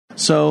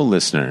So,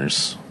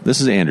 listeners,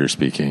 this is Andrew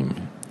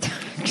speaking.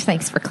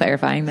 Thanks for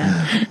clarifying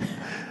that.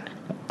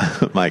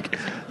 Mike,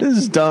 this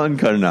is Don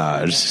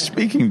Carnage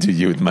speaking to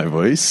you with my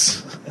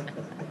voice.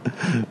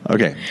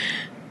 Okay.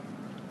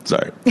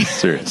 Sorry.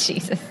 Serious.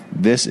 Jesus.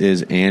 This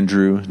is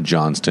Andrew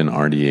Johnston,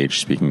 RDH,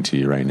 speaking to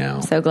you right now.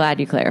 So glad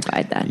you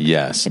clarified that.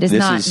 Yes. It is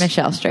not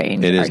Michelle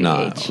Strange. It is RDH.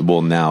 not.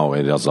 Well, now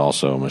it is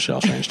also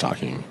Michelle Strange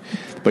talking.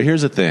 But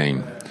here's the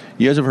thing.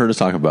 You guys have heard us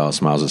talk about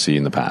Smiles at Sea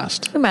in the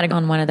past. We might have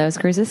gone on one of those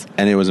cruises.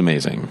 And it was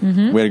amazing.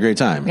 Mm-hmm. We had a great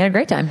time.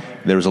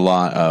 There was a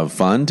lot of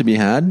fun to be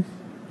had.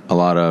 A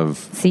lot of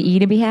CE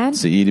to be had.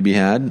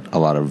 A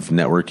lot of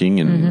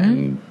networking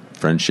and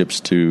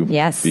friendships to be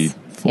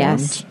formed.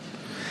 Yes.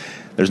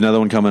 There's another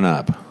one coming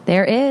up.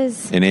 There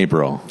is. In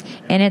April.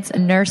 And it's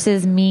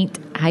Nurses Meet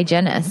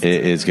Hygienists.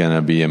 It is going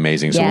to be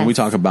amazing. So when we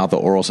talk about the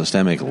oral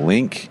systemic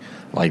link,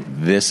 like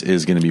this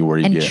is going to be where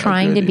you get a good introduction.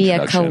 And trying to be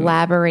a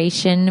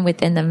collaboration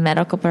within the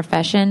medical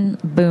profession,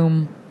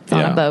 boom, it's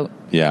on a boat.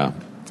 Yeah.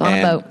 It's on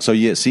a boat. So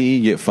you get CE,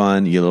 you get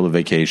fun, you get a little bit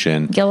of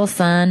vacation. Get a little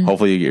sun.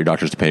 Hopefully you get your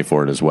doctors to pay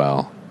for it as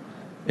well.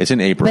 It's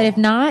in April. But if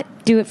not,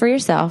 do it for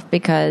yourself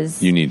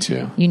because you need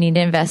to. You need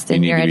to invest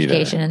in your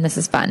education, and this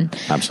is fun.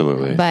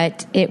 Absolutely.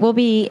 But it will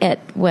be at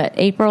what,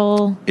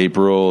 April?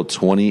 April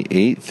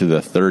 28th to the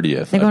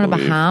 30th. They're going to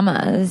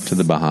Bahamas. To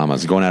the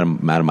Bahamas. Going out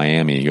of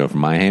Miami. You go from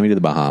Miami to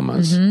the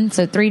Bahamas. Mm-hmm.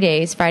 So 3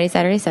 days, Friday,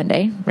 Saturday,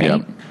 Sunday,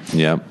 right?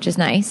 Yep. Which is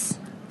nice.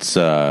 It's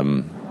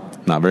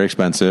not very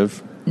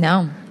expensive.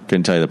 No.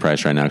 Couldn't tell you the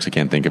price right now because I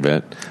can't think of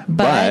it.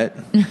 But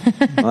well,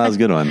 that was a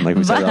good one. Like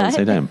we said it all at the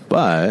same time.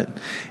 But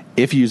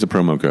if you use the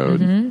promo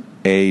code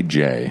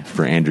AJ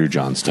for Andrew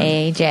Johnston.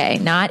 AJ,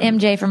 not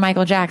MJ for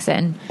Michael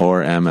Jackson.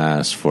 Or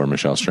MS for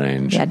Michelle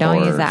Strange. Yeah,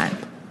 don't use that.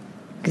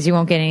 Because you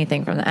won't get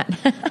anything from that.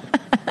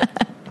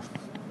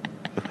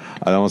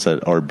 I almost said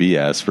or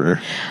BS for...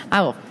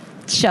 I will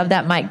shove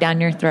that mic down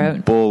your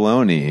throat.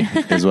 Baloney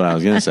is what I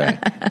was going to say.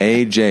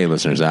 AJ,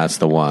 listeners, that's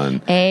the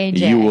one. AJ.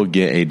 You will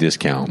get a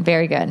discount.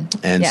 Very good.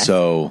 And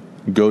so...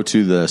 go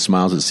to the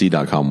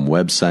smilesatsea.com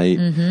website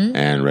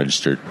and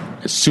register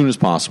as soon as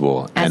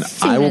possible.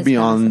 I will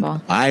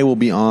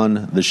be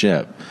on the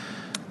ship.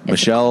 It's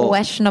Michelle,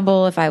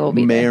 questionable if I will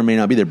be may there. or may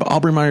not be there, but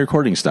I'll bring my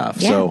recording stuff.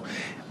 Yeah. So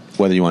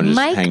whether you want to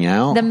just hang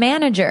out, the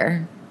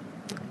manager,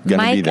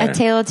 Mike, a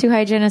Tale of Two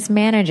Hygienists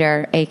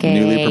manager, aka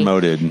newly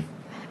promoted,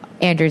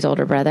 Andrew's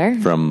older brother,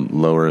 from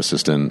lower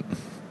assistant.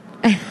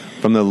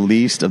 From the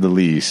least of the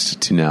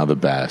least to now the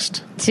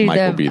best. Mike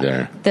will be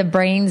there. The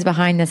brains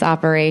behind this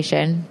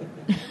operation.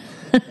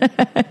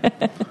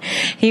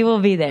 He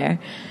will be there.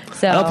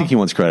 So I don't think he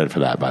wants credit for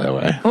that, by the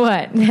way.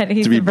 What? That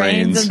he's the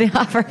brains of the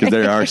operation. Because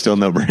there are still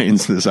no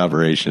brains in this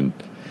operation.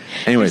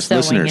 Anyways,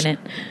 listeners.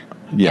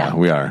 Yeah,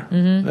 we are.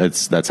 Mm-hmm.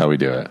 That's how we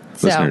do it.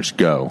 So, listeners,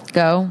 go.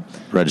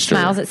 Register.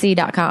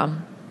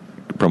 Smilesatsea.com.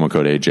 Promo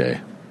code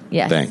AJ.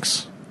 Yes.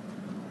 Thanks.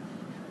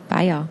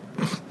 Bye, y'all.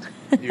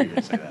 You're going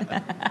to say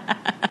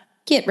that.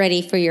 Get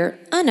ready for your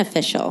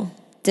unofficial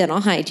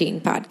dental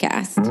hygiene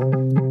podcast.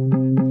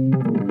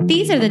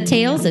 These are the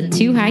tales of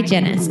two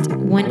hygienists,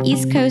 one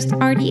East Coast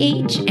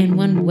RDH and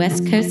one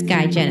West Coast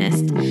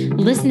hygienist.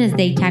 Listen as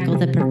they tackle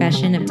the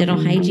profession of dental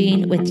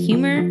hygiene with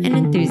humor and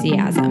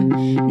enthusiasm.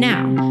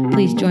 Now,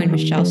 please join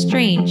Michelle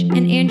Strange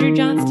and Andrew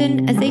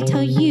Johnston as they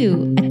tell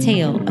you a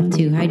tale of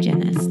two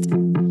hygienists.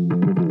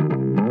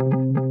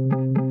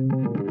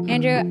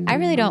 Andrew, I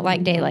really don't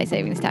like daylight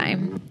savings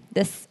time.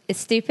 This is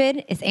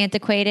stupid. It's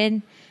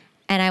antiquated.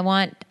 And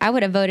I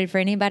would have voted for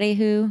anybody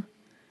who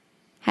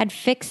had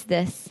fixed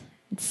this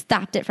and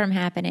stopped it from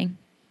happening.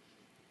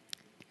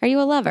 Are you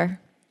a lover?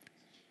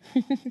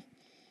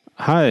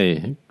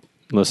 Hi,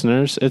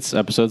 listeners. It's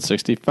episode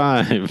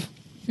 65.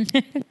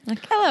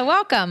 Hello,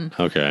 welcome.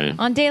 Okay.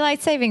 On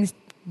Daylight Savings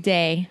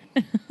Day.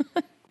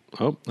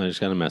 Oh, I just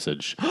got a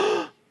message.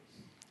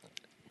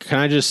 Can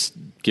I just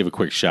give a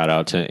quick shout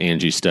out to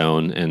Angie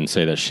Stone and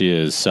say that she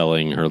is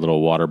selling her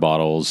little water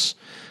bottles,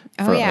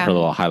 her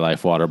little High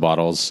Life water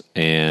bottles,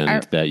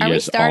 and that you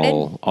guys,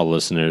 all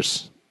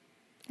listeners.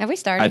 Have we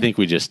started? I think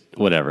we just,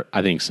 whatever.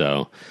 I think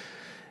so.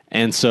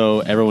 And so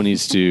everyone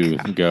needs to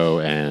go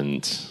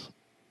and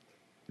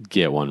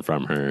get one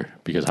from her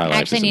because High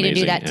Life is amazing. I actually need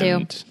to do that too.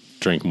 And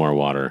drink more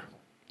water.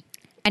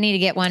 I need to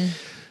get one.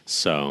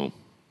 So,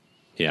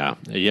 yeah,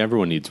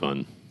 everyone needs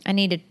one. I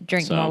need to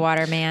drink more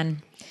water,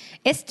 man.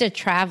 It's the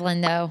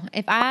traveling, though.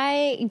 If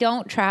I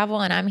don't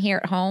travel and I'm here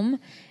at home,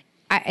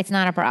 it's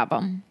not a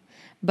problem.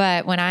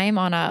 But when I'm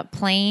on a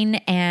plane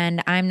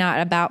and I'm not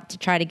about to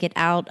try to get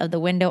out of the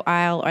window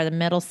aisle or the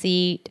middle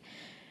seat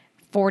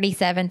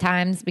 47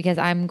 times because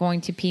I'm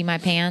going to pee my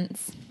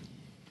pants,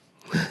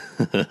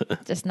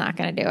 just not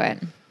going to do it.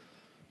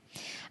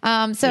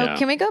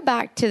 Can we go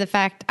back to the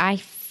fact I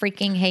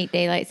freaking hate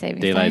daylight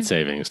savings time? Daylight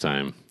savings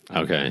time.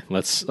 Okay,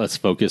 let's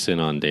focus in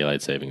on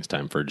daylight savings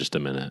time for just a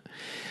minute.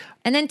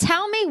 And then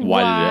tell me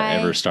why did it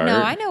ever start?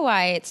 No, I know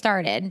why it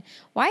started.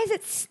 Why is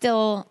it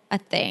still a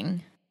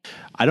thing?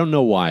 I don't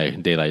know why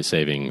daylight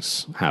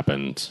savings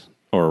happened,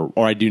 or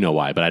I do know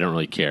why, but I don't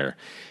really care.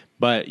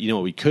 But you know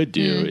what we could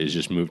do is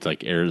just move to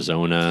like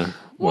Arizona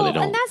or they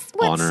don't and that's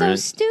what's honor so it.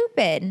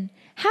 stupid.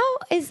 How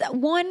is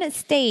one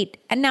state,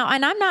 and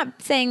I'm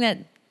not saying that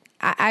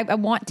I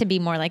want to be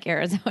more like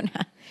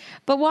Arizona,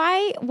 but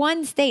why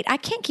one state? I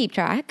can't keep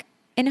track.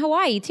 In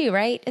Hawaii too,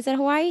 right? Is it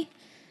Hawaii?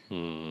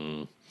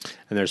 And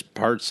there's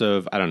parts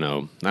of, I don't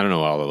know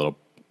all a little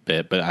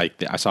bit, but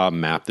I saw a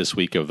map this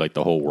week of like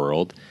the whole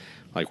world,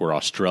 like where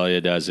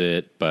Australia does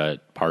it,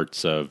 but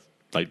parts of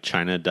like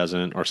China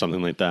doesn't, or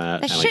something like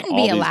that. That and shouldn't like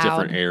all be these allowed.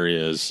 different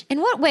areas.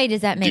 In what way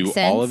does that make do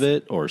sense? all of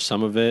it, or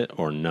some of it,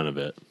 or none of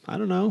it? I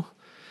don't know.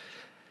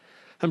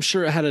 I'm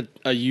sure it had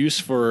a use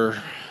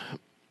for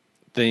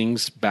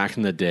things back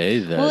in the day.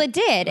 That, it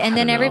did, and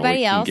then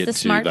everybody else, the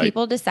smart like,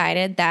 people,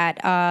 decided that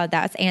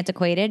that's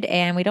antiquated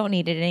and we don't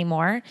need it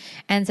anymore,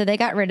 and so they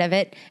got rid of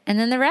it. And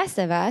then the rest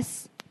of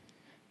us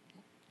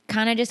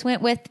kind of just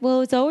went with, well,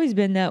 it's always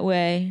been that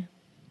way,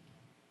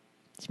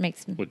 which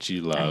makes what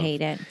you love. I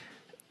hate it.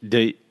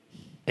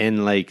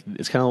 And like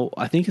it's kind of,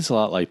 I think it's a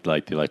lot like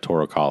the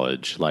Electoral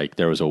College. Like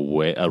there was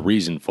a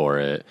reason for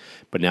it,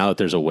 but now that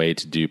there's a way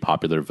to do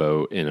popular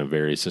vote in a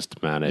very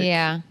systematic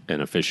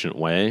and efficient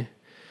way,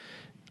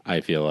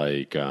 I feel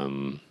like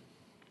people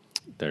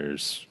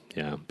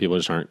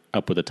just aren't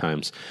up with the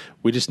times.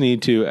 We just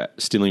need to,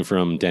 stealing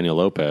from Daniel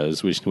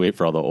Lopez, we just wait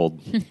for all the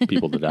old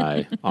people to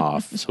die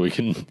off so we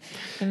can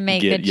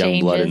get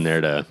young blood in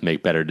there to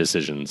make better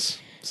decisions.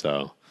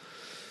 So,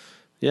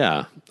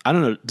 yeah. I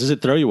don't know. Does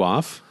it throw you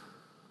off?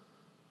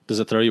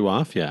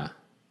 Yeah.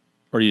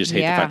 Or do you just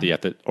hate the fact that you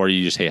have to, or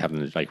you just hate having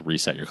to like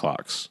reset your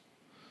clocks?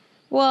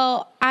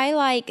 Well, I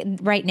like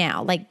right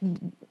now, like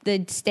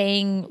the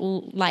staying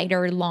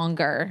lighter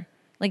longer.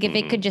 Like if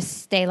it could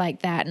just stay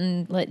like that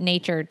and let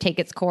nature take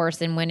its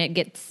course, and when it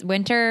gets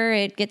winter,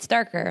 it gets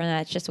darker, and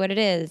that's just what it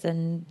is,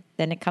 and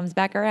then it comes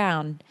back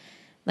around.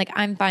 Like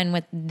I'm fine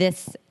with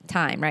this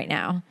time right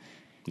now.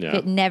 Yeah. If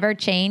it never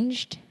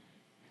changed,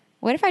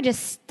 what if I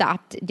just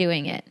stopped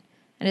doing it?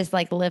 I just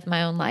like live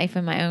my own life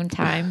in my own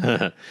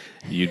time.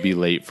 You'd be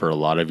late for a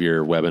lot of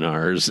your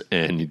webinars,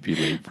 and you'd be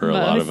late for a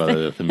lot of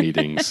other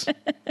meetings.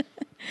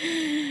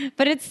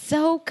 But it's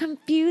so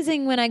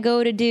confusing when I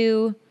go to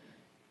do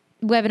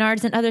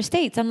webinars in other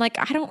states. I'm like,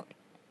 I don't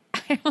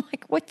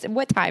like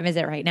what time is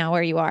it right now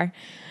where you are?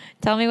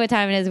 Tell me what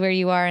time it is where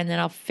you are, and then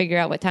I'll figure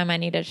out what time I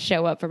need to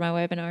show up for my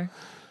webinar.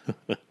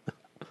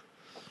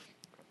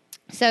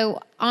 So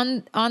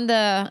on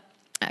the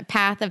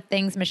path of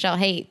things Michelle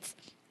hates,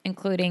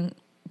 including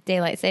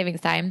daylight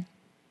savings time,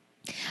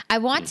 I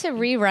want to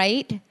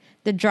rewrite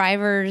the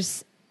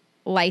driver's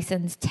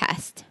license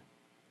test.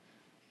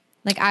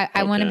 Like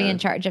I want to be in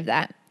charge of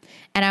that.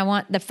 And I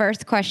want the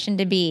first question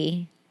to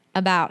be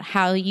about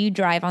how you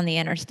drive on the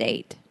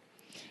interstate.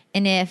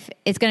 And if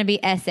it's going to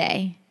be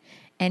essay.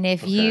 And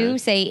if you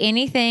say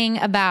anything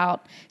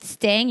about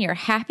staying your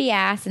happy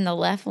ass in the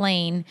left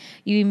lane,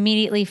 you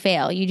immediately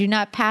fail. You do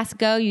not pass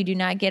go. You do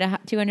not get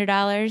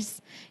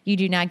 $200. You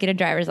do not get a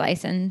driver's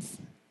license.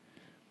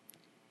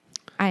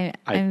 I'm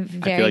very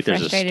frustrated. I feel like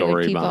there's a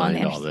story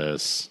behind all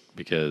this,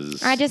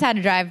 because I just had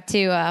to drive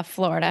to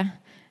Florida,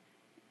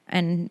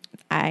 and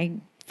I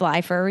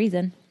fly for a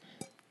reason.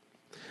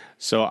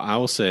 So I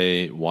will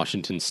say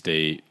Washington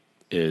State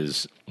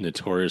is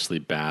notoriously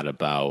bad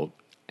about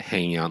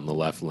hanging out in the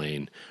left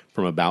lane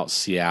from about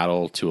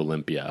Seattle to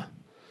Olympia.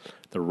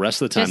 The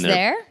rest of the time just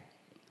there?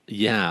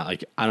 Yeah,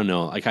 like I don't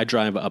know. Like I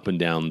drive up and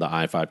down the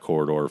I-5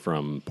 corridor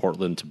from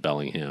Portland to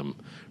Bellingham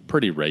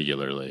pretty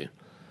regularly.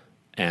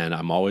 And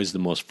I'm always the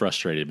most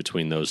frustrated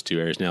between those two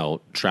areas. Now,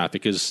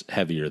 traffic is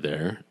heavier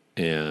there.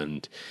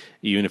 And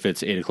even if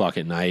it's 8 o'clock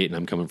at night and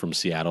I'm coming from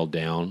Seattle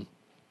down,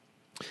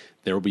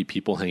 there will be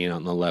people hanging out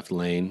in the left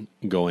lane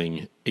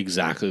going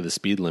exactly the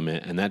speed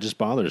limit. And that just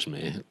bothers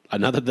me.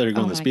 Not that they're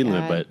going the speed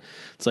limit, but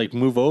it's like,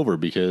 move over,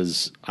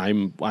 because I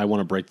want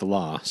to break the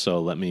law.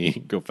 So let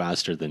me go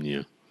faster than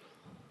you.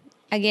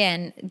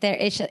 Again,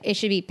 it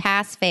should be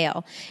pass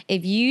fail.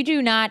 If you do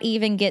not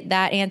even get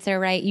that answer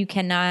right, you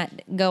cannot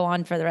go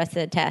on for the rest of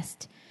the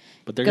test.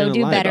 But they're going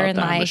to lie better about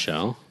that, life.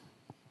 Michelle.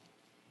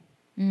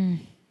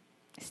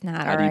 It's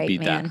not all right,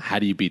 man. How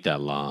do you beat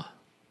that law?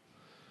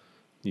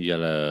 You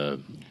gotta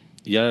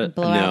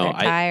blow out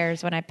their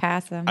tires when I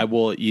pass them. There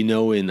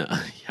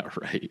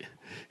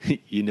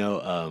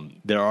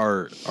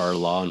are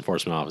law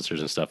enforcement officers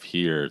and stuff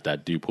here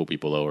that do pull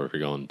people over if you're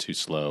going too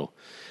slow.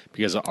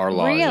 Because our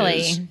law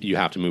is you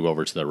have to move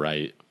over to the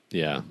right.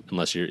 Yeah.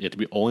 Unless you have to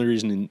be, only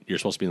reason you're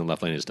supposed to be in the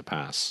left lane is to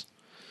pass.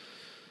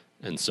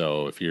 And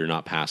so if you're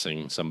not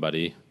passing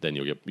somebody, then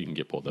you can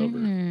get pulled over.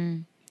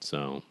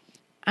 So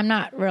I'm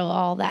not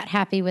all that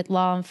happy with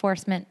law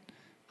enforcement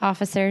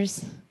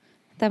officers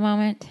at the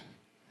moment.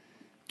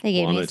 They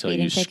gave me a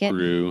speeding ticket.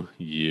 Screw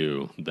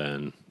you,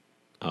 then.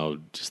 I'll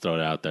just throw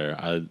it out there.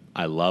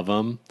 I love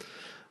them.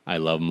 I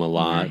love them a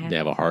lot. They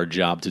have a hard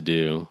job to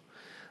do.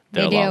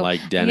 They're a lot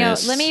like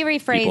dentists. Let me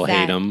rephrase People that.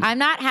 hate them. I'm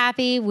not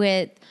happy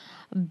with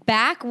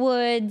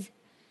backwoods,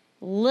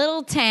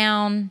 little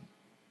town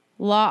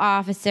law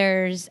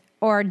officers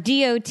or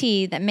DOT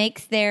that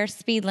makes their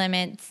speed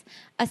limits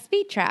a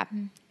speed trap.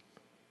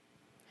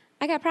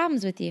 I got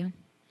problems with you.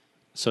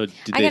 So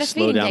did they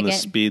slow down the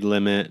speed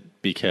limit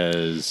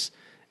because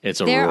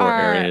it's a rural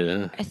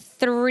area?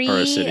 There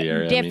are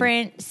 3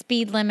 different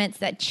speed limits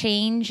that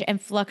change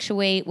and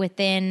fluctuate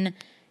within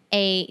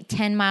a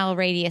 10-mile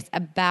radius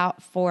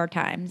about 4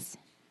 times.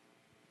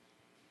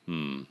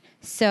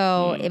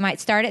 So it might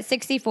start at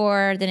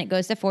 64, then it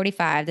goes to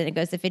 45, then it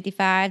goes to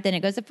 55, then it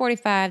goes to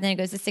 45, then it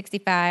goes to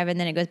 65, and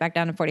then it goes back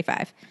down to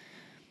 45.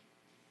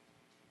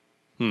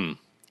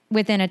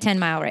 Within a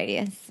 10-mile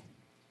radius.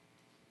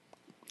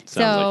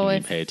 Sounds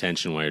like you pay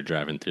attention while you're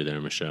driving through there,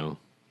 Michelle.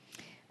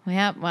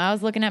 Well, I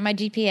was looking at my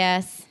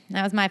GPS.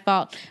 That was my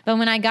fault. But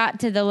when I got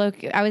to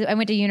I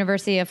went to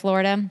University of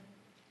Florida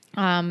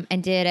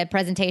and did a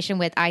presentation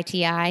with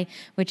ITI,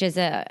 which is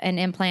an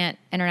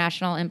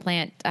international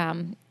implant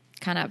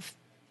kind of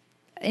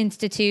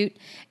institute.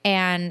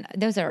 And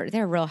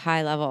they're real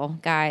high level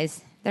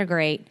guys. They're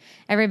great.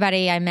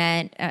 Everybody I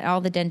met,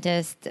 all the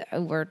dentists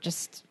were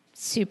just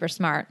super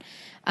smart.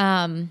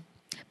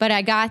 But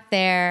I got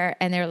there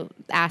and they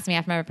asked me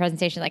after my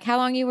presentation, like,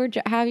 how many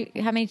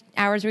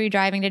hours were you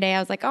driving today? I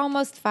was like,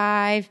 almost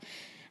 5.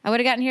 I would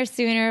have gotten here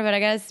sooner, but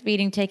I got a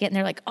speeding ticket. And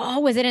they're like,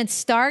 oh, was it in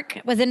Stark?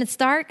 And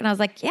I was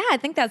like, yeah, I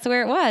think that's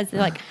where it was. They're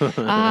like,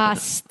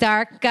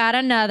 Stark got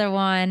another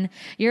one.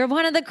 You're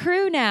one of the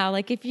crew now.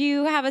 Like, if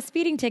you have a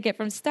speeding ticket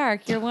from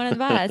Stark, you're one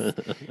of us.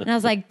 And I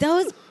was like,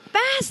 those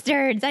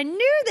bastards. I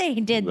knew they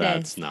did this.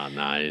 That's not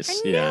nice. I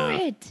knew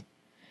it.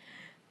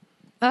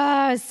 Oh,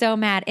 I was so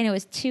mad. And it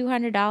was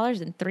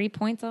 $200 and 3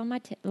 points on my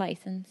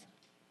license.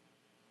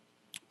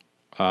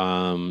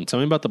 Tell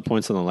me about the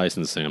points on the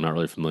license thing. I'm not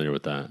really familiar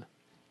with that.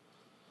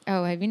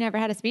 Oh, have you never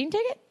had a speeding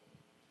ticket?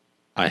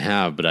 I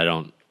have, but I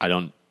don't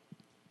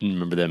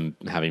remember them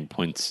having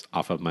points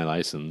off of my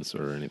license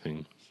or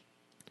anything.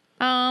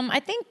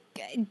 I think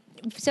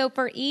so.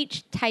 For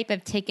each type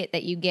of ticket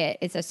that you get,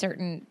 it's a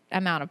certain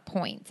amount of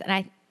points.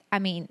 And I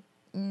mean,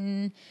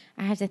 I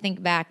have to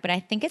think back, but I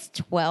think it's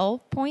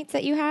 12 points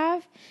that you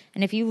have.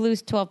 And if you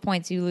lose 12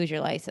 points, you lose your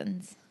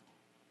license.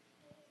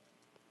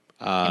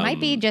 It might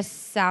be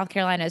just South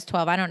Carolina's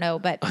 12. I don't know,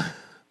 but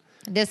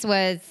it's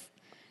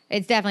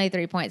definitely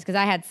 3 points because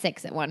I had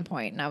 6 at one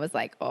point, and I was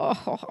like,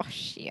 oh,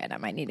 shit, I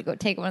might need to go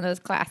take one of those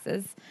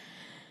classes.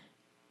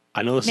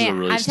 I know this is a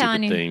really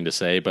stupid thing to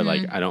say, but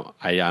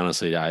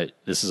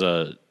this is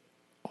a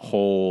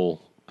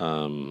whole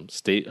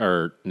state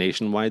or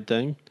nationwide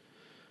thing.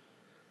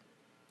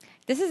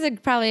 This is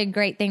probably a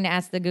great thing to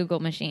ask the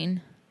Google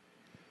machine.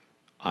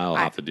 I'll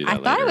have to do that.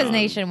 I thought it was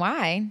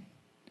nationwide.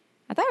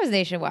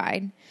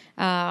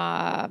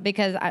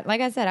 Because,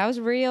 like I said, I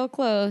was real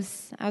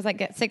close. I was like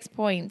at 6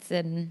 points,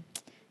 and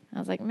I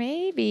was like,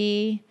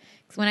 maybe.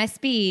 Because when I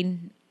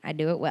speed, I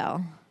do it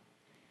well.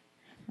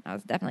 I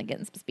was definitely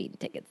getting some speeding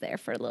tickets there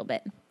for a little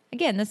bit.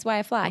 Again, this is why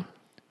I fly.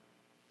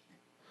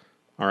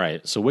 All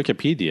right. So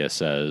Wikipedia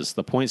says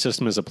the point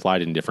system is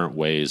applied in different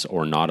ways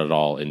or not at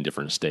all in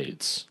different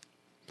states.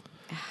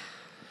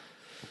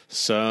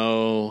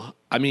 So,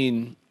 I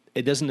mean,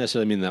 it doesn't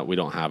necessarily mean that we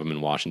don't have them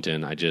in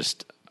Washington. I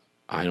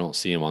don't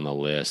see them on the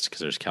list because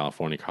there's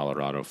California,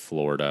 Colorado,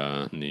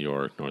 Florida, New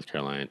York, North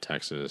Carolina,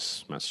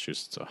 Texas,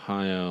 Massachusetts,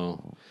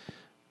 Ohio.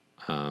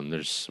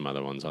 There's some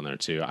other ones on there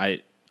too.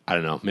 I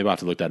don't know. Maybe I'll have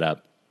to look that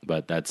up,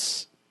 but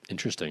that's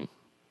interesting.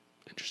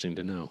 Interesting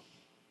to know.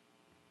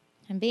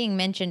 I'm being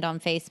mentioned on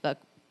Facebook,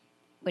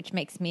 which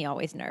makes me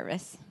always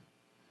nervous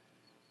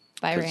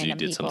by random people.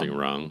 Because you did something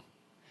wrong.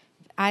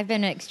 I've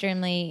been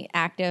extremely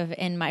active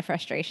in my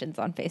frustrations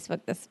on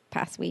Facebook this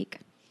past week.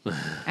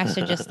 I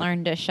should just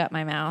learn to shut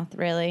my mouth,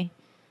 really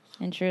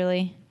and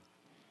truly.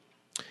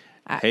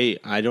 Hey,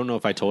 I don't know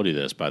if I told you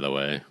this, by the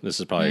way. This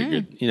is probably a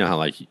good, you know how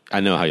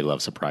I know how you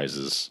love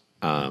surprises.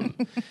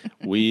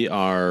 We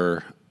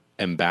are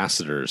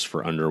ambassadors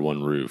for Under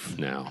One Roof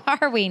now.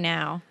 Are we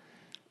now?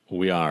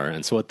 We are.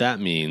 And so what that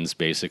means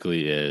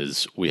basically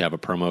is we have a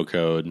promo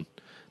code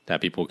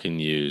that people can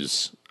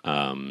use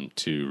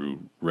to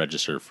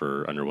register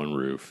for Under One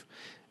Roof.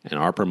 And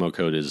our promo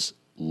code is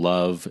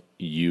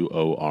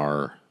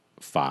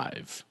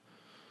LOVEUOR5.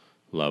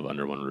 Love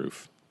Under One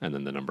Roof. And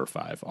then the number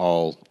 5,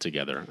 all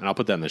together. And I'll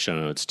put that in the show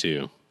notes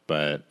too.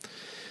 But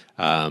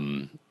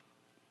I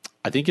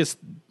think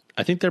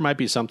there might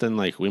be something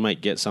like we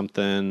might get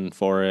something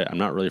for it. I'm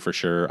not really for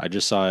sure. I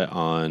just saw it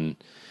on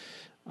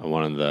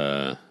one of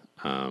the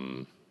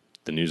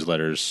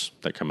newsletters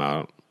that come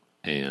out,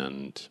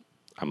 and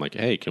I'm like,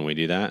 hey, can we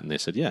do that? And they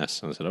said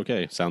yes. And I said,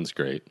 okay, sounds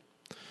great.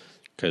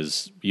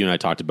 Because you and I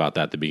talked about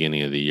that at the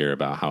beginning of the year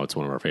about how it's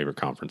one of our favorite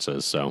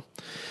conferences. So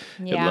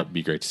it'd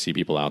be great to see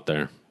people out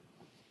there.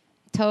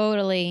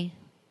 Totally.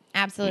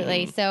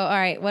 Absolutely. So, all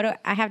right, what do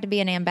I have to be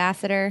an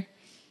ambassador?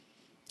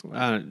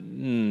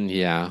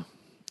 Yeah.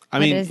 What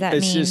does that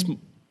mean? Just not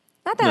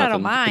that nothing. I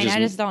don't mind. I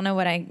just don't know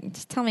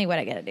just tell me what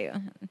I got to do.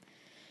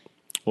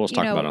 We'll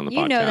talk about it on the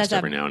podcast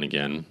every now and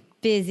again.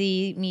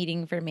 Busy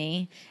meeting for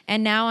me.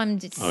 And now I'm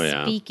just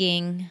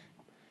speaking.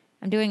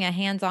 I'm doing a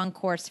hands-on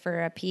course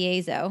for a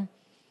piezo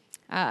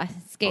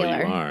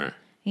scaler. Oh, you are?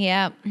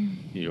 Yep.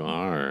 You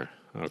are.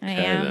 Okay,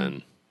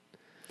 then.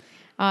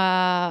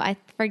 I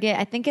forget.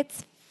 I think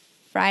it's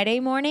Friday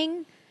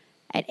morning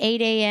at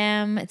 8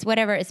 a.m. It's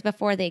whatever. It's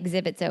before the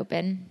exhibits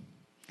open.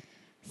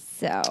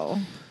 So.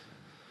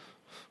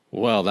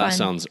 Well, that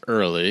sounds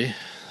early.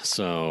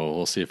 So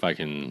we'll see if I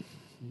can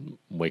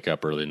wake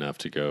up early enough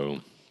to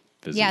go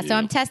visit. Yeah, so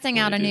I'm testing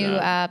out a new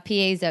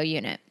piezo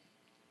unit,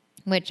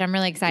 which I'm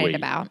really excited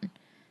about.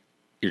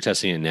 You're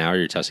testing it now, or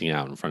you're testing it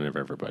out in front of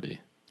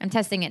everybody? I'm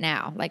testing it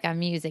now. Like,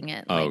 I'm using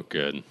it. Oh,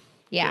 good.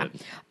 Yeah.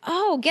 Good.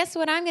 Oh, guess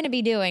what I'm going to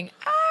be doing?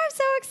 Oh, I'm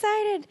so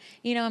excited.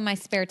 In my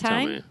spare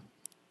time.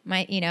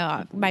 My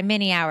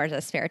many hours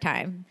of spare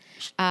time.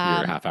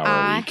 Your half-hour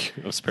a week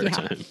of spare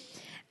time.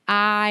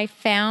 I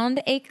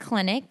found a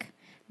clinic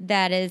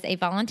that is a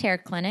volunteer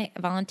clinic.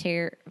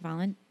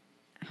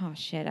 Oh,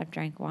 shit, I've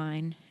drank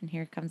wine, and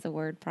here comes the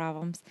word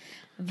problems.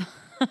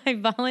 I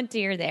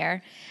volunteer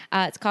there.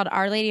 It's called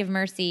Our Lady of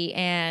Mercy,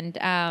 and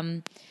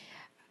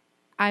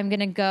I'm going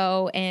to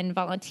go and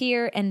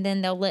volunteer, and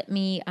then they'll let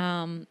me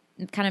kind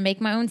of make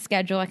my own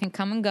schedule. I can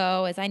come and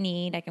go as I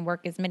need. I can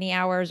work as many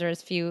hours or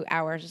as few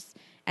hours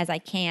as I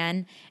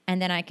can,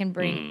 and then I can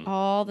bring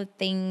all the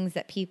things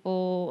that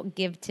people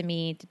give to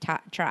me to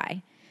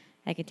try.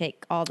 I can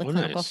take all the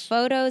clinical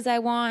photos I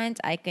want.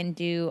 I can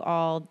do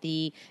all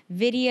the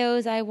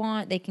videos I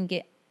want.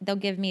 They'll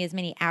give me as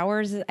many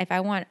hours. If I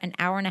want an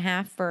hour and a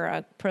half for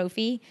a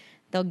prophy,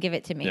 they'll give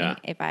it to me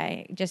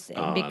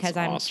because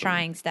I'm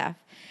trying stuff.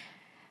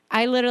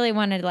 I literally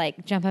wanted to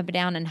like jump up and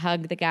down and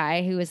hug the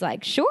guy who was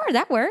like, "Sure,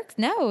 that works.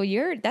 No,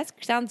 that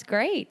sounds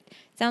great.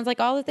 Sounds like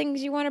all the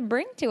things you want to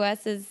bring to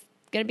us is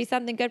going to be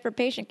something good for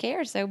patient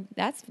care. So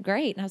that's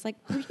great." And I was like,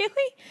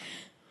 "Really?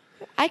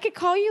 I could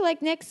call you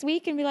like next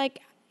week and be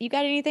like, you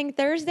got anything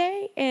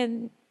Thursday?"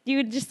 And you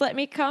would just let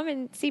me come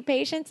and see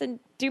patients and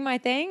do my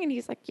thing. And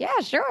he's like,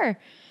 "Yeah, sure."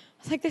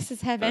 I was like, this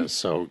is heaven. That's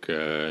so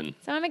good.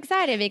 So I'm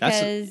excited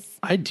because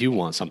I do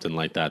want something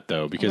like that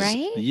though, because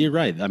you're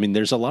right. I mean,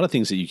 there's a lot of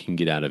things that you can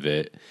get out of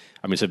it.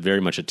 I mean, it's very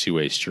much a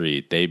two-way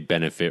street. They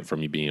benefit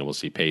from you being able to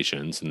see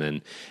patients, and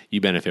then you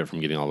benefit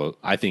from getting all the.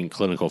 I think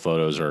clinical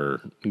photos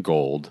are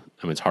gold.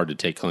 I mean, it's hard to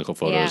take clinical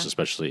photos,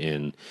 especially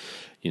in,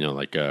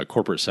 like a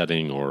corporate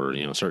setting or,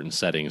 certain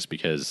settings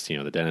because,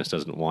 the dentist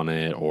doesn't want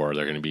it, or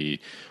they're going to be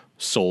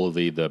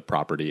solely the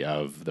property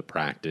of the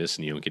practice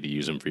and you don't get to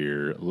use them for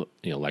your,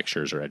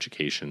 lectures or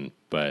education.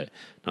 But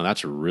no,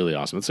 that's really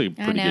awesome. That's a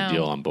pretty good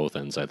deal on both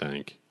ends, I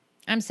think.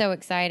 I'm so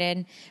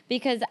excited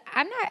because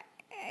I'm not,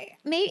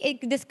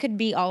 this could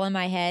be all in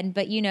my head,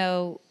 but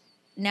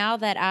now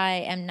that I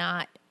am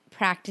not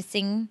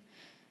practicing,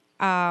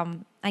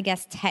 I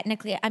guess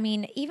technically, I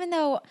mean, even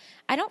though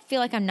I don't feel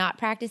like I'm not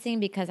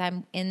practicing because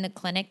I'm in the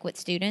clinic with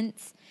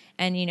students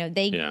and,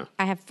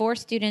 I have 4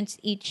 students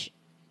each,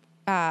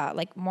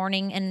 like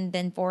morning and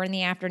then 4 in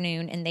the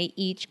afternoon, and they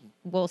each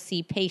will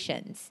see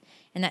patients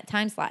in that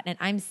time slot, and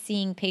I'm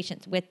seeing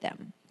patients with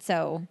them.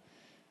 So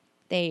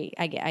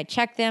I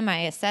check them,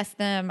 I assess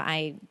them,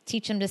 I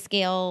teach them to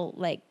scale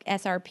like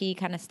SRP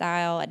kind of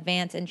style,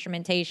 advanced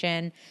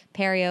instrumentation,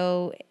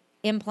 perio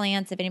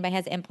implants. If anybody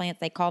has implants,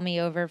 they call me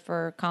over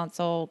for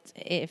consult.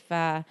 If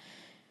I'm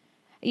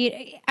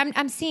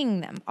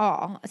seeing them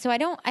all, so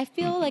I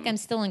feel like I'm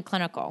still in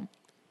clinical.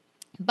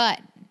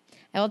 But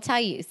I will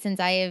tell you, since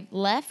I have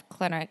left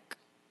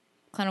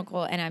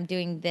clinical and I'm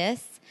doing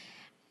this,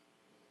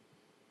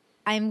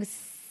 I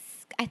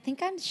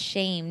think I'm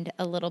shamed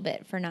a little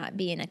bit for not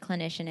being a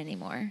clinician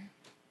anymore.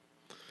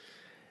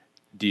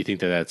 Do you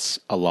think that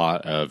that's a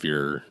lot of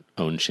your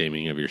own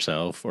shaming of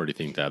yourself, or do you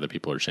think that other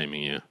people are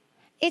shaming you?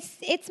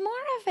 It's more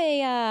of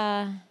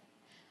a,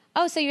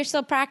 so you're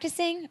still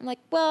practicing? I'm like,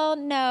 well,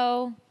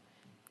 no.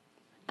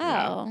 Oh.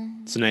 Yeah.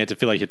 So now you have to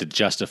feel like you have to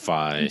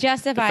justify the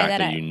fact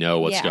that you know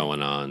what's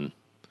going on.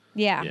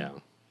 Yeah. Yeah.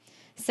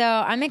 So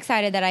I'm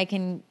excited that I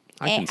can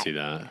see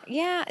that.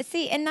 Yeah.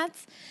 See, and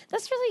that's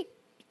really,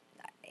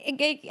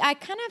 I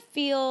kind of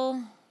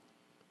feel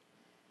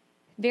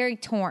very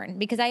torn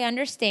because I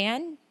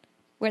understand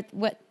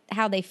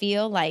how they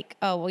feel, like,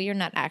 oh, well, you're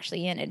not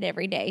actually in it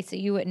every day, so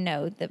you wouldn't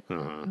know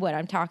what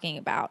I'm talking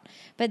about.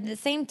 But at the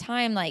same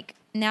time, like,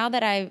 now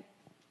that I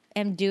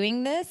am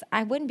doing this,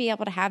 I wouldn't be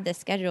able to have this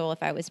schedule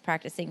if I was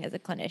practicing as a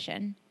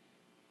clinician.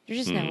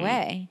 There's just no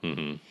way.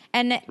 Mm-hmm.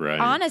 And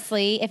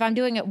honestly, if I'm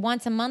doing it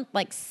once a month,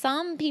 like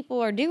some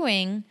people are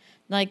doing,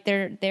 like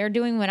they're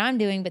doing what I'm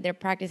doing, but they're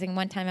practicing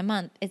one time a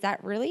month. Is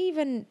that really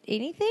even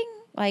anything?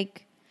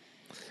 Like,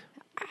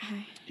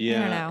 I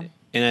don't know.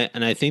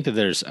 And I think that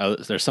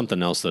there's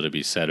something else that'll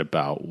be said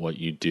about what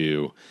you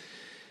do,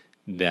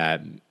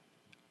 that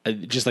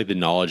just like the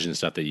knowledge and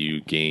stuff that you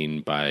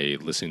gain by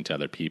listening to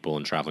other people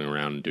and traveling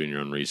around and doing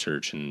your own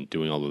research and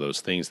doing all of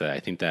those things, that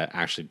I think that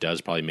actually does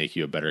probably make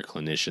you a better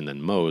clinician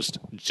than most.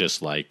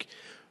 Just like,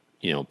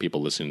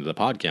 people listening to the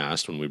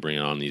podcast, when we bring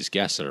on these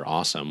guests that are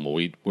awesome, well,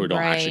 we don't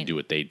actually do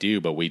what they do,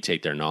 but we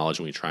take their knowledge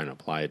and we try and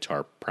apply it to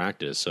our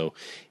practice. So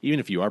even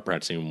if you are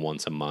practicing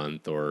once a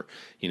month or,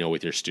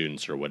 with your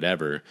students or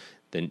whatever,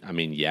 then,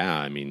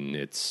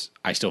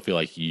 I still feel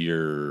like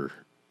your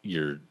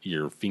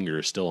finger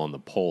is still on the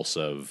pulse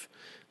of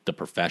the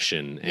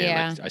profession,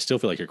 and I still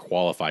feel like you're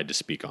qualified to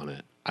speak on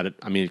it.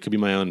 I mean, it could be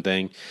my own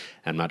thing.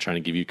 I'm not trying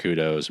to give you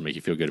kudos or make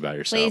you feel good about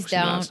yourself. Please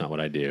don't. That's not what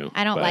I do.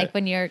 I don't like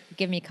when you're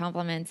giving me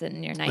compliments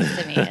and you're nice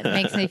to me. It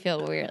makes me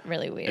feel weird,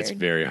 really weird. It's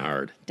very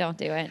hard. Don't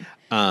do it.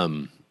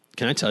 Can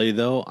I tell you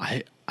though?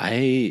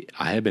 I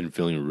have been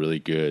feeling really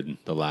good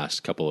the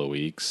last couple of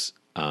weeks.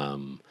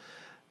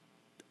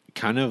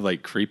 Kind of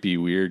like creepy,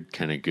 weird,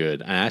 kind of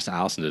good. I asked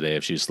Allison today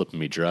if she was slipping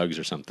me drugs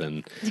or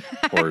something,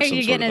 or Are some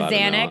you sort getting of a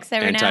Xanax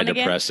every now and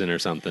again? antidepressant or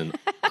something.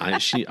 I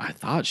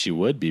thought she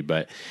would be,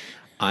 but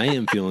I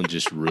am feeling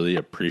just really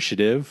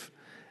appreciative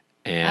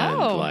and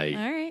all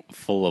right.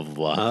 full of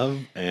love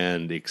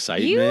and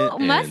excitement. You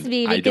must and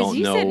be, I because don't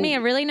you know, sent me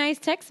a really nice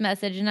text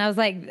message, and I was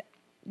like,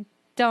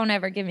 don't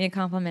ever give me a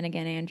compliment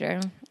again, Andrew.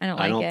 I don't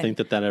like it. I don't think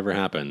that ever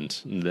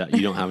happened. That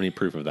you don't have any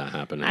proof of that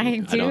happening. I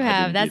do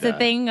have. That's the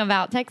thing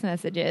about text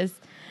messages.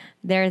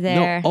 They're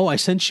there. No. Oh, I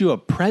sent you a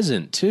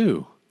present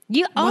too.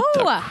 What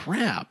the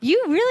crap?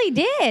 You really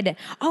did.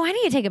 Oh, I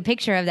need to take a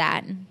picture of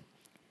that. I'm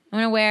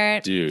going to wear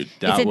it. Dude,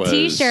 it's a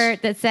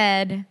T-shirt that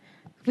said,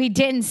 "We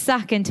didn't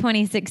suck in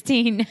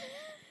 2016.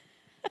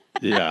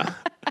 Yeah.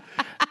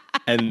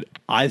 And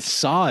I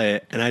saw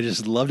it and I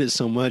just loved it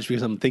so much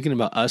because I'm thinking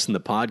about us in the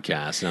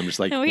podcast and I'm just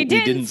like, we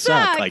didn't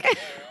suck. Like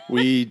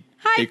it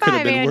could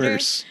have been Andrew.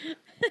 worse.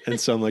 And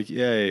so I'm like,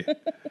 yay.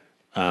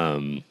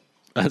 I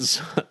had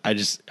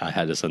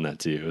to send that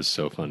to you. It was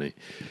so funny.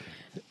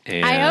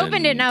 And, I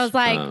opened it and I was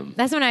like,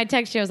 that's when I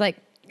texted you. I was like,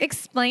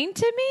 explain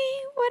to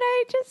me what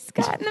I just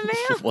got in the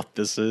mail. What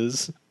this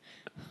is.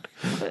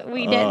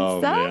 We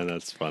didn't suck. Oh man,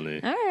 that's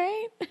funny. All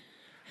right.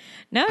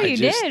 No, you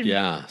did.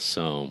 Yeah.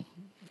 So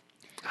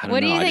I don't know. What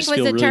do you think was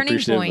the really turning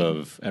appreciative point?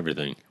 of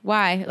everything.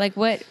 Why? Like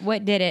what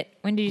did it?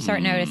 When did you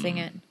start noticing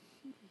it?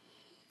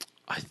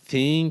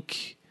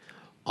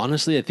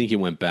 Honestly, I think it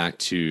went back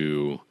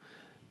to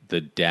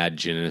the Dad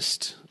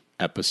Genist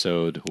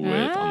episode on the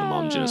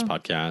Mom Genist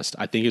podcast.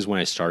 I think is when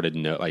I started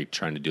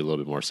trying to do a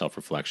little bit more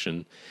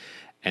self-reflection.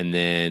 And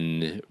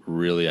then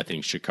really, I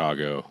think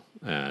Chicago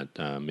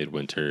at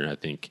midwinter, I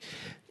think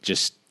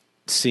just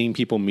seeing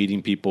people,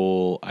 meeting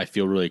people, I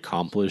feel really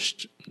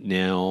accomplished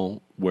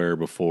now, where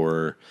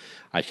before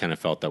I kind of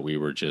felt that we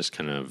were just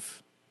kind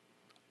of,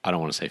 I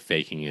don't want to say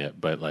faking it,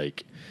 but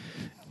like,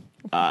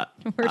 We're I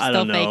still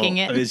don't know. faking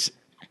it.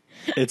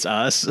 It's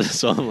us.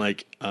 So I'm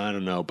like, I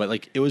don't know. But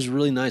like, it was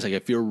really nice. Like, I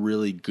feel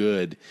really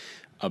good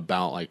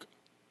about like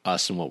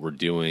us and what we're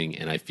doing.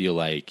 And I feel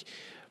like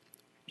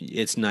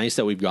it's nice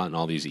that we've gotten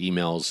all these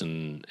emails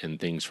and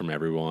things from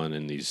everyone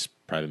and these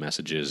private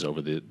messages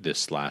over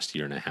this last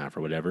year and a half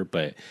or whatever.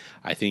 But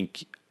I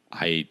think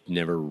I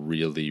never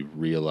really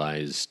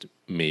realized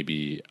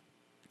maybe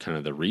kind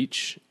of the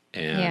reach.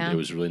 And it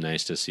was really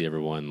nice to see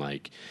everyone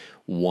like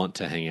want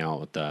to hang out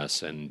with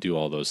us and do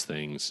all those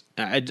things.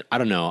 I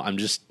don't know.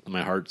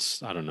 My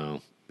heart's, I don't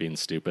know, being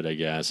stupid, I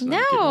guess. No,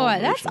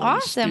 that's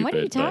awesome. What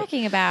are you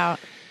talking about?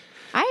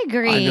 I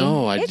agree. I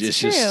know. It's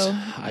true.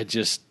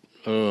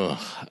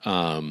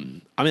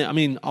 I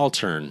mean, I'll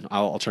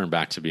turn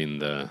back to being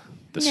the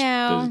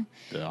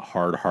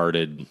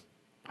hard-hearted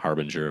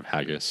harbinger of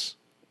haggis.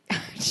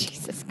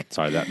 Jesus Christ.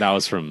 Sorry, that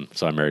was from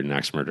So I Married an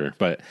Axe Murderer.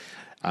 But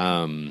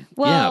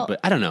but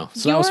I don't know.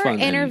 So that was fun.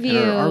 Interview,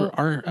 and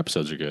our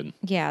episodes are good.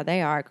 Yeah,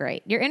 they are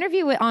great. Your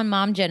interview on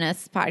Mom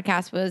Genist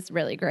podcast was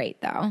really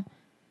great, though.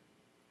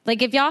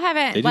 Like, if y'all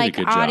haven't, like,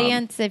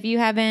 audience, if you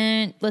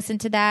haven't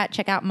listened to that,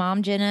 check out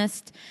Mom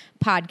Genist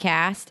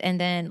podcast and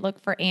then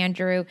look for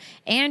Andrew.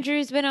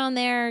 Andrew's been on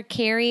there.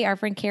 Carrie, our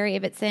friend Carrie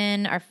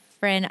Ibbotson, our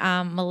friend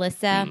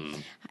Melissa.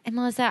 And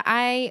Melissa,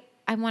 I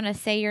want to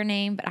say your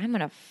name, but I'm going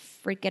to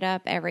freak it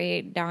up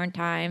every darn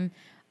time.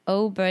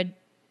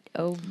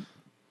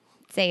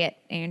 Say it,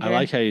 Andrew. I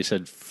like how you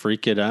said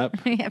freak it up.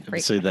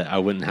 So that I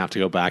wouldn't have to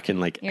go back and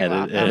like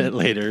edit it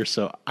later.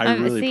 So I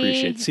really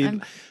appreciate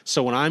it.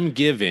 So when I'm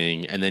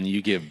giving and then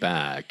you give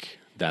back,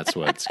 that's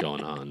what's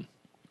going on.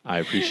 I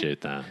appreciate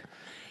that.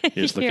 You're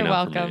just looking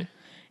out for me.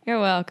 You're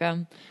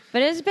welcome.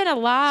 But it's been a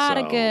lot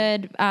of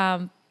good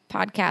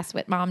podcasts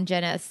with Mom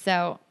Genist.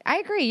 So I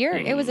agree.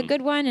 It was a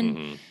good one.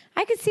 And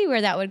I could see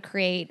where that would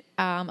create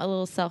a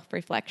little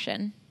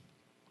self-reflection.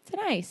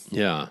 Nice.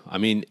 Yeah. I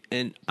mean,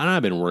 and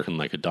I've been working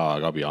like a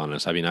dog, I'll be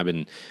honest. I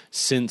mean,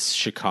 since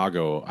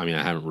Chicago, I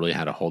haven't really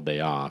had a whole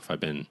day off. I've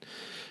been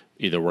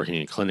either working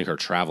in a clinic or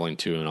traveling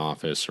to an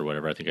office or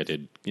whatever. I think I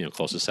did,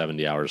 close to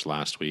 70 hours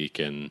last week.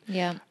 And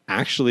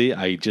actually,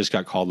 I just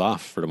got called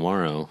off for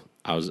tomorrow.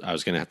 I was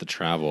going to have to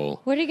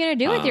travel. What are you going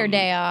to do with your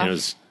day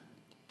off?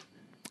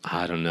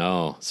 I don't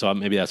know. So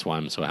maybe that's why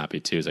I'm so happy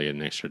too, is I get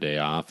an extra day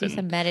off. Do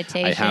some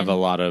meditation. I have a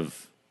lot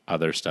of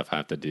other stuff I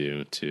have to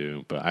do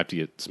too, but I have to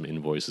get some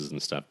invoices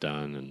and stuff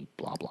done and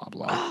blah, blah,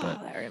 blah.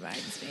 Oh, that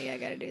reminds me. I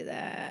got to do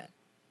that.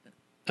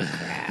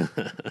 Crap.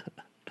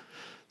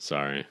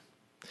 Sorry.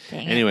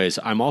 Dang Anyways,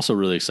 I'm also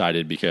really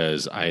excited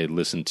because I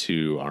listened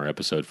to our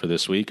episode for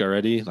this week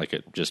already,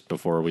 just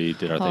before we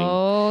did our thing.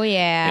 Oh,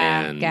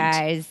 yeah. And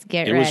guys,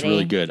 get ready. It was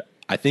really good.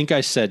 I think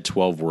I said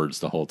 12 words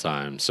the whole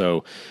time.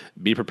 So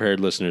be prepared,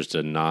 listeners,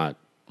 to not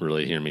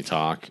really hear me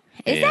talk.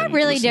 Is that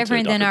really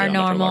different than our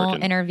normal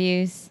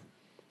interviews?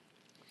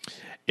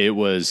 It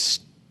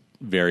was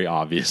very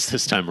obvious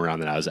this time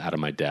around that I was out of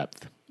my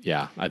depth.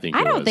 Yeah, I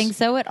don't think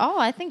so at all.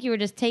 I think you were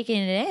just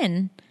taking it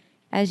in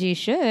as you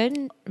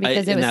should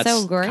because it was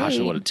so great. Gosh,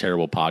 what a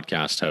terrible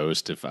podcast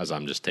host as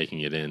I'm just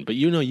taking it in. But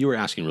you were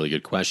asking really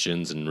good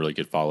questions and really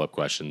good follow-up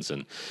questions.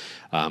 And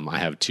I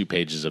have 2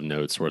 pages of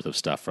notes worth of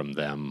stuff from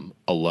them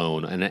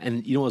alone.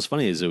 And you know what's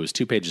funny is it was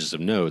 2 pages of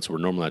notes where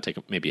normally I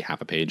take maybe half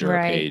a page or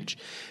a page.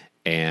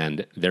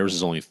 And theirs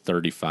is only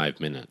 35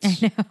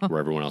 minutes where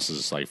everyone else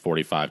is like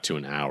 45 to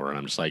an hour. And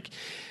I'm just like,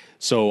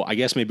 so I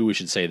guess maybe we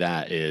should say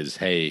that is,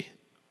 hey,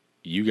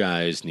 you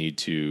guys need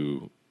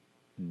to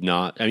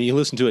you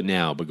listen to it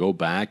now, but go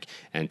back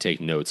and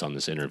take notes on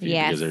this interview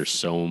because there's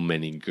so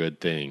many good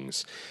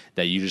things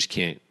that you just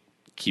can't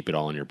keep it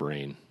all in your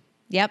brain.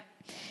 Yep.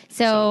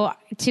 So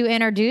to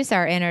introduce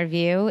our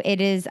interview,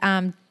 it is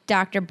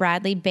Dr.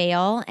 Bradley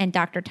Bale and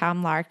Dr.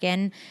 Tom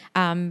Larkin.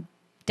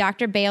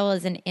 Dr. Bale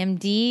is an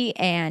MD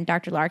and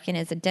Dr. Larkin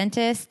is a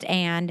dentist.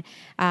 And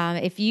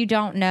if you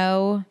don't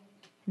know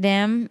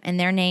them and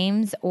their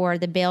names or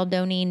the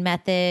Bale-Doneen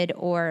Method,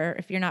 or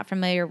if you're not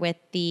familiar with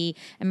the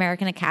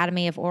American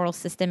Academy of Oral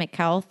Systemic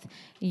Health,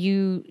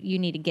 you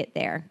need to get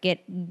there.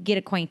 Get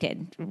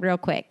acquainted real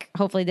quick.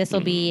 Hopefully this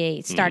will be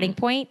a starting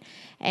point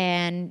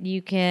and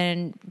you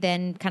can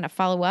then kind of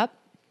follow up.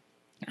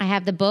 I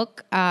have the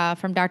book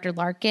from Dr.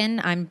 Larkin.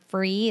 I'm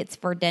free. It's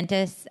for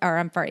dentists,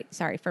 or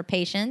for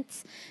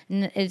patients.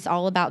 And it's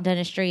all about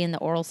dentistry and the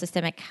oral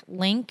systemic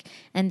link.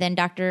 And then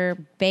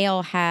Dr.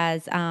 Bale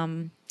has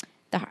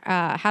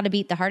how to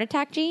beat the heart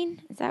attack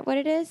gene. Is that what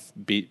it is?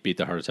 Beat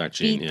the heart attack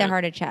gene. Beat the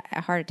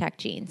heart attack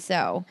gene.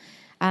 So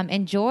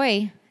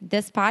enjoy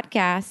this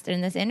podcast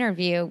and this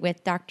interview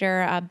with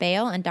Dr.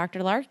 Bale and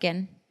Dr.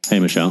 Larkin. Hey,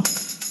 Michelle.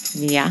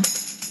 Yeah.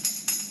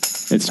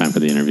 It's time for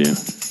the interview.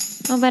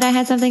 Oh, but I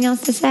had something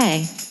else to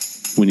say.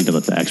 We need to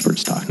let the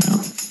experts talk now.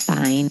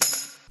 Fine.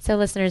 So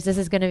listeners, this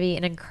is going to be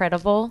an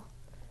incredible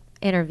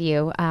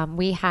interview.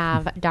 We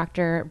have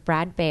Dr.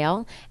 Brad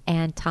Bale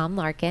and Tom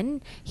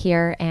Larkin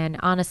here. And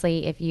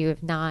honestly, if you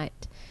have not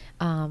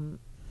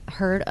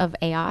heard of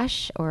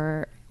AOSH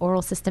or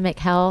oral systemic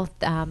health,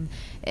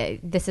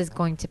 this is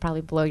going to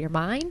probably blow your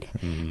mind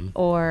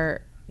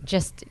or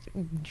just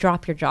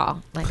drop your jaw,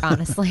 like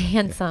honestly,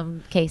 in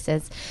some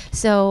cases.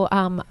 So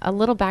a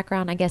little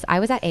background, I guess. I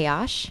was at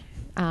AOSH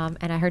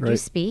and I heard you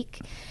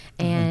speak.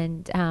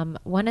 And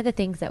one of the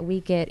things that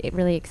we get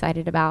really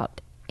excited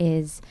about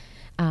is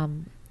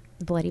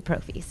bloody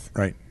prophies.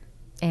 Right.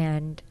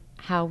 And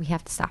how we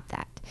have to stop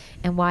that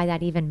and why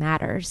that even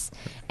matters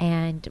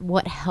and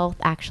what health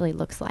actually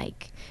looks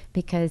like.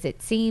 Because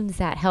it seems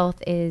that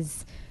health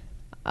is,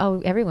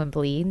 everyone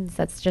bleeds.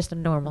 That's just a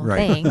normal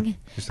thing.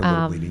 Just a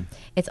little bleeding.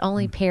 It's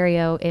only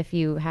perio if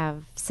you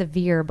have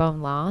severe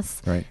bone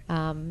loss. Right.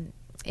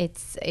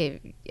 It's a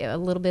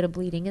little bit of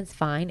bleeding is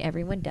fine.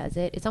 Everyone does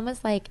it. It's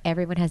almost like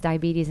everyone has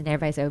diabetes and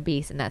everybody's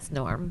obese, and that's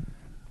norm.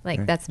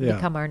 Like that's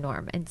become our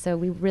norm. And so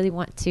we really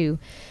want to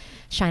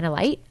shine a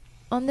light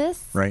on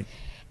this. Right.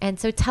 And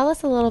so tell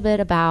us a little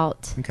bit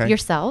about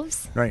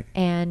yourselves. Right.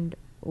 And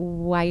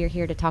why you're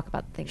here to talk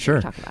about the things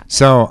we're talking about.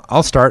 So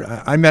I'll start.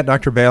 I met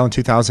Dr. Bale in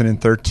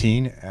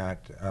 2013 at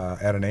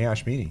an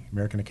AOSH meeting,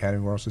 American Academy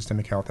of Oral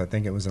Systemic Health. I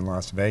think it was in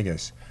Las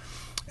Vegas.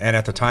 And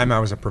at the time, I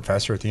was a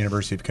professor at the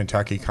University of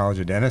Kentucky College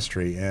of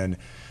Dentistry. And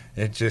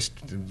it just,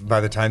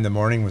 by the time the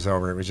morning was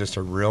over, it was just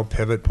a real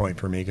pivot point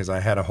for me because I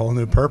had a whole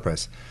new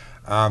purpose.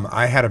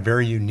 I had a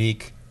very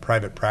unique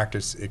private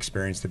practice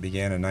experience that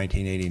began in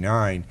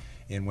 1989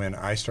 in when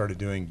I started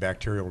doing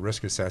bacterial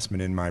risk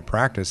assessment in my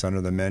practice under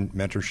the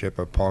mentorship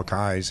of Paul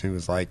Kais, who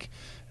was like,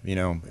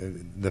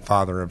 the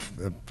father of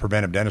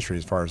preventive dentistry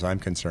as far as I'm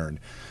concerned.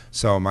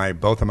 So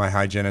both of my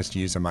hygienists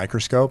used a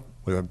microscope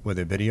with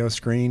a video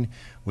screen.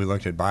 We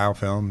looked at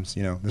biofilms.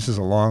 This is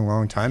a long,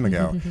 long time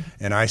ago.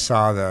 And I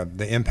saw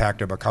the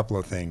impact of a couple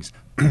of things.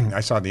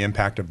 I saw the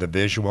impact of the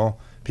visual,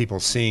 people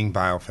seeing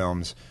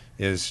biofilms.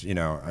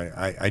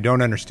 I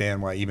don't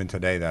understand why even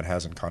today that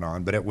hasn't caught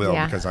on, but it will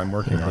because I'm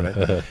working on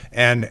it.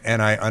 And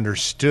I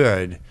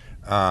understood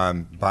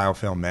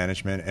biofilm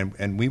management,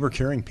 and we were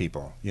curing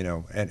people,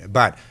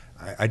 but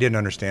I didn't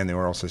understand the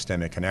oral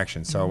systemic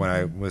connection. So when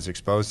I was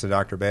exposed to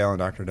Dr. Bale and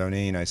Dr.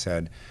 Doneen, I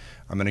said,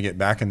 I'm going to get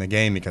back in the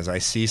game because I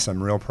see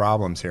some real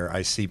problems here.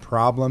 I see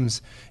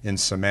problems in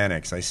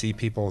semantics. I see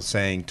people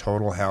saying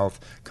total health,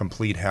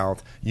 complete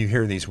health. You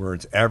hear these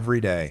words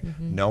every day.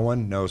 No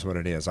one knows what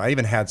it is. I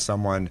even had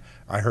someone,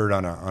 I heard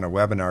on a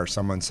webinar,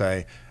 someone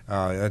say,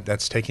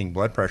 that's taking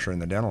blood pressure in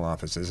the dental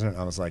office, isn't it?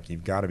 I was like,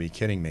 you've got to be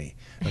kidding me.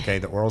 Okay,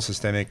 the oral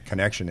systemic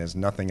connection is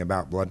nothing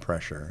about blood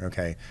pressure.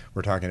 Okay,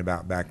 we're talking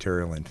about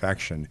bacterial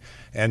infection.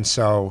 And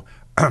so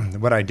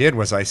what I did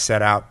was I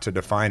set out to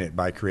define it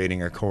by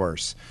creating a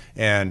course.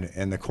 And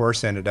the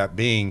course ended up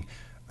being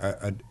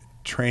a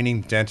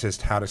training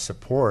dentist how to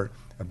support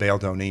a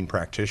Bale-Doneen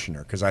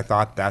practitioner, because I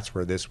thought that's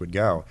where this would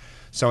go.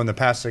 So in the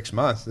past 6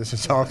 months, this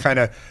has all kind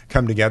of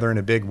come together in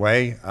a big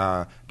way.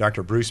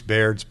 Dr. Bruce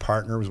Baird's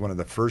partner was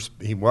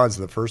he was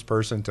the first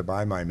person to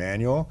buy my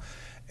manual.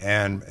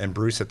 And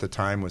Bruce at the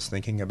time was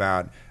thinking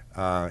about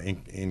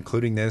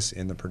including this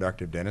in the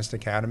Productive Dentist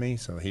Academy.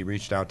 So he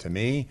reached out to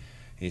me.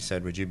 He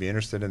said, would you be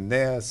interested in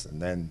this? And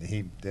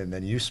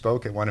then you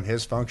spoke at one of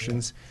his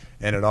functions,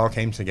 and it all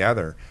came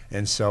together.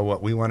 And so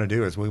what we want to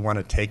do is we want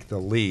to take the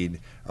lead,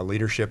 a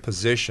leadership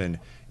position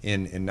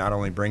in not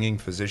only bringing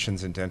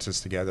physicians and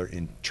dentists together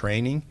in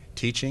training,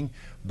 teaching,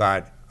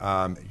 but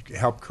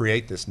help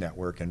create this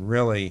network and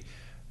really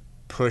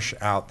push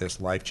out this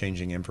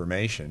life-changing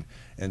information.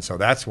 And so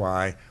that's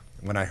why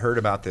when I heard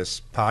about this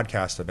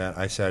podcast event,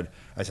 I said,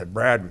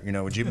 Brad,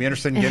 would you be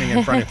interested in getting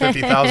in front of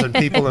 50,000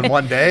 people in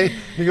one day? And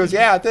he goes,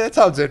 yeah, that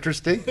sounds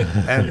interesting.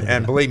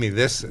 And believe me,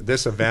 this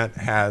event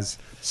has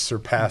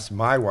surpassed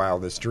my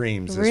wildest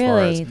dreams. Really? As far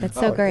as, that's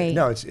so great.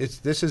 No,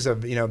 this is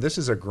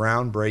a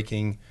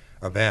groundbreaking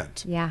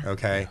event. Yeah.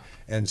 Okay.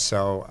 And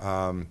so,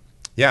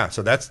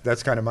 so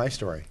that's kind of my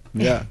story.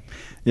 Yeah.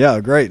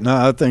 Yeah, great. No,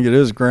 I think it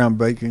is a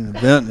groundbreaking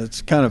event.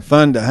 It's kind of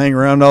fun to hang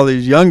around all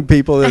these young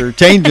people that are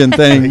changing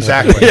things.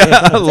 Exactly.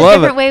 Yeah, I love it. It's a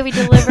different way we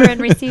deliver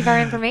and receive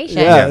our information.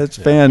 Yeah, it's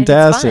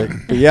fantastic.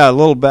 It's but yeah, a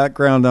little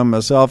background on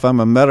myself. I'm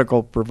a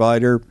medical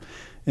provider,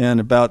 and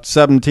about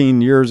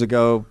 17 years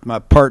ago, my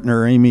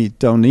partner, Amy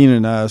Doneen,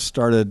 and I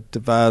started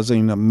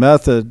devising a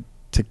method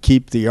to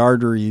keep the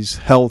arteries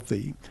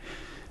healthy.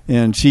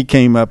 And she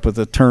came up with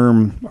the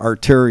term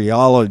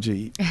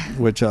arteriology,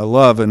 which I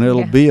love, and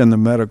it'll be in the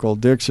medical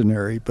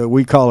dictionary. But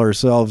we call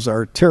ourselves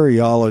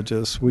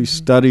arteriologists. We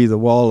study the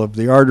wall of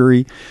the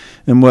artery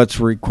and what's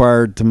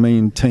required to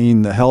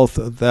maintain the health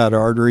of that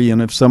artery. And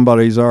if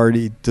somebody's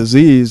already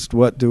diseased,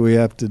 what do we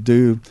have to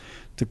do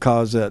to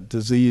cause that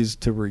disease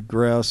to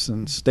regress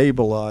and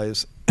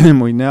stabilize? And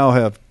we now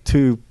have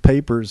 2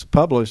 papers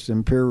published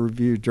in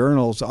peer-reviewed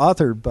journals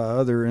authored by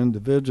other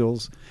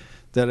individuals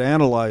that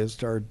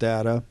analyzed our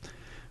data.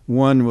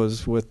 One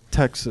was with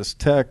Texas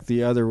Tech,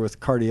 the other with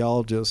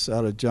cardiologists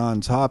out of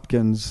Johns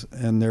Hopkins,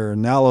 and their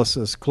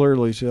analysis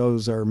clearly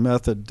shows our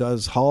method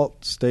does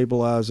halt,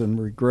 stabilize, and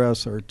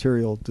regress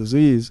arterial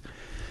disease.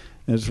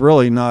 And it's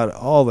really not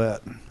all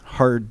that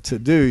hard to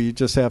do. You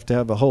just have to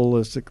have a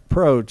holistic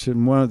approach,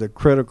 and one of the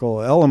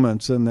critical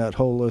elements in that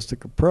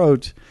holistic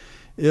approach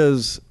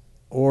is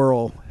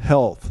oral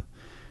health.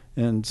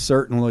 And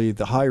certainly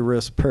the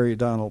high-risk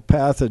periodontal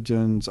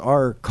pathogens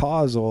are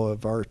causal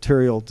of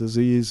arterial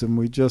disease, and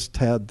we just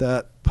had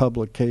that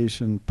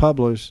publication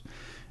published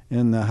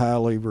in the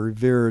highly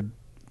revered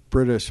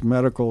British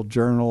medical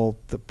journal,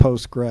 The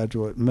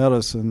Postgraduate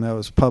Medicine, that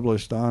was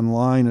published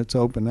online. It's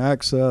open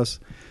access.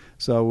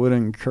 So I would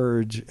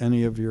encourage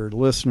any of your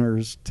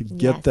listeners to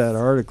get that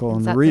article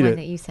and read it. That's the one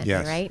that you sent me,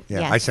 right? Yeah,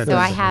 yes. I sent it. So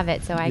I have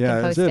it, so I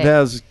can post it. It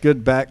has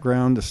good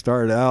background to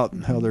start out,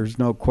 how there's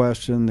no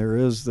question there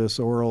is this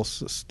oral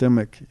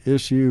systemic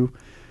issue,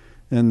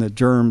 and the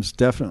germs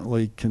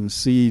definitely can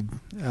seed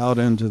out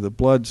into the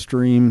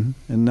bloodstream,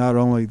 and not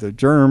only the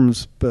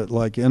germs, but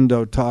like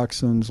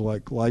endotoxins,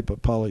 like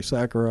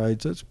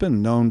lipopolysaccharides. It's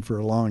been known for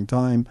a long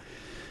time.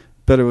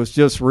 But it was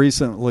just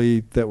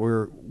recently that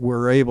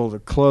we're able to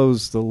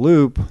close the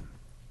loop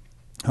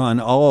on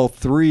all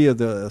 3 of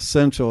the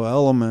essential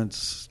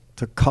elements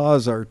to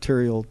cause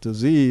arterial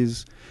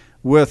disease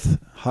with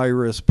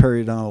high-risk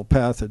periodontal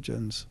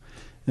pathogens.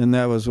 And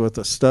that was with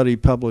a study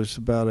published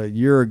about a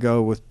year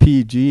ago with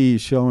PG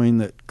showing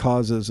that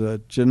causes a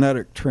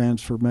genetic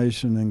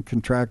transformation in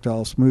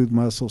contractile smooth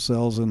muscle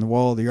cells in the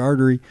wall of the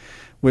artery,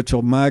 which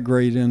will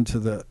migrate into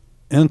the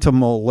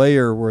intimal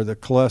layer where the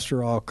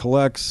cholesterol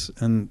collects,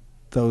 and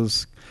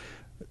those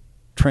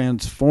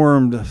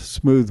transformed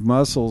smooth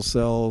muscle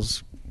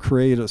cells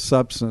create a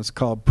substance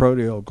called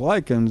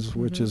proteoglycans,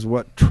 which is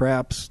what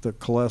traps the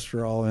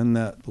cholesterol in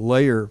that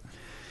layer.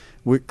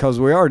 Because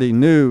we already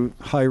knew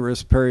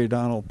high-risk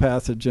periodontal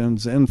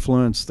pathogens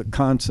influence the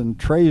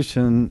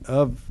concentration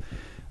of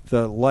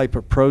the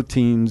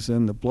lipoproteins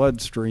in the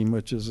bloodstream,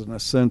 which is an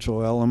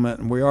essential element.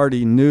 And we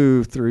already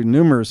knew through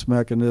numerous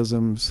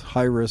mechanisms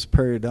high-risk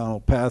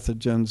periodontal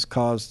pathogens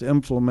caused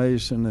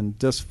inflammation and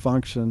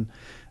dysfunction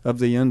of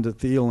the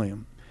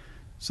endothelium.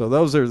 So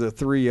those are the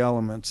 3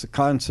 elements: the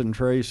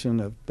concentration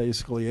of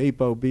basically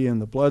ApoB in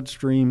the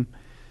bloodstream,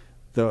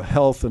 the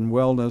health and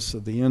wellness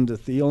of the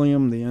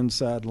endothelium, the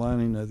inside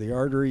lining of the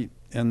artery,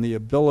 and the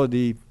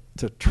ability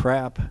to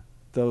trap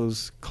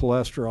those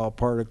cholesterol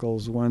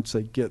particles once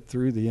they get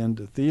through the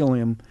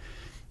endothelium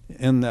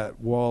in that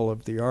wall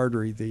of the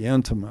artery, the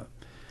intima.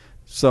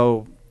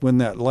 So when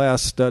that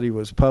last study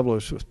was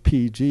published with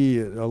PG,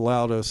 it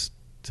allowed us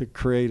to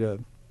create a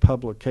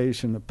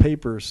publication, a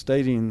paper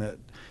stating that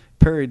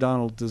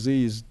periodontal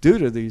disease due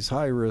to these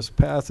high-risk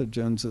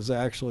pathogens is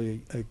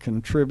actually a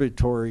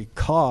contributory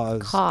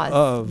cause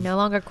of no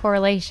longer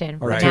correlation.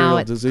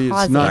 Arterial disease.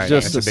 It's not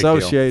just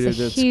associated,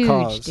 it's a huge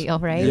cause. Deal,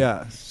 right?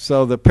 Yeah.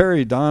 So the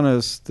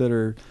periodontists that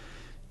are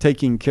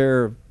taking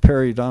care of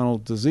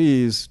periodontal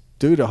disease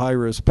due to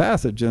high-risk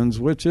pathogens,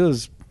 which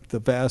is the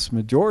vast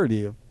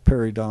majority of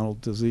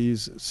periodontal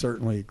disease,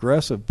 certainly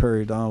aggressive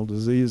periodontal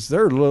disease,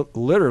 they're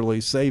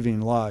literally saving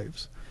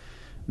lives.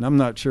 And I'm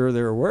not sure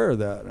they're aware of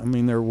that. I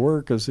mean, their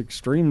work is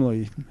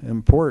extremely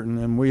important,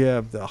 and we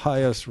have the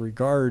highest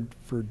regard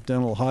for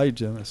dental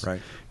hygienists.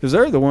 Right. Because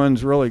they're the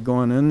ones really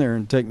going in there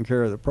and taking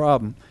care of the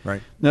problem.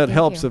 Right. And that Thank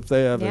helps you. if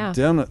they have Yeah.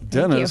 a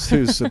dentist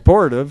who's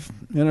supportive,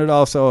 and it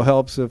also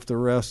helps if the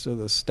rest of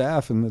the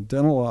staff in the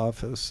dental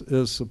office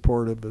is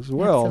supportive as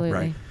well. Absolutely.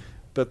 Right.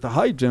 But the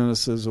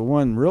hygienist is the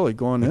one really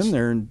going in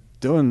there and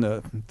doing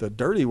the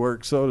dirty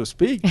work, so to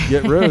speak,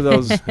 get rid of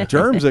those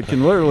germs that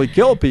can literally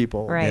kill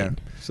people. Right. Yeah.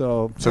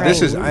 So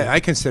This is, I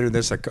consider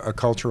this a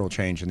cultural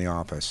change in the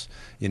office,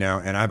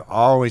 and I've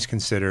always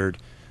considered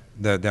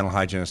the dental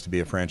hygienist to be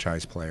a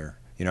franchise player.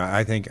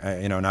 I think,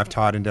 and I've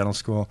taught in dental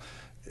school.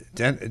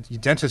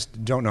 Dentists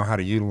don't know how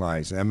to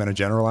utilize. I'm going to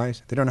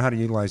generalize. They don't know how to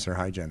utilize their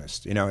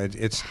hygienist.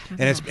 It's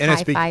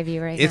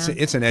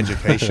an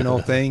educational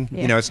thing.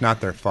 Yeah. It's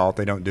not their fault.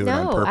 They don't do it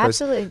on No, purpose.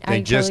 absolutely. They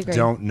I just totally agree.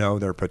 don't know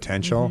their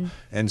potential.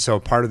 And so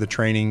part of the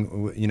training,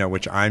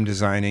 which I'm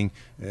designing,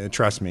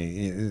 trust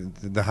me,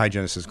 the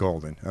hygienist is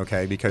golden.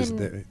 Okay, because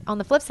on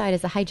the flip side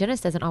is the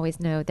hygienist doesn't always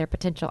know their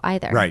potential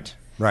either. Right.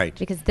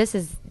 Because this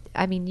is,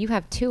 I mean, you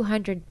have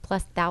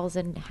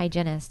 200,000+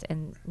 hygienists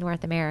in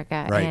North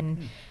America, Right. and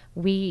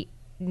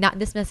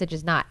this message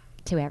is not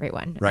to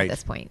everyone Right. at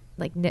this point.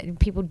 Like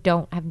people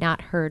have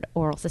not heard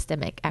oral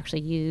systemic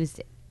actually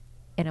used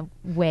in a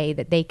way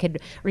that they could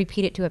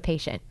repeat it to a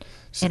patient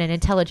in an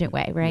intelligent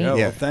way, right? Yeah,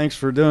 Yeah. well, thanks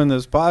for doing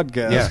this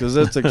podcast, Yeah. because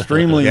it's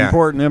extremely Yeah.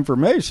 important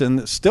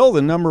information. Still,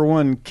 the number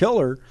one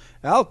killer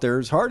out there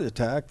is heart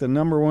attack. The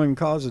number one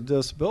cause of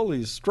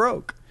disability is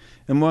stroke.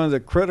 And one of the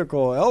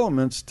critical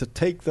elements to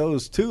take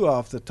those two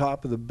off the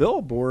top of the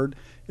billboard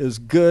is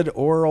good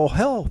oral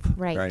health.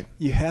 Right.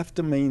 You have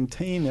to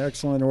maintain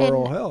excellent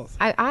oral And health.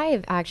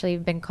 I've actually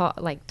been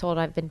told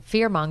I've been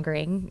fear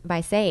mongering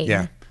by saying,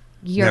 Yeah.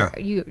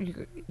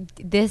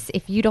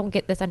 if you don't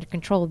get this under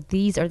control,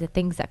 these are the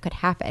things that could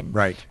happen.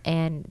 Right.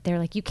 And they're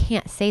like, you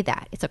can't say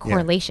that. It's a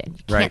correlation.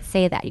 You Right. can't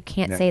say that. You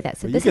can't Yeah. say that.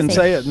 So Well, this you can is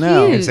say it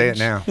now. You can say it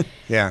now.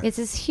 Yeah. This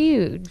is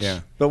huge.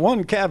 Yeah. But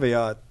one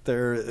caveat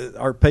there,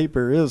 our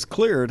paper is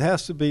clear. It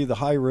has to be the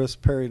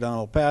high-risk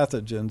periodontal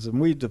pathogens, and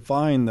we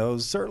define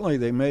those. Certainly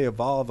they may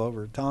evolve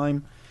over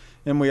time,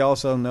 and we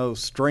also know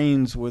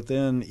strains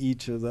within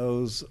each of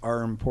those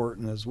are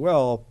important as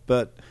well,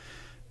 but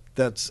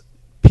that's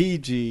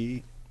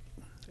PG,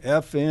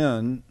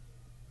 FN,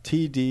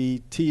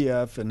 TD,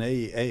 TF, and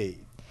AA.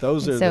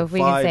 Those are So the if we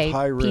can five say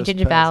high-risk P.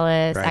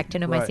 gingivalis, Right.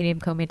 Actinomycetium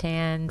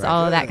comitans,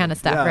 all of that kind of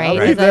stuff, Yeah, right? I'll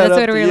So leave that's that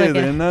what up we're to you, looking the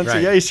at.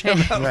 enunciation.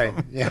 Right.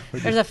 Yeah.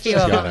 There's a few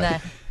of them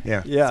that,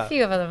 Yeah. Yeah. a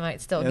few of them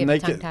might still give and me they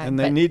tongue-tied. and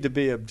they but need to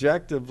be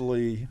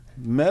objectively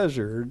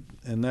measured,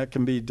 and that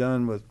can be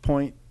done with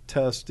point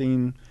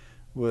testing,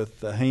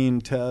 with the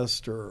Hain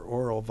test or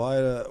oral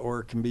vita,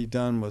 or it can be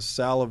done with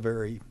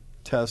salivary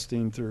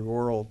testing through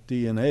oral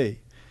DNA.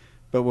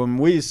 But when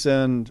we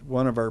send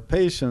one of our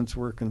patients,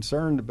 we're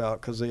concerned about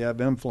because they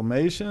have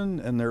inflammation,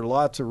 and there are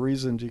lots of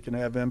reasons you can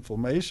have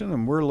inflammation,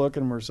 and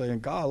we're saying,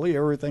 golly,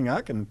 everything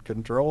I can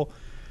control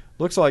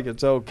looks like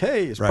it's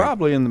okay. It's Right.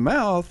 probably in the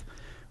mouth.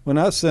 When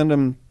I send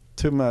them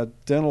to my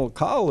dental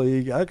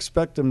colleague, I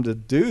expect them to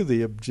do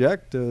the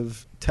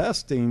objective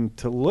testing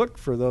to look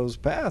for those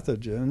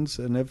pathogens,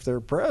 and if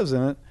they're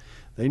present,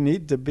 they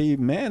need to be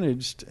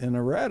managed and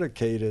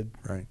eradicated.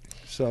 Right.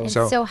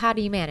 so how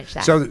do you manage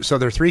that? So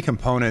there are three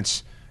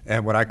components,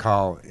 and what I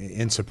call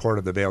in support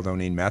of the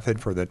Bale-Doneen Method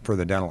for the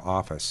dental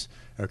office.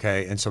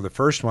 Okay, and so the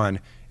first one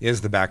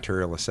is the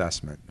bacterial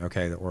assessment.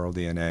 Okay, the oral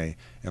DNA,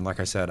 and like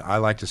I said, I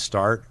like to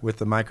start with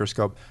the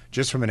microscope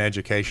just from an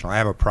educational. I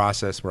have a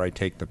process where I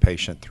take the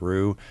patient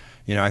through.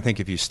 I think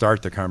if you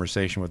start the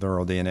conversation with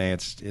oral DNA,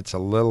 it's a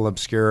little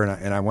obscure,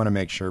 and I want to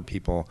make sure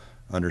people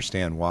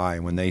understand why.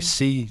 When they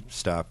see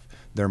stuff,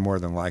 they're more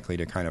than likely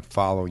to kind of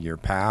follow your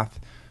path.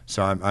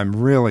 So I'm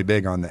really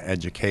big on the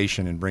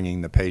education and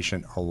bringing the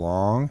patient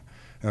along.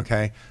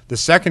 Okay. The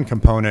second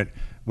component,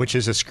 which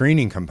is a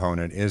screening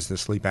component, is the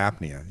sleep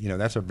apnea.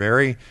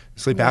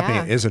 Sleep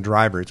apnea is a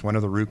driver. It's one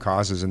of the root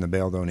causes in the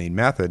Bale-Doneen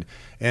Method,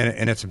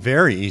 and it's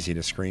very easy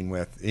to screen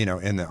with,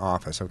 in the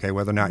office. Okay,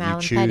 whether or not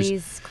you choose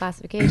Mallampetti's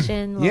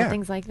classification, little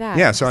things like that.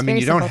 Yeah, so It's you very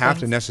don't simple have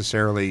to things.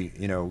 necessarily,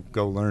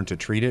 go learn to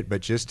treat it,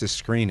 but just to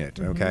screen it.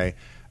 Okay,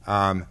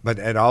 but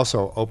it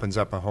also opens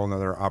up a whole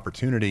nother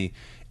opportunity.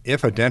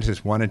 If a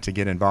dentist wanted to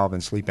get involved in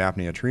sleep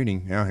apnea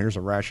treating, here's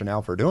a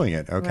rationale for doing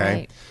it. Okay.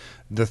 Right.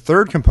 The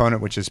third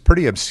component, which is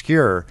pretty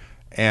obscure,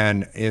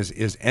 and is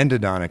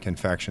endodontic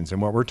infections,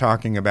 and what we're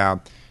talking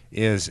about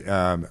is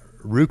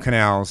root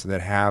canals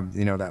that have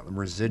that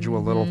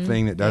residual little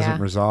thing that doesn't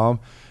resolve.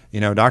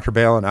 Dr.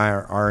 Bale and I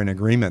are in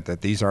agreement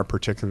that these are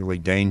particularly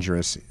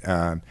dangerous,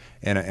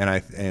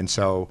 and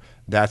so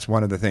that's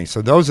one of the things.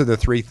 So those are the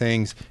three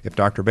things. If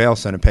Dr. Bale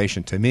sent a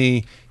patient to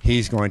me,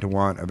 he's going to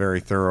want a very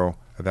thorough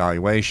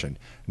evaluation.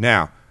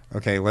 Now,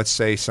 okay, let's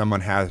say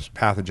someone has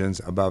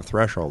pathogens above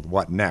threshold.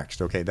 What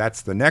next? Okay,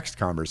 that's the next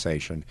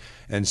conversation.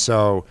 And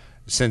so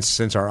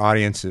since our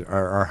audience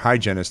are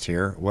hygienists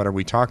here, what are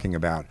we talking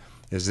about?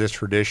 Is this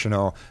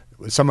traditional,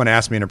 someone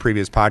asked me in a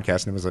previous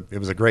podcast, and it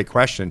was a great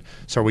question.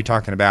 So are we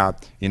talking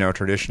about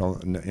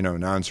traditional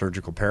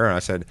non-surgical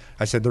perio? And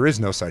I said there is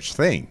no such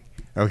thing.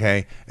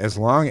 Okay, as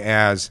long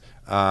as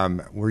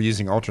we're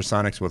using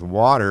ultrasonics with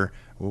water,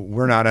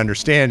 we're not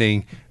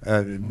understanding,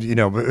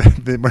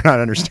 we're not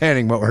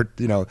understanding what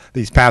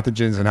these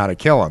pathogens and how to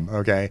kill them.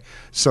 Okay,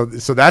 so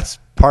that's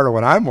part of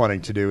what I'm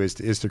wanting to do is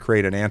to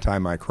create an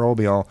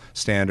antimicrobial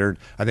standard.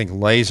 I think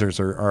lasers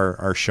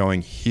are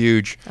showing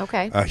huge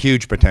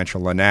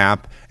potential.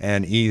 LANAP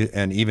and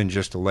even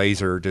just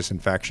laser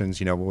disinfections,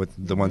 with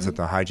the ones that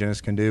the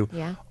hygienist can do.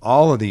 Yeah.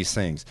 All of these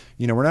things.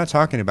 We're not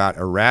talking about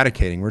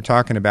eradicating. We're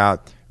talking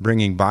about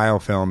bringing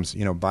biofilms.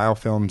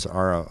 Biofilms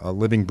are a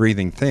living,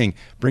 breathing thing.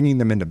 Bringing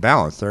them into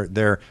balance.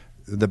 They're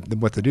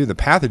what they do, the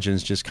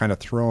pathogens just kind of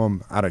throw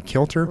them out of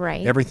kilter,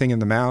 right. Everything in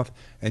the mouth,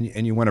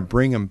 and you want to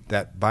bring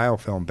that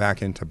biofilm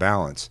back into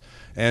balance.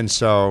 And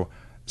so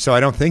I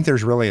don't think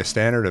there's really a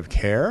standard of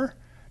care,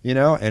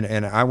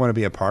 and I want to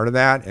be a part of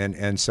that.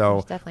 And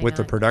so with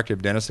the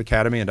Productive Dentist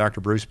Academy, and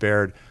Dr. Bruce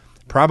Baird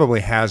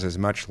probably has as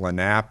much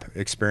LANAP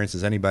experience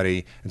as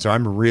anybody, and so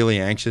I'm really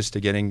anxious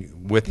to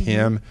getting with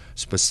him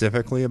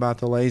specifically about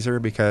the laser,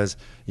 because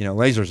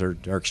lasers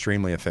are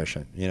extremely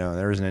efficient.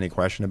 There isn't any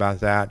question about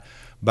that.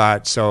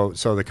 But so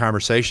the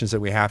conversations that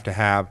we have to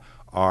have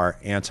are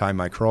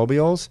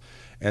antimicrobials,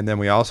 and then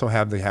we also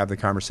have the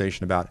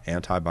conversation about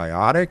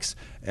antibiotics.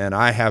 And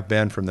I have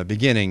been from the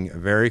beginning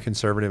very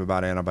conservative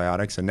about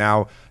antibiotics, and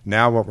now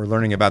what we're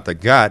learning about the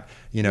gut,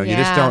 you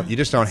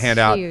just don't hand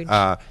out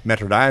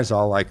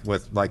metronidazole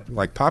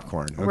like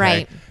popcorn, okay?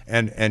 Right?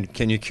 And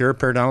can you cure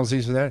periodontal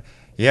disease with that?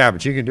 Yeah,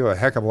 but you can do a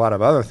heck of a lot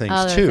of other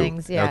things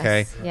too. Yes,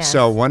 okay, yes.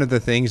 So one of the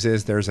things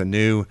is there's a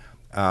new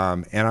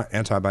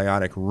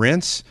antibiotic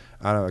rinse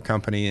out of a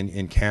company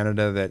in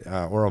Canada that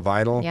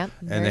Oravital,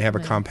 and they have a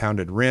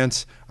compounded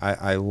rinse.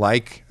 I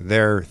like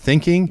their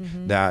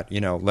thinking that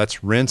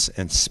let's rinse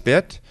and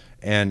spit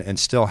and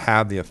still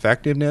have the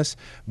effectiveness.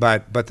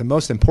 But the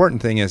most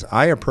important thing is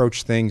I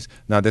approach things.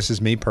 Now this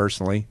is me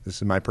personally. This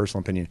is my personal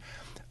opinion.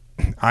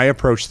 I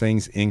approach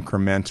things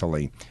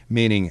incrementally,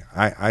 meaning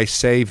I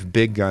save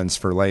big guns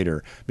for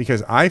later,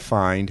 because I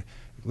find,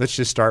 let's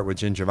just start with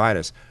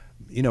gingivitis.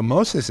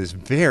 Most of this is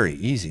very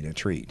easy to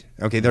treat.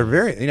 Okay, they're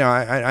very,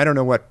 I don't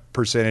know what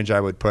percentage I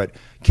would put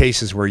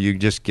cases where you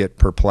just get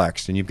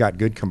perplexed and you've got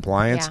good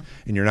compliance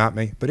and you're not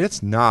but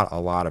it's not a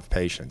lot of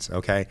patients.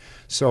 Okay,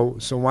 so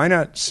why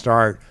not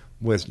start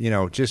with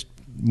just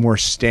more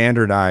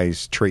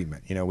standardized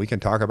treatment? We can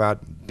talk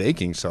about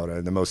baking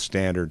soda, the most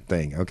standard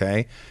thing.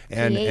 Okay,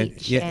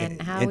 pH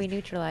and how we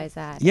neutralize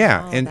that.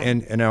 Yeah,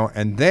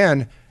 and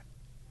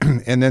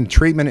then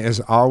treatment is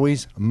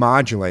always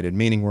modulated,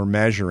 meaning we're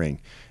measuring.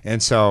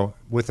 And so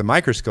with the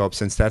microscope,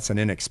 since that's an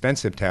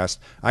inexpensive test,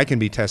 I can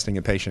be testing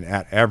a patient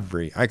I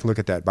can look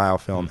at that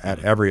biofilm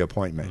at every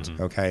appointment,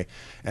 okay?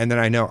 And then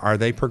I know, are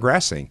they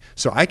progressing?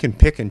 So I can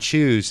pick and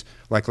choose,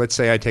 like let's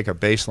say I take a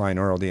baseline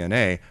oral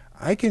DNA,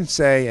 I can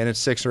say, and it's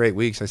 6 or 8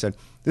 weeks, I said,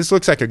 this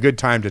looks like a good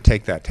time to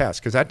take that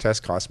test, because that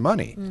test costs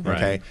money,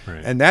 okay?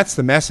 Right. And that's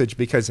the message,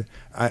 because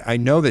I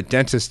know that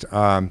dentists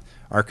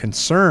are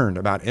concerned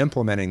about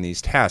implementing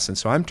these tests. And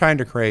so I'm trying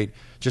to create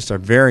just a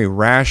very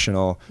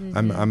rational,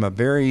 I'm a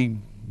very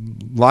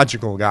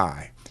logical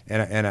guy.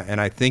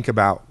 And I think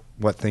about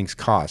what things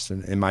cost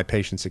in my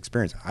patient's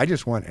experience. I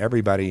just want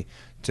everybody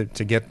to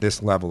get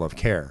this level of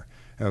care,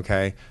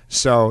 okay?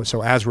 So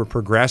as we're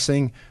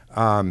progressing,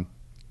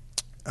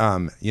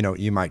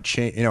 you might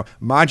change,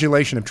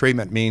 modulation of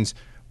treatment means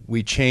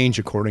we change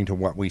according to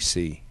what we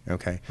see.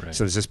 Okay, right.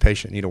 So does this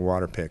patient need a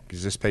water pick?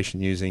 Is this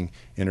patient using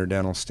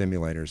interdental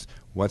stimulators?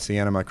 What's the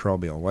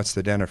antimicrobial? What's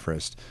the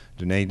dentifrice?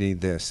 Do they need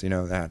this?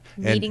 That.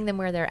 Meeting them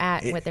where they're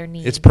at, what their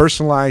needs. It's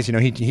personalized.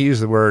 He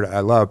used the word,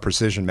 I love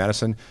precision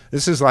medicine.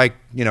 This is like,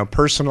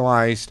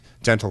 personalized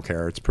dental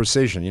care. It's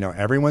precision.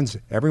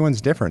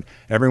 Everyone's different.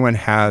 Everyone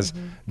has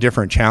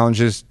different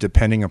challenges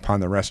depending upon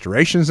the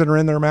restorations that are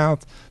in their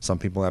mouth. Some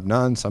people have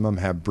none. Some of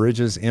them have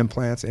bridges,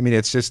 implants.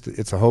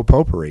 It's a whole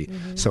potpourri.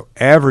 So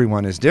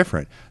everyone is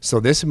different. So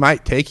this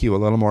might take you a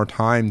little more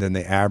time than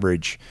the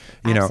average,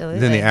 than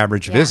the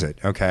average visit.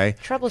 Okay.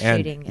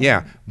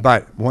 Troubleshooting.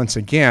 But once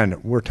again,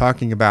 we're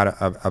talking about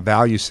a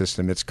value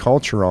system. It's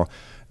cultural.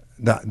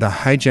 The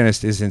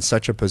hygienist is in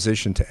such a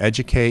position to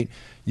educate.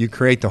 You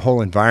create the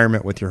whole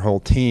environment with your whole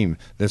team,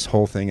 this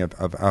whole thing of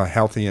a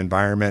healthy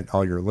environment,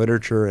 all your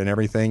literature and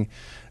everything.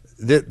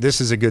 This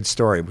is a good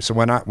story. So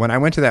when I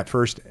went to that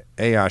first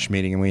AOSH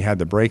meeting and we had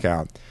the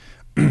breakout,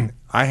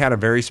 I had a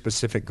very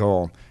specific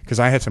goal because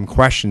I had some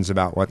questions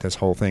about what this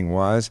whole thing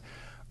was.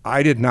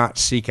 I did not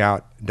seek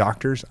out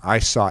doctors. I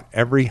sought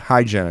every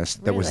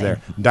hygienist that was there.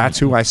 That's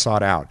who I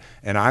sought out.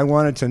 And I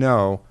wanted to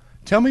know,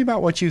 tell me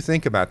about what you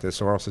think about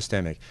this oral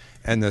systemic.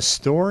 And the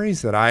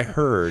stories that I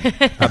heard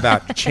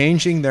about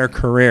changing their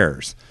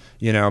careers,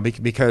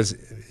 because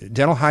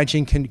dental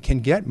hygiene can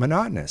get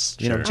monotonous,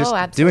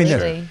 just doing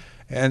this.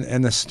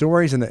 And the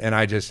stories, and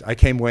I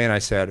came away and I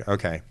said,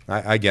 okay,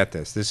 I get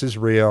this. This is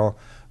real.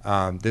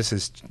 This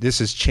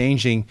is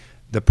changing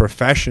the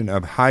profession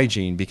of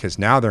hygiene, because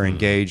now they're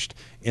engaged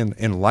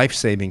in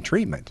life-saving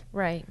treatment.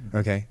 Right.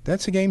 Okay,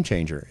 that's a game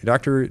changer.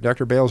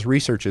 Dr. Bale's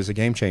research is a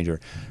game changer.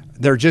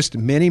 There are just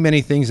many,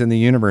 many things in the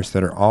universe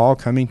that are all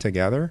coming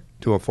together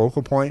to a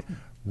focal point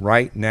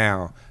right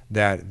now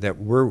that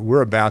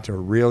we're about to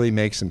really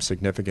make some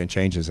significant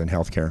changes in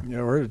healthcare.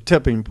 Yeah, we're at a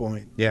tipping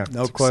point. Yeah,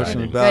 no it's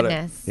question exciting. about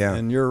Goodness. it. Yeah.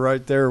 And you're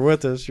right there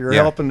with us. You're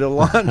Yeah. helping to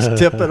launch,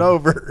 tip it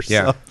over.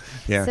 Yeah, So.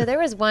 yeah. So there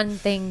was one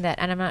thing that,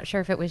 and I'm not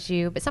sure if it was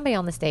you, but somebody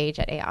on the stage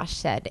at AOSH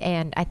said,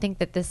 and I think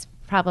that this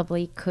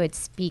probably could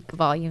speak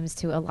volumes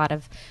to a lot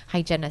of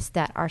hygienists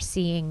that are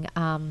seeing.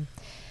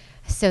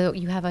 So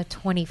you have a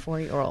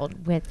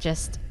 24-year-old with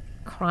just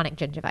chronic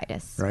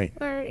gingivitis, Right.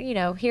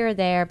 Or here or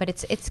there, but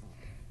it's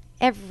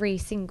every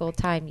single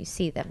time you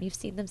see them. You've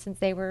seen them since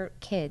they were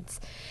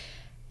kids.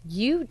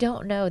 You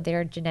don't know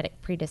their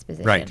genetic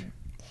predisposition. Right.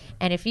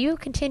 And if you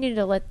continue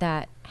to let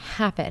that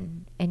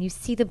happen and you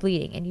see the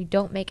bleeding and you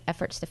don't make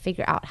efforts to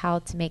figure out how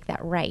to make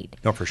that right,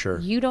 No, for sure.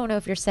 you don't know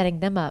if you're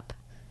setting them up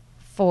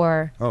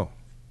for Oh,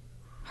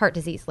 heart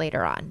disease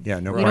later on.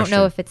 Yeah, no You don't question.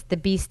 know if it's the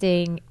bee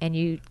sting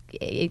and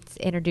it's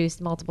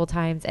introduced multiple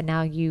times and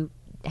now you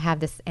have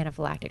this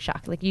anaphylactic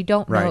shock. Like you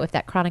don't know Right. if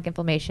that chronic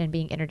inflammation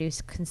being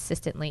introduced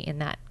consistently in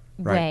that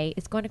Right. way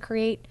is going to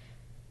create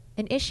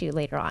an issue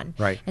later on.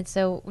 Right. And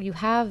so you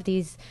have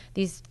these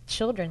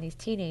children, these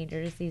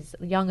teenagers, these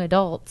young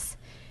adults,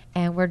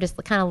 and we're just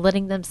kind of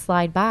letting them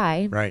slide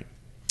by. right.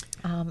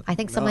 I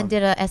think someone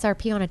did a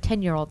SRP on a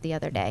 10-year-old the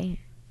other day.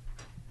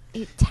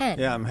 10.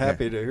 Yeah, I'm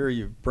happy to hear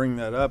you bring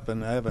that up,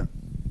 and I haven't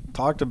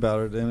talked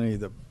about it in any of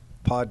the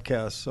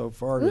podcasts so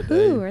far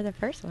today. Woohoo, we're the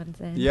first ones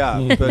in.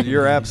 Yeah, but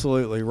you're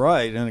absolutely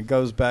right, and it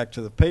goes back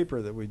to the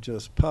paper that we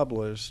just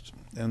published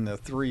and the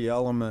 3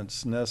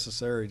 elements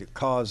necessary to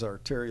cause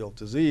arterial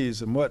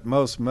disease, and what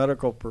most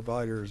medical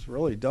providers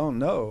really don't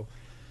know,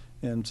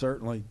 and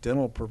certainly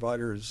dental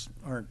providers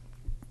aren't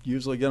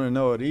usually going to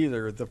know it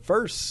either. The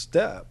first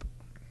step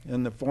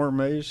in the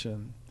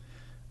formation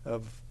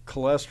of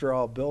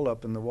cholesterol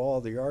buildup in the wall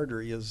of the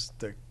artery is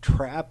the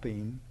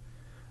trapping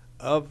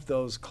of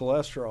those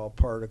cholesterol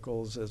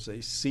particles as they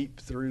seep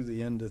through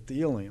the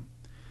endothelium,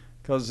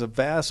 because the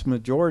vast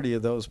majority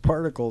of those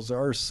particles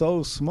are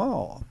so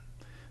small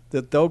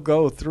that they'll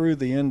go through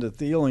the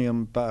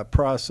endothelium by a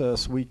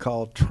process we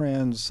call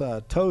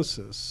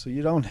transcytosis. So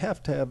you don't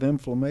have to have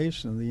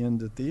inflammation of the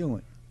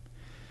endothelium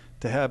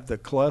to have the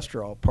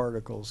cholesterol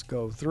particles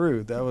go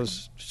through. That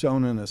was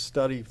shown in a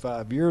study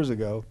 5 years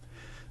ago.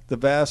 The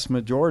vast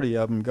majority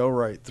of them go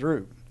right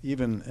through,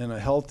 even in a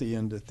healthy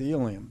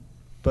endothelium.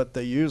 But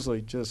they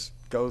usually just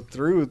go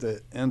through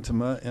the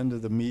intima into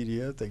the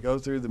media. They go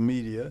through the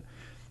media.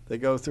 They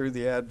go through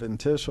the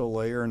adventitial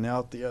layer and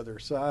out the other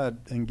side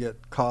and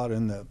get caught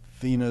in the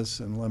venous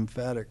and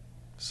lymphatic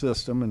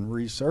system and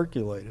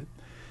recirculated.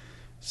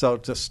 So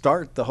to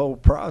start the whole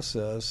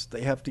process,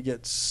 they have to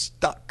get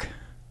stuck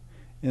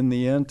in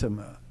the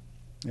intima.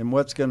 And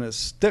what's going to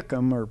stick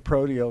them are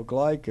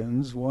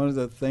proteoglycans. One of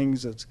the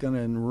things that's going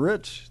to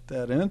enrich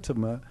that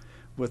intima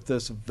with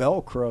this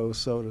Velcro,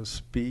 so to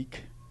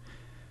speak,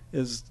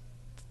 is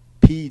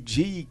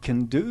PG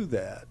can do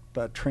that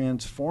by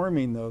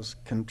transforming those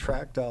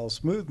contractile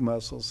smooth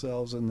muscle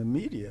cells in the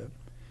media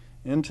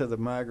into the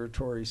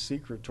migratory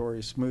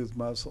secretory smooth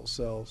muscle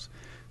cells.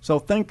 So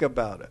think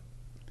about it.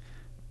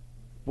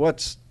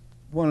 What's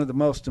one of the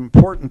most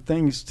important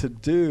things to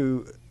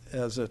do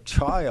as a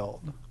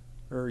child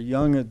or a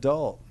young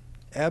adult?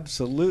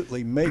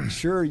 Absolutely make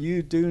sure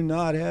you do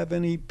not have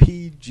any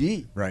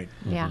PG. Right.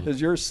 Yeah.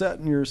 Because you're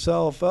setting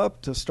yourself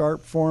up to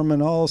start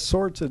forming all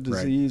sorts of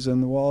disease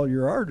in the wall of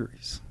your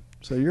arteries.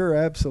 So you're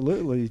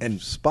absolutely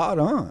spot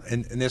on.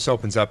 And this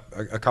opens up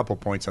a couple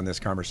points on this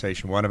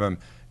conversation. One of them,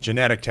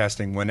 genetic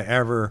testing.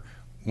 Whenever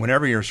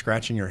you're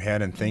scratching your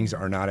head and things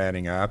are not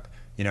adding up,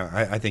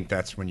 I think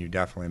that's when you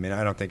definitely, I mean,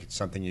 I don't think it's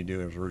something you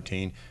do as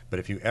routine, but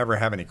if you ever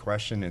have any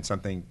question and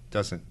something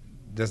doesn't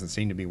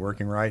seem to be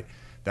working right,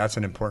 that's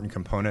an important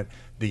component.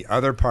 The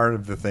other part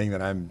of the thing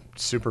that I'm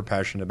super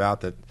passionate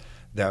about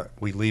that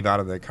we leave out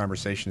of the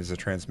conversation is the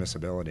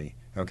transmissibility.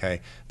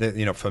 Okay,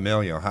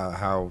 familial.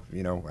 How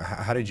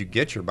did you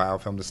get your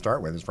biofilm to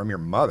start with? It's from your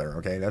mother.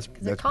 Okay, that's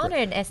calling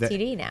it an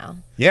STD now.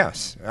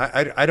 Yes,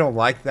 I don't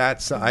like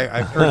that. So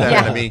I've heard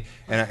that to me,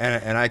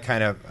 and I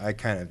kind of.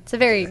 It's a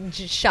very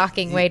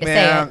shocking way to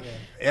say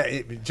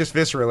it. Just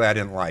viscerally, I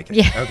didn't like it.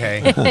 Yeah.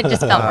 Okay. It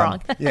just felt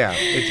wrong. Yeah.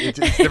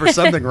 There was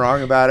something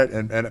wrong about it,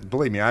 and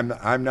believe me,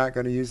 I'm not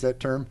going to use that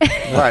term.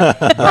 But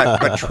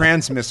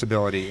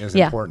transmissibility is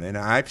important, and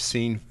I've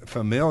seen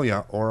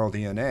familial oral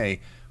DNA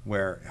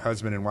where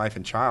husband and wife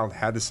and child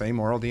had the same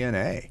oral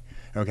DNA.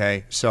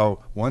 Okay.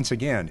 So once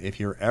again, if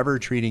you're ever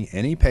treating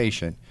any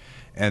patient,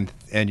 and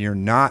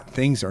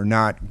things are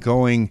not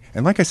going,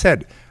 and like I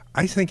said,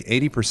 I think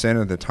 80%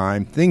 of the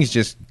time things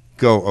just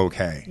go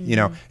okay.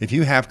 Mm-hmm. If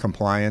you have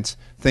compliance,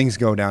 things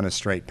go down a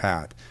straight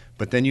path.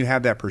 But then you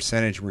have that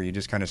percentage where you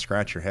just kind of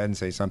scratch your head and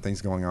say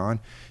something's going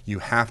on. You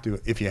have to,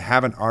 if you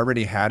haven't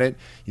already had it,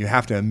 you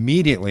have to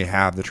immediately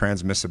have the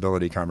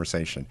transmissibility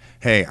conversation.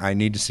 Hey, I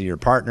need to see your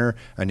partner.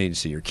 I need to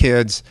see your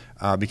kids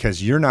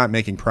because you're not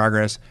making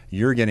progress.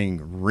 You're getting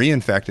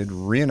reinfected,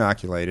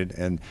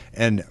 reinoculated,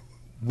 and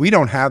we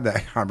don't have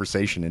that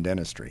conversation in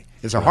dentistry.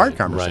 It's a hard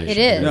conversation. It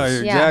is. No,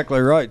 you're exactly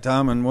right,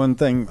 Tom. And one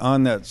thing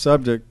on that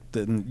subject,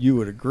 and you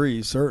would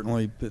agree,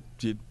 certainly, but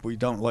we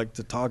don't like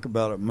to talk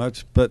about it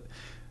much, but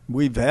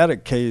we've had a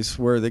case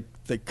where they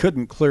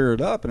couldn't clear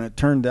it up, and it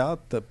turned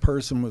out the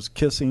person was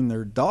kissing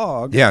their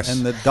dog. Yes.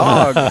 And the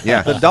dog,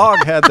 the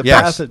dog had the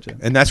pathogen.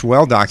 And that's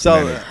well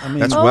documented. So, I mean,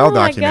 that's well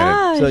documented.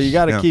 Gosh. So you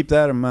got to keep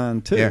that in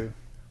mind too.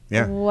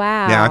 Yeah.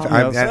 Wow.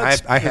 Yeah,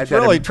 I had it's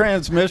that really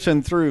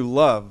transmission through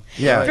love.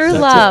 Yeah. Right? Through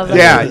love.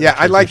 Yeah,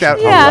 I like that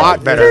a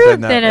lot better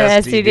than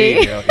an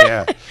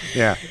STD.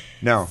 Yeah.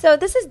 No. So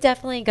this is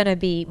definitely going to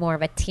be more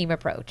of a team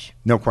approach.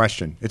 No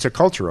question. It's a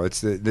cultural. It's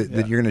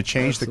that you're going to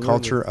change the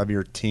culture of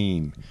your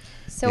team.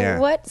 So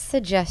what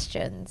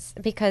suggestions,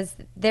 because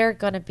they're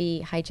going to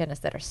be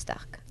hygienists that are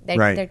stuck.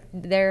 Right.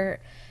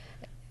 They're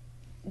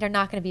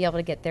not going to be able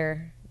to get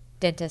their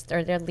dentist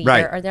or their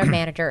leader or their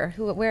manager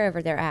or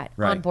wherever they're at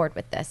on board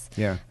with this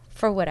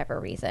for whatever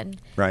reason,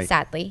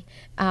 sadly.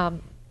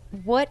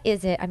 What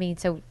is it? I mean,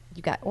 so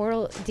you got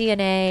oral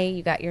DNA,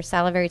 you got your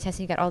salivary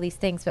testing, you got all these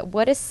things, but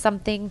what is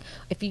something,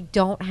 if you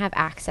don't have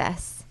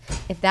access,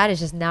 if that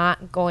is just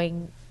not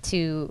going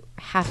to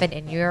happen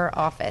in your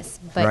office,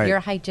 but you're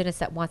a hygienist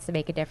that wants to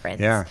make a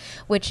difference,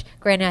 which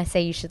granted I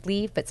say you should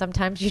leave, but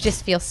sometimes you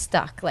just feel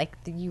stuck, like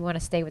you want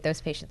to stay with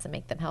those patients and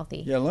make them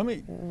healthy. Yeah, let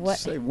me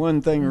say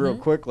one thing real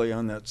quickly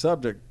on that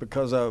subject,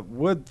 because I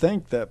would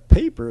think that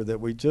paper that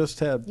we just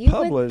had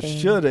published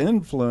should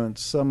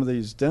influence some of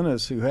these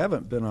dentists who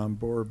haven't been on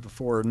board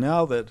before.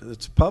 Now that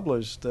it's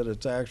published, that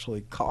it's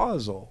actually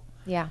causal.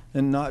 Yeah.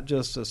 And not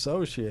just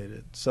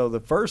associated. So the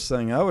first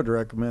thing I would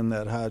recommend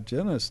that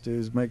hygienist do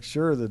is make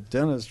sure the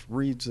dentist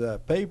reads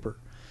that paper.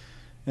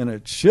 And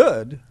it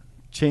should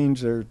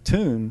change their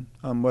tune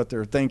on what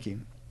they're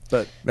thinking.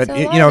 But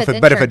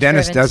if a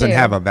dentist doesn't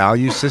have a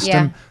value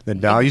system that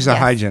values a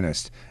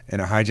hygienist,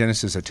 and a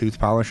hygienist is a tooth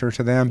polisher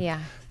to them,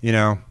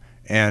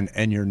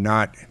 and you're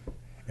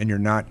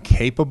not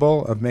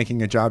capable of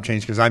making a job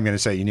change, because I'm going to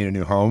say you need a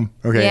new home.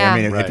 Okay.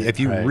 I mean, if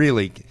you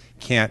really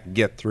can't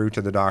get through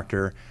to the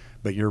doctor,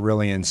 but you're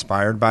really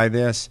inspired by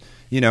this,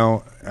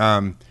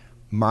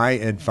 my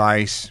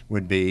advice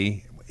would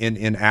be,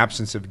 in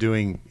absence of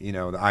doing,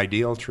 the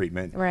ideal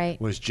treatment,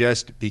 was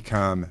just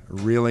become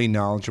really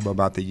knowledgeable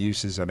about the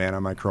uses of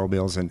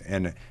antimicrobials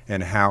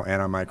and how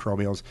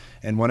antimicrobials.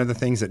 And one of the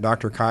things that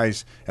Dr.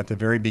 Kai's at the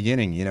very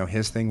beginning,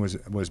 his thing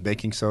was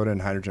baking soda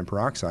and hydrogen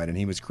peroxide, and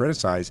he was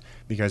criticized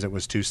because it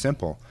was too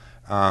simple.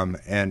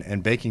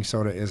 And baking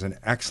soda is an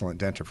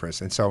excellent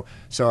dentifrice. And so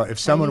if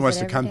someone was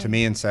to come to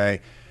me and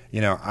say,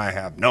 I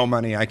have no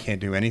money, I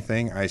can't do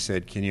anything, I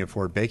said, can you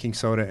afford baking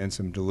soda and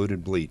some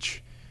diluted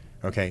bleach?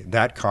 Okay,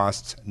 that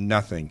costs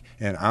nothing.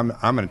 And I'm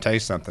going to tell you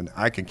something.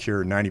 I could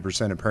cure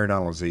 90% of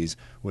periodontal disease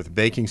with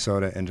baking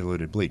soda and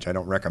diluted bleach. I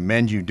don't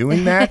recommend you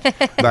doing that,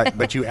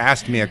 but you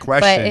asked me a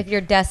question. But if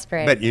you're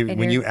desperate. But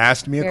when you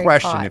asked me a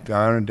question, if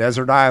I'm on a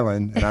desert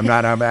island and I'm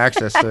not have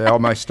access to all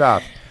my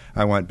stuff,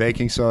 I want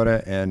baking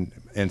soda and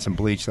some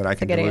bleach that I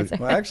can dilute.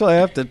 Well, actually, I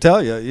have to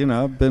tell you,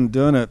 I've been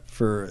doing it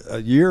for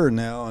a year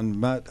now,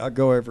 and I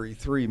go every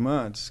 3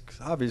 months.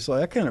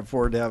 Obviously, I can't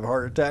afford to have a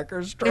heart attack or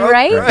a stroke.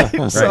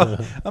 Right?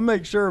 So I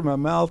make sure my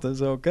mouth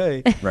is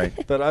okay. Right.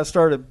 But I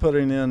started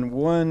putting in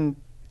 1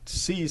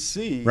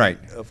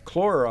 cc of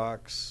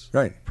Clorox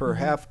per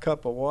half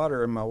cup of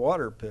water in my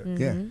water pick.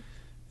 Yeah.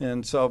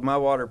 And so my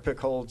water pick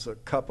holds a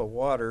cup of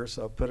water,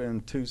 so I put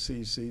in 2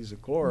 cc's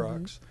of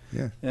Clorox.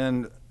 Yeah.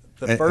 And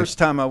the first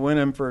time I went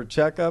in for a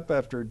checkup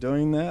after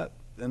doing that,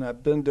 and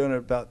I've been doing it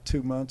about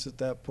 2 months at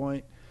that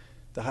point,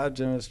 the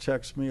hygienist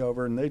checks me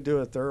over, and they do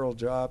a thorough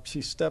job.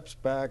 She steps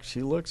back.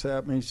 She looks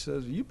at me. She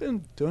says, "You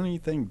been doing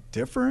anything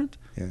different?"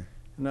 Yeah.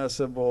 And I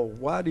said, "Well,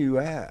 why do you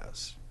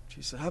ask?"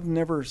 She said, "I've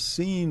never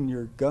seen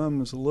your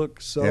gums look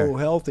so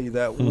healthy.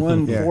 That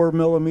 4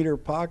 millimeter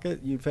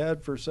pocket you've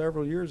had for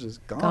several years is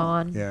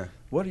gone. Yeah.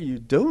 What are you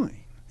doing?"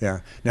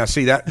 Yeah. Now,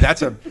 see,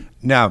 that's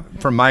now,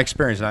 from my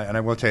experience, and I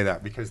will tell you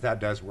that, because that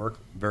does work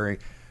very,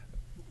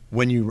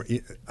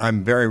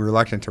 I'm very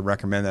reluctant to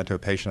recommend that to a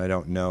patient I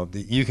don't know.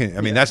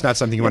 That's not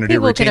something you want to do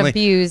routinely. People can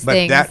abuse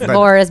things.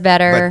 More is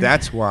better. But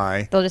that's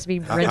why. They'll just be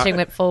rinsing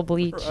with full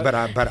bleach. But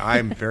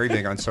I'm very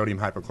big on sodium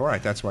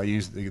hypochlorite. That's why I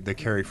use the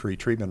Carry-Free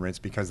treatment rinse,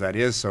 because that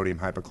is sodium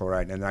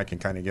hypochlorite, and I can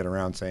kind of get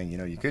around saying,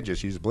 you could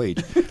just use bleach.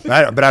 But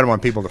I don't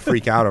want people to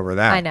freak out over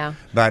that. I know.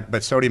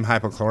 But sodium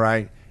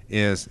hypochlorite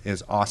is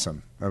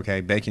awesome.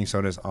 Okay, baking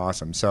soda is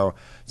awesome. So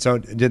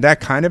did that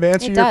kind of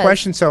answer your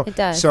question? So it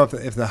does. So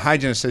if the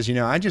hygienist says,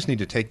 I just need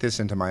to take this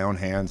into my own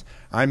hands.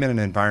 I'm in an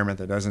environment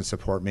that doesn't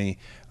support me.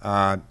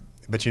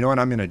 But you know what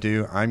I'm going to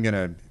do? I'm going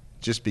to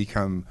just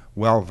become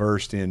well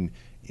versed in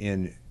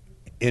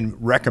in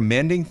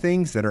recommending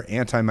things that are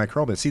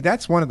antimicrobial. See,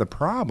 that's one of the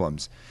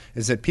problems,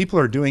 is that people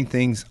are doing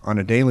things on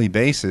a daily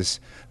basis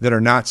that are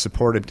not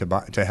supportive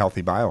to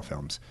healthy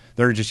biofilms.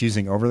 They're just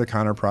using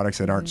over-the-counter products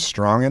that aren't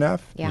strong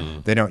enough. Yeah.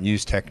 They don't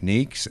use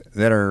techniques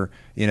that are,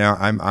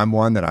 I'm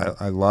one that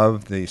I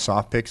love the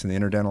soft picks and the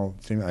interdental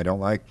thing. I don't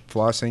like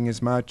flossing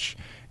as much,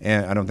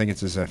 and I don't think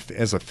it's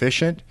as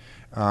efficient.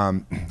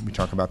 We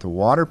talk about the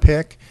water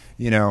pick,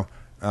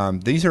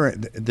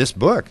 this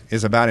book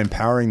is about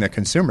empowering the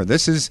consumer.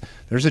 There's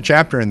a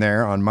chapter in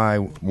there on my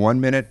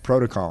 1-minute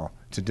protocol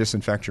to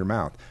disinfect your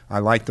mouth. I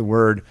like the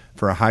word,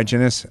 for a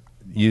hygienist,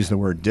 use the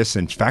word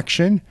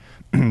disinfection,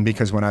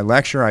 because when I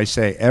lecture, I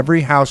say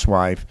every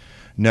housewife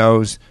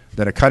knows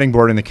that a cutting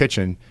board in the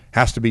kitchen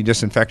has to be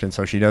disinfected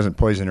so she doesn't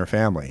poison her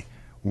family.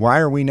 Why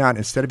are we not,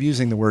 instead of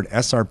using the word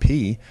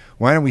SRP,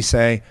 why don't we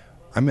say,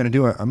 I'm going to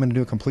do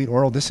a complete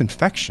oral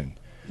disinfection?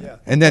 Yeah.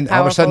 And then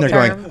all of a sudden they're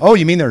going, oh,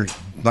 you mean they're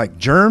like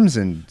germs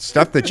and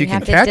stuff that you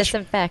can catch?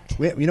 Disinfect.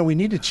 We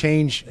need to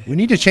change. We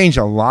need to change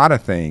a lot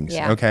of things.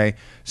 Yeah. Okay.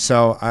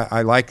 So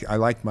I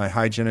like my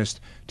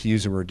hygienist to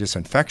use the word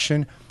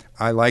disinfection.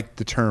 I like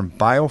the term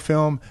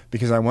biofilm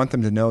because I want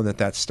them to know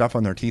that stuff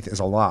on their teeth is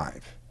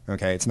alive.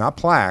 Okay. It's not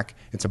plaque.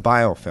 It's a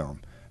biofilm.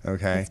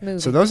 Okay.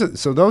 So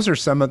those are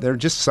some of, they're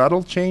just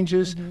subtle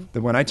changes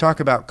that when I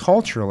talk about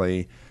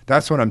culturally,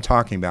 that's what I'm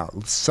talking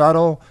about.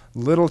 Subtle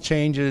little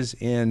changes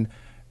in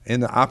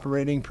the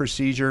operating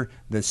procedure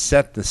that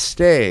set the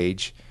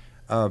stage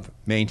of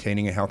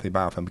maintaining a healthy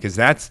biofilm, because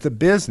that's the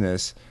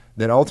business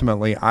that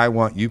ultimately I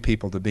want you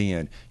people to be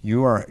in.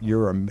 You're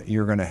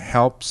going to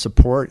help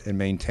support and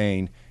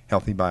maintain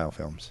healthy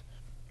biofilms.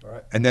 All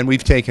right. And then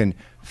we've taken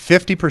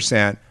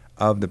 50%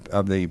 of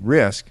the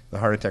risk, the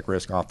heart attack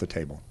risk, off the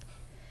table.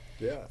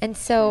 Yeah. And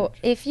so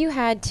if you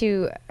had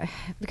to,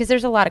 because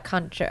there's a lot of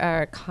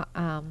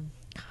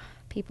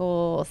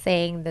people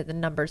saying that the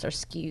numbers are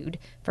skewed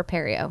for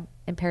perio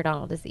and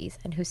periodontal disease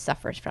and who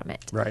suffers from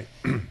it. Right.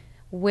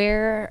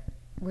 Where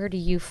do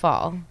you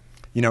fall?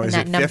 Is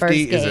it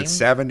 50? Is it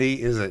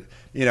 70? Is it,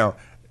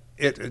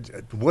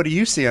 what do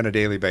you see on a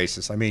daily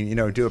basis? I mean,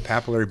 do a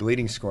papillary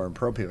bleeding score and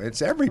propionate.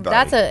 It's everybody.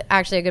 That's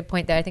actually a good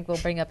point that I think we'll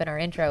bring up in our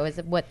intro, is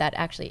what that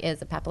actually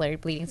is, a papillary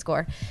bleeding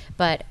score.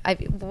 But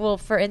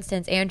for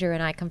instance, Andrew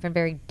and I come from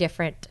very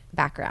different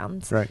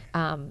backgrounds. Right.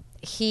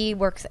 He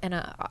works in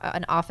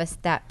an office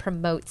that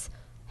promotes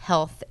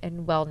health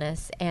and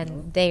wellness,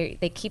 and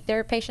they keep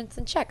their patients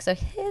in check. So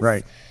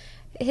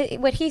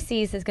what he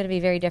sees is going to be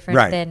very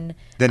different than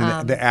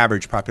the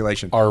average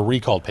population. Our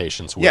recalled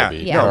patients will be.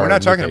 Yeah. No, we're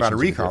not talking about a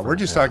recall. We're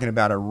just talking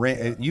about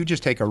you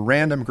just take a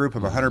random group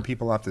of 100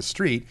 people off the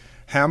street.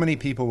 How many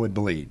people would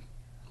bleed?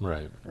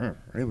 Right.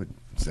 It would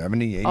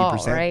 70, 80%.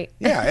 Oh, right.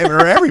 Yeah,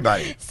 or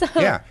everybody.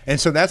 Yeah. And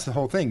so that's the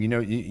whole thing. You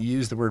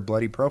use the word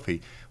bloody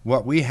prophy.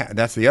 What we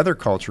that's the other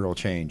cultural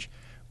change.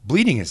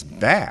 Bleeding is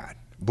bad.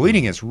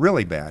 Bleeding is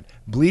really bad.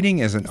 Bleeding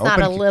is an open.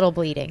 Not a little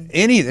bleeding.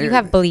 You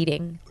have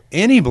bleeding.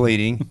 Any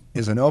bleeding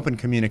is an open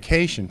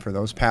communication for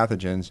those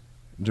pathogens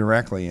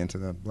directly into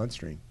the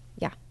bloodstream.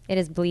 Yeah, it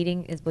is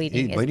bleeding.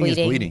 Bleeding is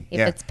bleeding. If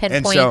it's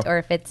pinpoint or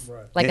if it's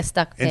like a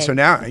stuck pig. And so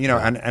now,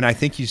 and I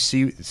think you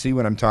see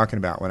what I'm talking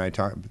about when I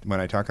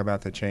talk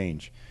about the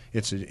change.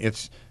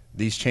 It's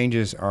these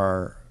changes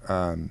are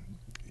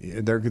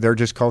they're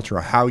just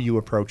cultural. How you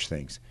approach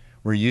things.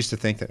 We're used to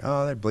think that,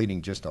 they're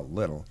bleeding just a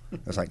little.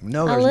 It's like,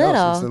 no, there's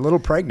no. It's a little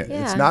pregnant.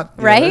 Yeah. It's not.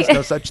 Right? There's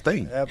no such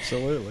thing.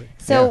 Absolutely.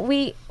 So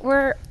we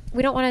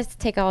don't want to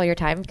take all your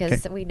time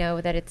because we know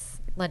that it's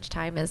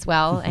lunchtime as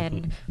well,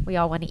 and we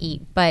all want to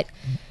eat. But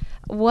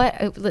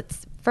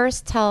let's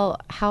first tell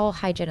how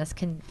hygienists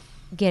can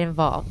get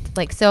involved.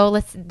 Like,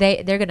 so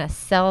they're going to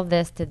sell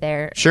this to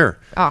their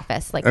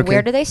office. Like,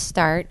 where do they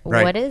start?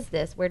 Right. What is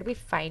this? Where do we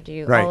find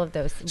you? Right. All of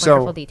those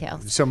wonderful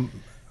details. So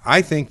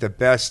I think the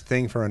best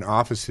thing for an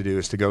office to do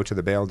is to go to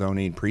the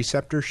Bale-Doneen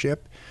preceptorship.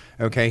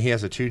 Okay, he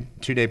has a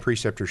two-day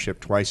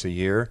preceptorship twice a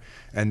year,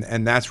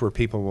 and that's where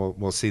people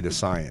will see the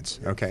science.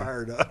 Okay,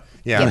 fired up.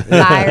 Yeah,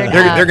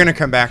 they're going to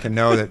come back and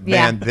know that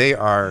man,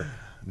 they're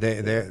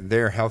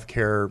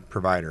healthcare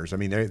providers. I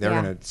mean, they're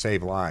going to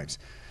save lives.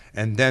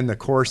 And then the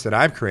course that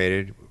I've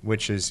created,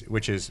 which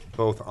is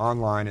both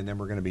online, and then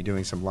we're going to be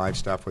doing some live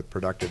stuff with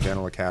Productive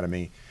Dental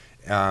Academy,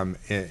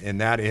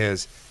 and that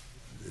is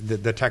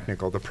the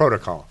technical, the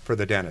protocol for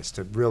the dentist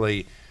to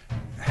really,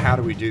 how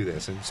do we do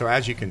this? And so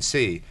as you can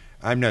see,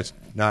 I'm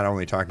not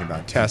only talking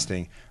about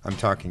testing, I'm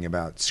talking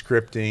about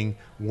scripting,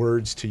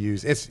 words to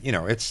use.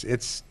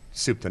 It's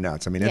soup to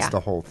nuts. I mean, it's the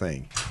whole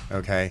thing.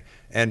 Okay,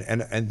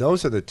 and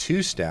those are the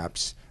two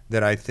steps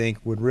that I think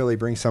would really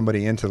bring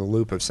somebody into the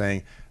loop of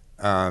saying,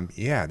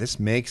 this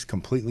makes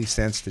completely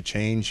sense to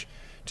change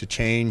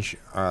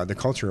the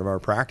culture of our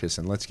practice,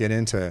 and let's get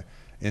into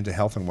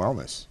health and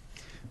wellness.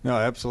 No,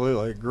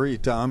 absolutely. I agree,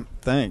 Tom.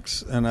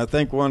 Thanks. And I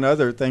think one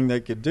other thing they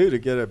could do to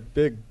get a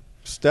big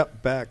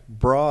step back,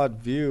 broad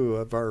view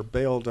of our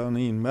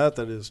Bale-Doneen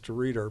method is to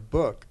read our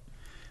book,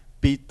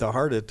 Beat the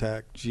Heart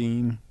Attack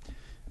Gene.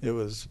 It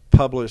was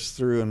published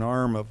through an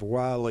arm of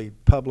Wiley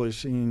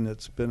Publishing.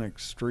 It's been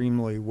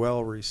extremely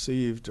well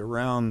received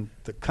around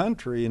the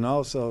country and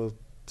also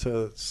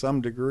to some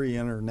degree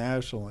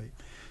internationally.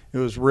 It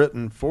was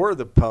written for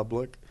the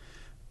public,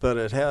 but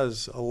it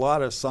has a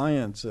lot of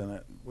science in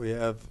it. We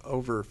have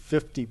over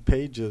 50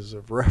 pages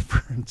of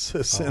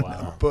references in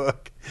the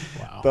book.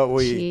 Wow. But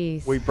we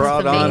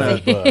brought on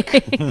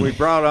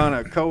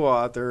a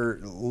co-author,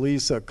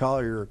 Lisa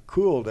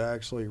Collier-Cool, to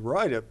actually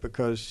write it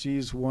because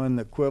she's won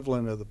the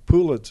equivalent of the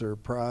Pulitzer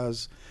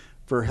Prize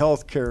for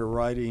healthcare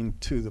writing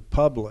to the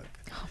public.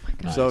 Oh my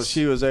gosh. So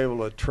she was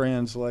able to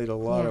translate a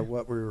lot of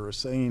what we were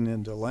saying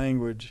into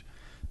language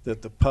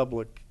that the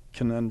public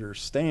can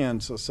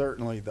understand. So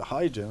certainly the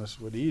hygienist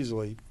would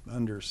easily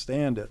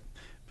understand it.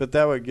 But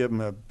that would give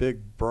them a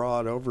big,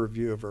 broad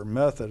overview of our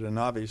method, and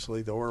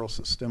obviously the oral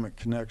systemic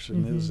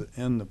connection is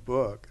in the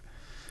book.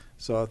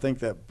 So I think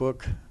that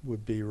book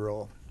would be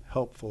real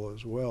helpful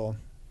as well.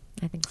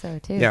 I think so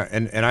too. Yeah,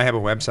 and I have a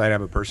website. I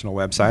have a personal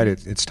website.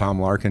 It's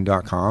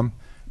tomlarkin.com,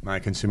 my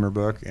consumer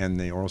book, and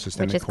the oral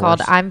systemic Which is course.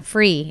 called I'm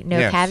Free. No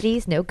Yes.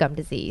 cavities, no gum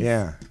disease.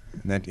 Yeah,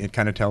 and that it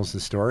kind of tells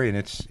the story, and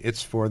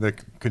it's for the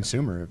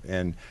consumer.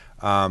 And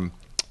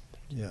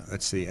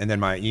let's see. And then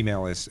my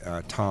email is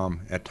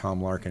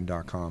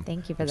tom@tomlarkin.com.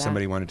 Thank you for if that.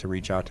 somebody wanted to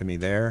reach out to me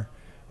there.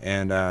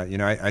 And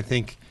I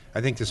think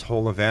this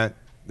whole event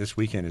this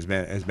weekend has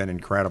been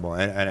incredible.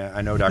 And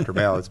I know Dr.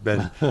 Bale, it's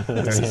been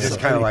he's just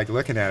kind of like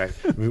looking at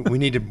it. We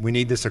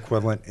need this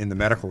equivalent in the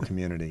medical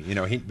community.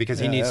 Because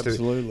he needs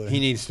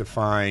to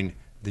find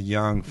the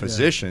young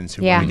physicians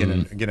who want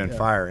to get in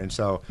fire. And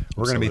so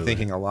we're going to be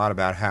thinking a lot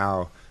about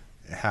how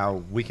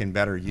we can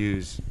better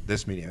use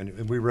this medium.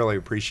 And we really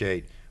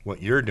appreciate what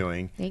you're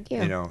doing. Thank you.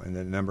 And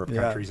the number of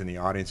countries and the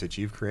audience that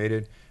you've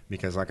created.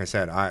 Because like I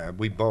said,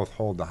 we both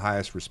hold the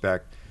highest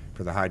respect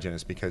for the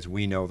hygienist because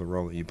we know the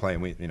role that you play,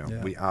 and we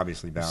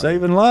obviously value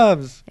saving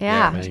lives.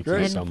 Yeah, Thank you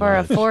and so for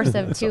much. a force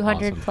of That's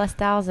 200 awesome. plus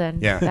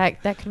thousand,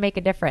 that could make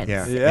a difference.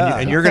 Yeah.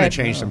 And you're going Okay. to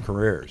change some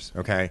careers,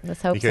 okay?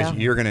 Let's hope because so.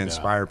 you're going to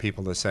inspire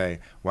people to say,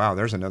 "Wow,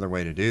 there's another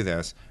way to do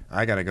this.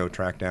 I got to go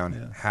track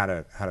down how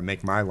to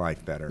make my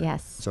life better."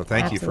 Yes. So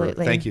thank you for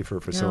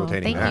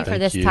facilitating Thank that. you for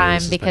Thank this you. time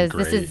This has because been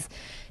this great. is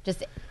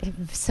just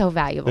so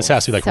valuable. This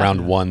has to be like So-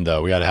 round one,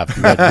 though. We got to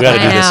do this know.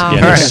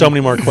 again. There's so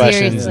many more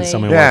questions and Seriously. so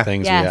many Yeah. more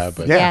things Yes. we have.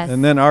 But Yes.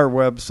 And then our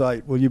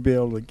website, will you be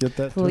able to get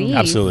that to them? Please.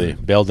 absolutely,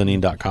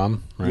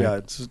 Bale-Doneen.com. Right? Yeah,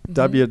 it's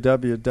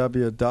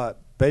www.bale,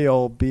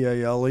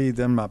 B-A-L-E,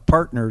 then my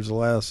partner's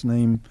last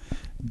name,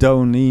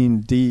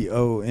 Doneen,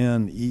 D-O-N-E-E-N.com,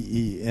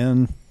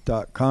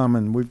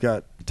 and we've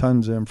got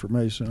tons of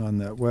information on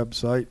that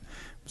website.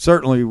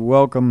 Certainly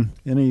welcome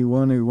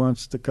anyone who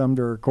wants to come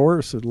to our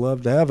course. I'd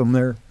love to have them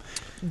there.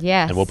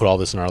 Yes. And we'll put all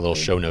this in our little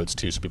show notes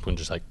too, so people can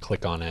just like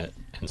click on it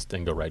and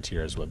then go right to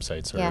your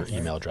websites or Yes.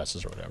 email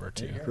addresses or whatever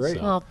too. Great.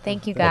 So, Well,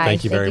 thank you Well, guys.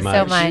 thank you very so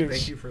much. much.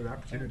 Thank you for the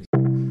opportunity.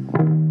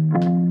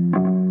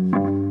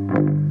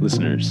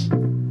 Listeners,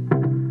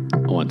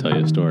 I want to tell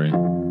you a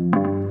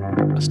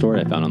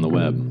story I found on the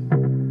web,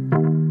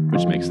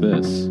 which makes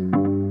this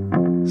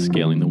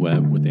Scaling the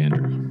Web with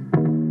Andrew.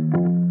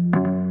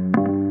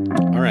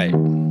 All right.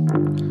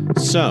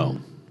 So,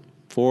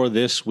 for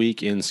this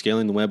week in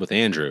Scaling the Web with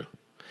Andrew,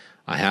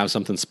 I have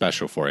something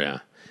special for you.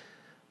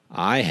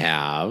 I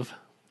have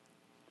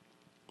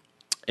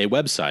a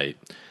website.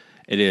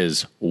 It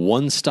is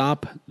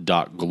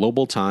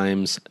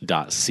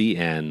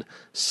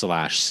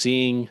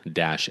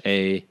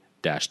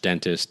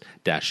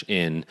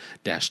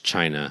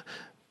onestop.globaltimes.cn/seeing-a-dentist-in-China/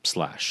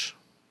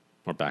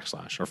 or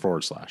backslash or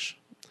forward slash.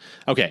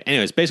 Okay,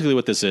 anyways, basically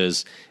what this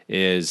is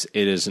it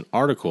is an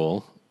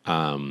article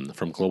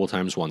from Global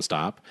Times One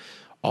Stop,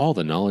 all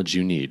the knowledge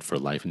you need for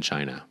life in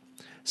China.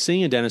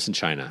 Seeing a dentist in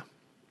China.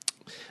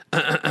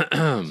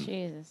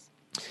 Jesus.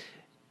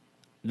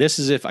 This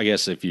is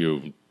if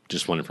you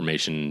just want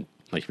information,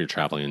 like if you're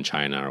traveling in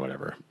China or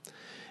whatever.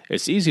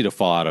 It's easy to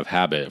fall out of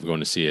habit of going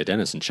to see a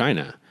dentist in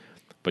China,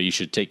 but you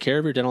should take care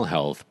of your dental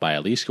health by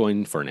at least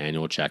going for an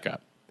annual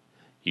checkup.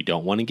 You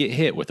don't want to get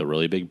hit with a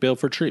really big bill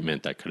for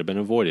treatment that could have been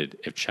avoided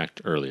if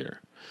checked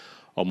earlier.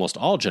 Almost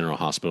all general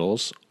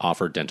hospitals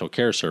offer dental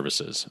care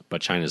services,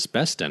 but China's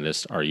best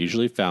dentists are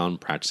usually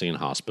found practicing in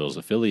hospitals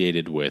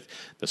affiliated with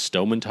the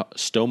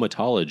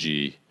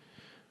stomatology,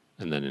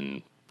 and then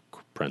in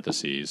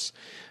parentheses,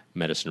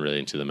 medicine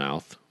relating to the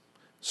mouth,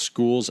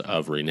 schools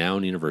of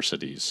renowned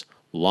universities.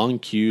 Long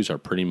queues are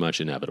pretty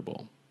much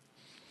inevitable.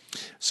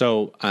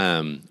 So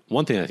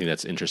one thing I think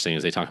that's interesting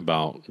is they talk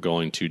about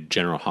going to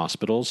general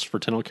hospitals for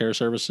dental care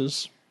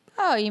services.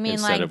 Oh, you mean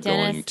instead like of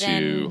going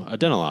to a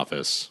dental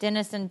office.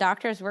 dentists and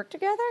doctors work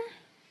together?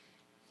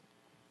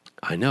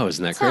 I know,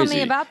 isn't that Tell crazy?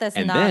 me about this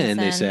And then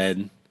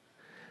nonsense.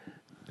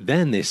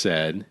 they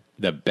said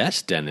the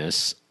best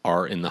dentists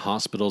are in the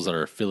hospitals that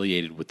are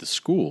affiliated with the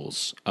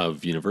schools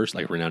of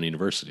like renowned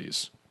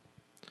universities.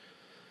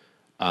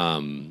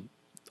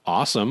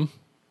 Awesome,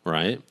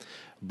 right?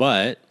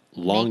 But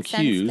long Makes sense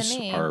to queues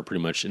me. are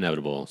pretty much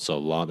inevitable. So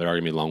there are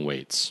going to be long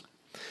waits.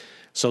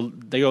 So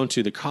they go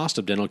into the cost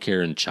of dental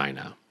care in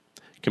China.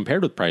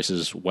 Compared with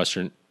prices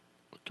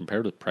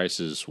compared with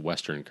prices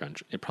Western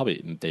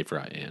country, they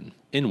forgot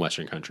in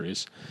Western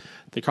countries,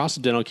 the cost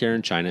of dental care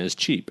in China is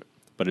cheap,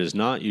 but it is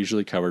not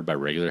usually covered by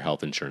regular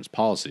health insurance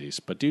policies.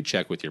 But do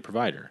check with your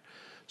provider.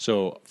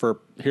 So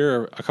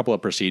here are a couple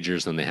of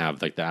procedures, and they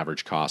have like the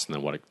average cost and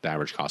then what the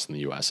average cost in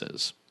the U.S.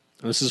 is.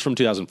 And this is from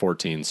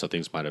 2014, so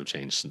things might have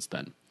changed since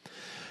then.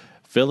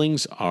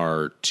 Fillings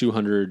are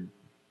 200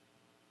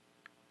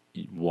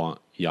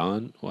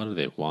 yuan. What are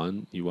they?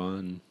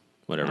 Yuan,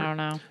 whatever. I don't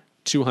know.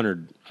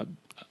 200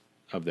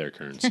 of their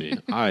currency.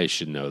 I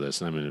should know this,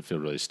 and I'm going to feel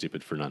really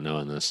stupid for not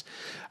knowing this.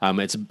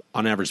 It's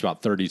on average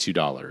about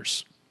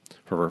 $32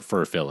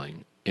 for a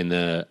filling. In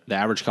the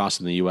average cost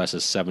in the U.S.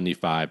 is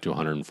 $75 to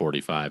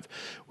 $145,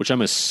 which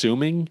I'm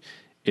assuming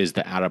is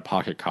the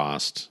out-of-pocket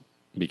cost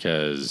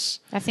because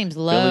that seems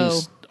low.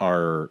 Fillings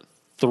are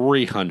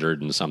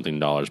 $300 and something,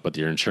 but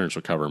your insurance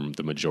will cover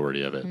the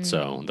majority of it,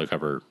 so they'll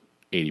cover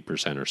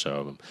 80% or so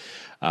of them.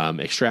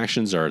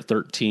 Extractions are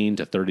 $13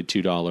 to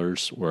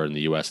 $32, where in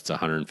the U.S. it's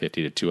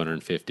 $150 to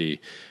 $250,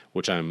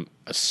 which I'm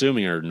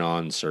assuming are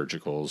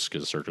non-surgicals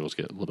because surgicals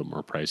get a little bit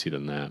more pricey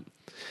than that.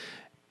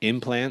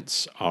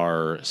 Implants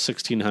are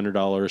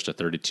 $1,600 to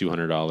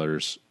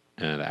 $3,200,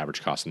 and the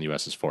average cost in the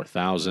U.S. is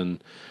 $4,000.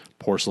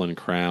 Porcelain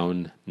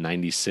crown,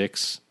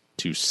 $96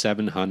 to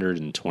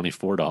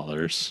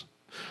 $724,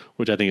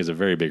 which I think is a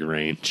very big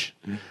range.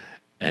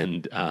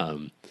 And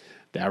the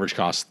average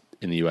cost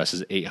in the U.S.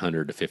 is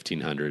 $800 to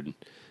 $1,500,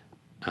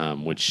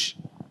 which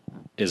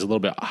is a little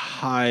bit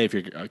high if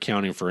you're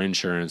accounting for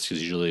insurance,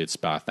 because usually it's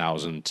about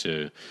 $1,000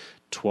 to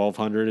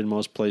 $1,200 in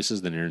most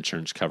places. Then your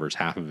insurance covers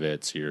half of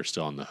it, so you're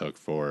still on the hook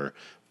for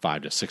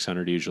 $500 to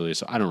 $600 usually.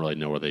 So I don't really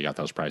know where they got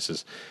those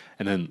prices.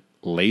 And then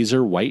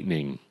laser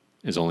whitening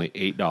is only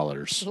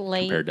 $8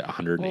 compared to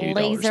 $180.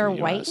 Laser in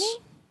the US. whitening?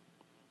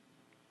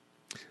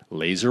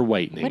 Laser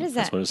whitening. What is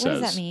that? That's what it says.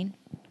 What does that mean?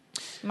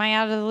 Am I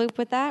out of the loop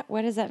with that?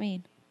 What does that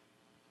mean?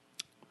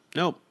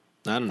 Nope.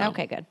 I don't know.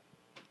 Okay, good.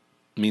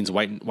 It means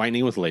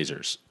whitening with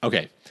lasers.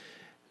 Okay.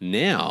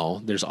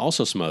 Now, there's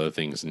also some other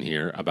things in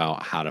here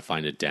about how to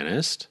find a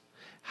dentist,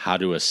 how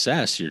to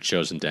assess your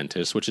chosen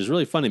dentist, which is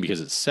really funny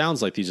because it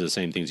sounds like these are the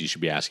same things you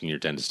should be asking your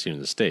dentist here in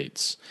the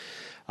States.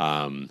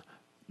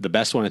 The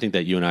best one I think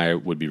that you and I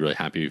would be really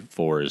happy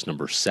for is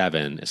number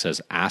 7. It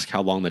says, ask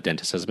how long the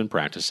dentist has been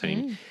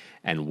practicing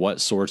and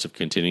what sorts of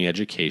continuing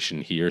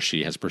education he or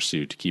she has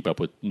pursued to keep up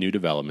with new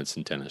developments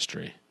in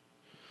dentistry.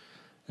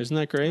 Isn't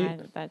that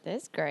great? That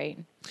is great.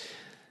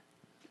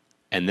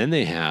 And then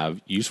they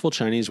have useful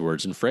Chinese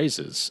words and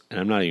phrases. And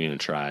I'm not even going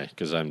to try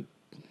because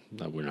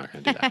we're not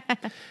going to do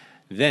that.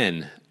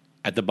 Then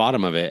at the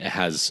bottom of it, it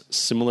has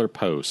similar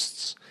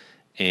posts.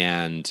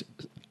 And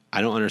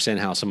I don't understand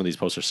how some of these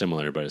posts are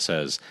similar, but it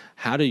says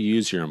how to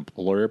use your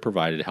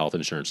employer-provided health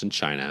insurance in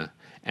China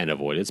and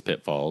avoid its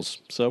pitfalls.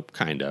 So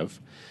kind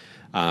of.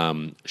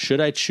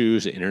 Should I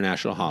choose an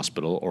international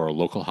hospital or a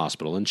local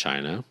hospital in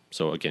China?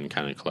 So again,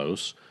 kind of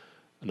close.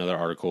 Another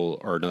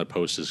article or another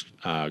post is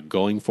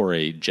going for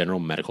a general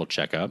medical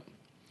checkup.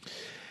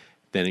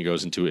 Then it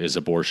goes into, is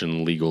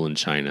abortion legal in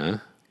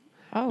China?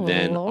 Oh,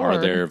 then Lord. Are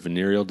there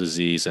venereal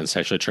disease and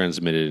sexually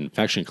transmitted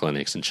infection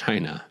clinics in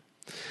China?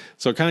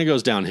 So it kind of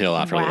goes downhill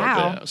after a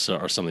little bit,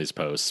 or some of these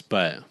posts.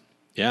 But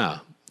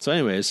yeah. So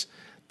anyways,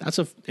 that's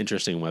an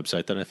interesting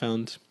website that I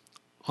found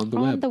on the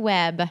web. On the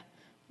web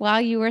while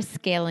you were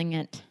scaling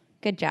it.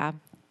 Good job.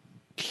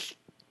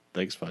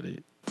 Thanks,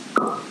 buddy.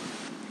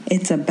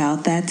 It's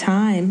about that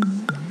time.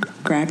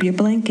 Grab your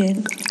blanket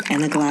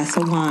and a glass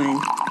of wine.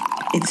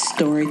 It's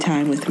story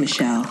time with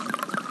Michelle.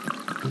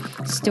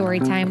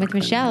 Storytime with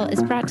Michelle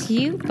is brought to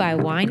you by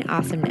Wine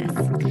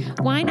Awesomeness.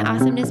 Wine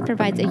Awesomeness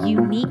provides a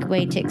unique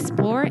way to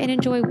explore and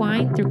enjoy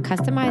wine through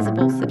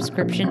customizable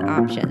subscription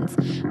options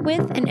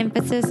with an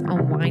emphasis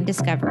on wine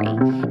discovery.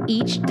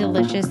 Each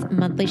delicious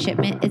monthly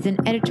shipment is an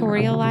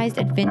editorialized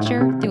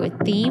adventure through a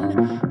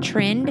theme,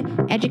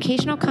 trend,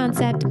 educational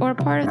concept, or a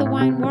part of the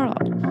wine world.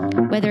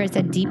 Whether it's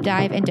a deep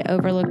dive into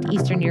overlooked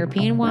Eastern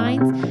European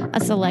wines, a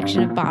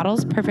selection of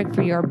bottles perfect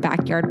for your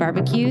backyard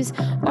barbecues,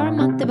 or a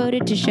month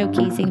devoted to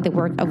showcasing the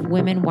work of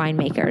women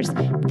winemakers,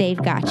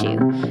 they've got you.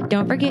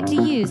 Don't forget to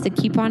use the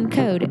coupon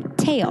code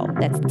TALE,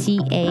 that's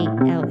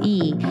TALE,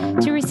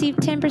 to receive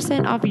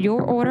 10% off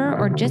your order,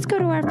 or just go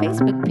to our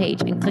Facebook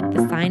page and click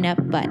the sign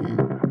up button.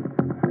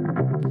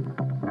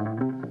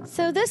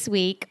 So this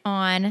week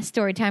on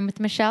Storytime with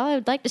Michelle, I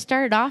would like to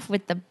start it off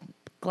with the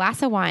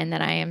glass of wine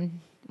that I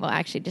am, well,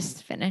 actually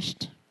just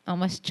finished,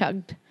 almost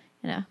chugged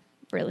in a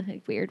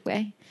really weird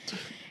way.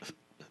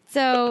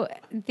 So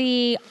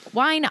the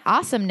Wine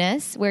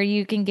Awesomeness, where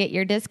you can get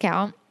your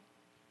discount,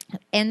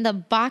 in the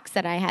box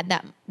that I had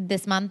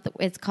this month,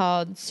 it's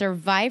called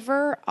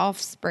Survivor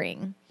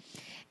Offspring.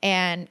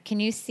 And can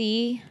you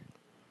see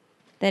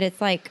that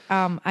it's like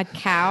a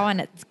cow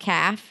and its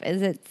calf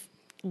is its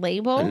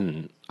label?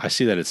 And I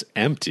see that it's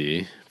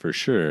empty for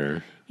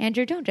sure.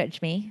 Andrew, don't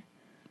judge me.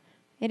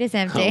 It is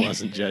empty. I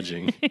wasn't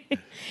judging.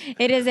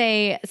 It is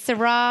a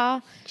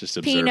Syrah, Just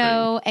observing.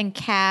 Pinot, and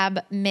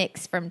Cab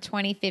mix from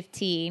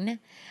 2015.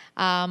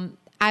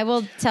 I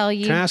will tell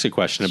you. Can I ask a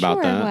question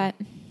about that? What?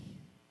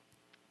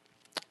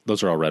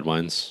 Those are all red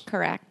wines?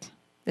 Correct.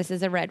 This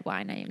is a red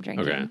wine I am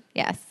drinking. Okay.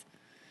 Yes.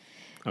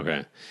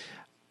 Okay.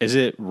 Is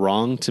it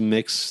wrong to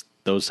mix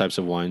those types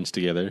of wines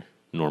together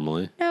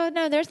normally?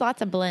 No, there's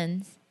lots of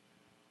blends.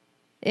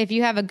 If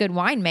you have a good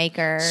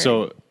winemaker,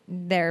 so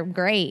they're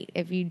great.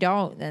 If you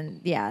don't,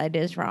 then yeah, it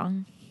is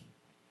wrong.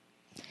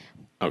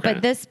 Okay.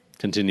 But this...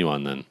 Continue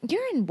on then.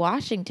 You're in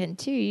Washington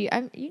too.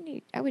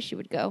 I wish you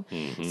would go.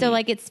 Mm-hmm. So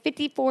like it's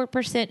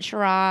 54%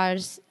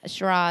 Shiraz,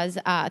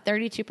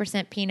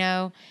 32%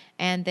 Pinot,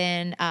 and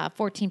then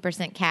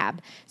 14%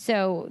 Cab.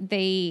 So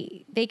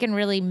they can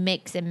really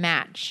mix and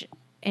match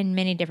in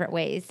many different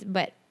ways.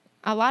 But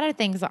a lot of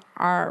things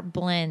are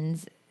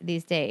blends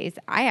these days.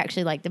 I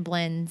actually like the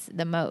blends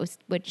the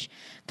most, which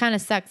kind of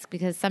sucks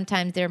because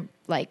sometimes they're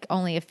like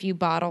only a few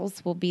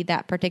bottles will be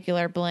that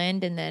particular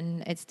blend and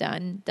then it's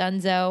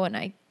donezo, and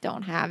I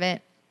don't have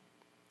it.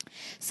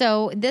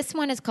 So this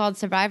one is called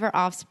Survivor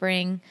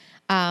Offspring,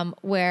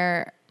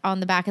 where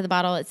on the back of the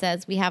bottle it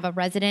says we have a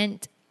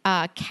resident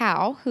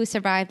cow who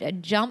survived a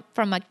jump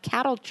from a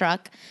cattle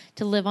truck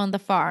to live on the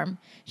farm.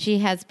 She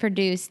has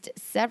produced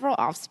several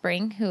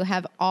offspring who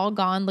have all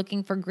gone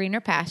looking for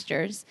greener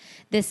pastures.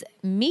 This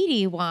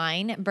meaty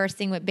wine,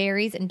 bursting with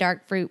berries and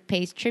dark fruit,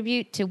 pays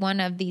tribute to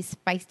one of these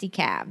feisty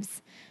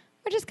calves,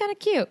 which is kind of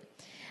cute.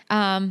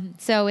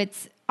 So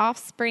it's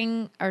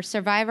offspring or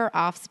survivor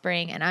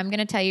offspring, and I'm going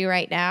to tell you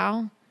right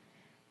now,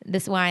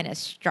 this wine is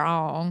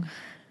strong.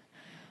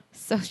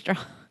 So strong.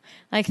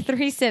 Like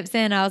 3 sips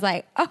in, I was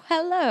like, oh,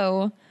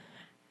 hello.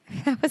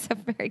 That was a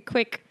very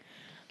quick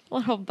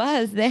little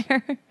buzz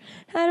there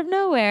out of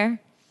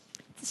nowhere.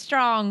 It's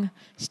a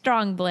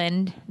strong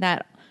blend,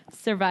 that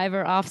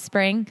Survivor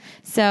Offspring.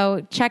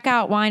 So check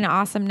out Wine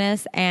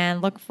Awesomeness and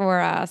look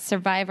for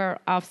Survivor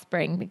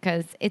Offspring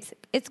because it's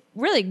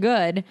really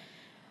good.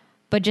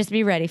 But just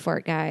be ready for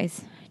it,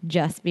 guys.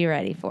 Just be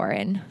ready for it.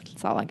 And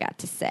that's all I got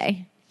to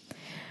say.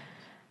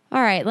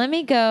 All right, let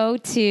me go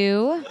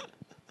to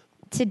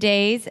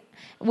today's...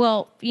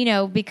 Well,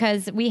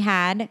 because we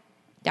had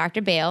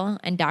Dr. Bale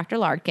and Dr.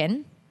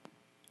 Larkin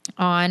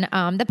on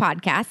the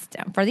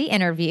podcast for the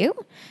interview.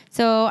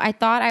 So I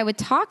thought I would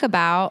talk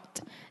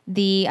about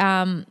the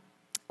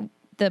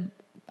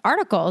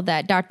article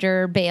that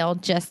Dr. Bale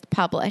just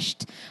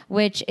published,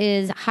 which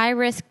is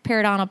high-risk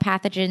periodontal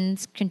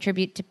pathogens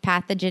contribute to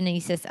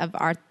pathogenesis of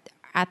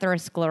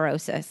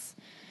atherosclerosis.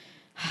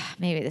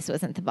 Maybe this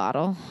wasn't the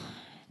bottle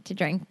to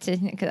drink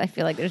because I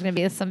feel like there's going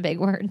to be some big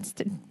words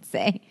to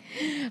say.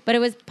 But it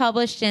was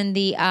published in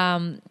the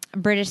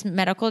British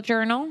Medical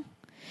Journal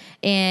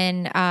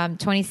in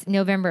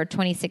November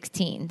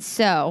 2016.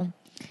 So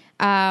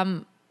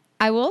I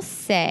will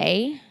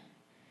say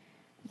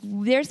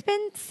there's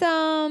been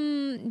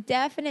some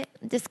definite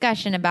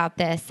discussion about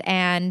this,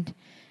 and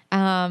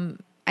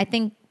I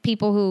think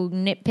people who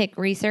nitpick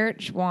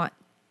research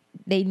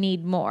they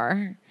need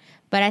more.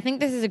 But I think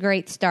this is a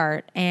great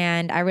start,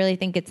 and I really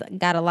think it's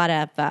got a lot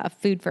of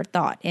food for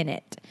thought in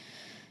it.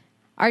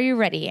 Are you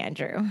ready,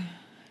 Andrew?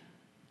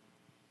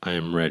 I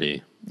am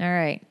ready. All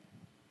right.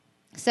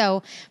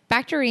 So,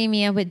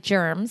 bacteremia with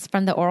germs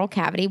from the oral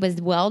cavity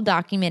was well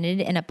documented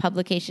in a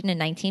publication in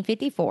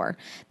 1954.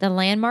 The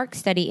landmark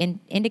study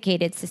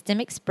indicated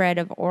systemic spread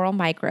of oral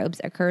microbes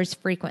occurs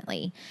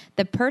frequently.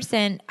 The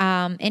percent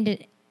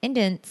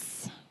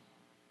incidence,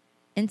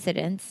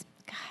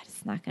 God,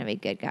 it's not going to be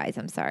good, guys.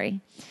 I'm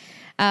sorry.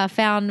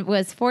 Found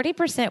was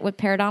 40% with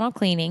periodontal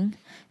cleaning,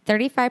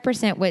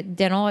 35% with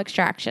dental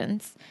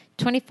extractions,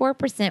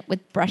 24%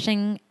 with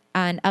brushing,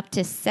 and up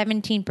to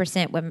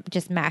 17% with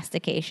just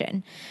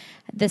mastication.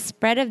 The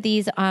spread of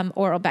these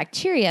oral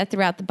bacteria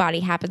throughout the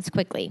body happens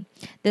quickly.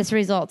 This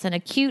results in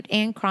acute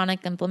and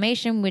chronic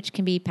inflammation, which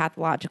can be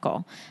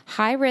pathological.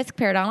 High-risk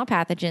periodontal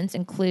pathogens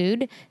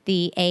include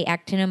the A.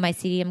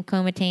 actinomycetium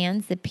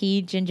comitans, the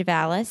P.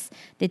 gingivalis,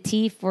 the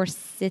T.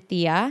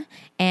 forsythia,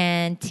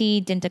 and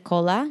T.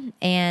 denticola,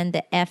 and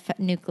the F.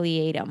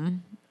 nucleatum,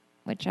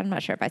 which I'm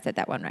not sure if I said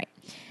that one right.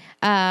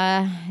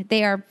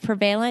 They are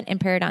prevalent in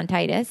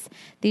periodontitis.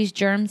 These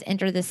germs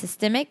enter the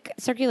systemic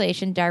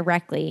circulation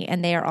directly,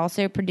 and they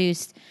also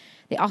produce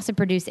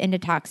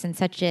endotoxins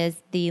such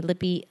as the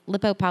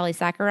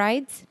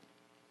lipopolysaccharides.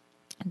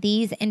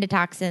 These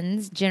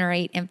endotoxins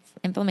generate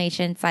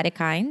inflammation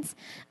cytokines,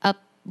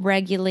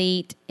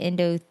 upregulate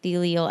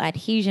endothelial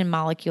adhesion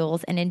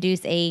molecules, and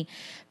induce a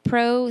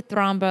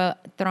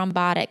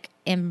prothrombotic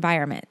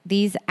environment.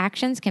 These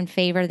actions can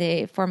favor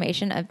the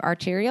formation of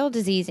arterial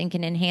disease and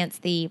can enhance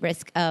the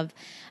risk of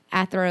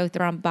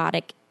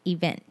atherothrombotic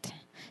event.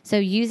 So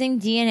using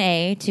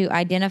DNA to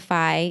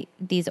identify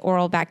these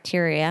oral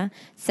bacteria,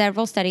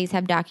 several studies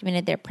have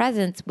documented their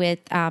presence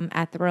with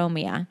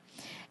atheromia.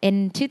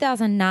 In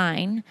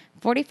 2009,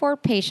 44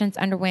 patients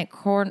underwent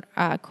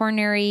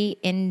coronary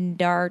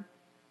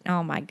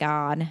oh my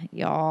God,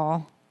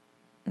 y'all.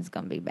 It's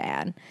going to be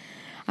bad.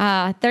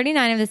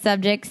 39 of the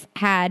subjects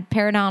had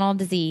periodontal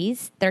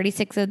disease.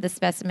 36 of the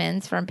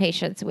specimens from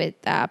patients with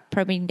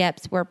probing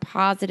depths were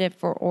positive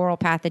for oral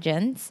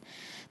pathogens.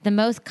 The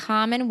most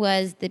common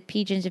was the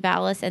P.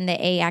 gingivalis and the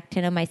A.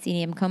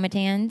 actinomycetium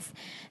comitans.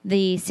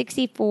 The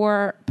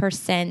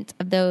 64%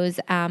 of those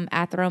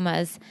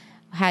atheromas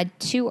had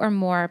 2 or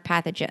more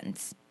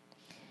pathogens.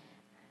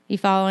 You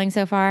following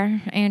so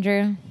far,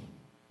 Andrew?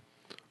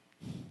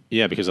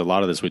 Yeah, because a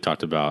lot of this we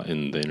talked about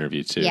in the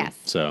interview too. Yes.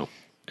 So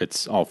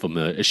it's all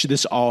familiar.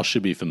 This all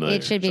should be familiar.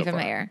 It should be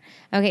familiar.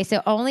 Okay,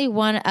 so only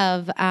one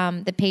of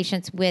the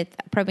patients with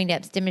probing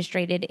depths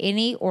demonstrated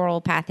any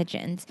oral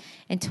pathogens.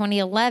 In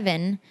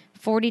 2011,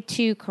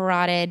 42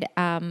 carotid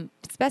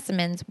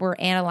specimens were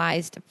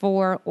analyzed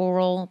for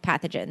oral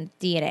pathogen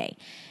DNA.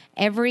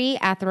 Every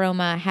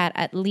atheroma had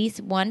at least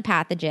one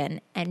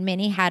pathogen, and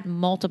many had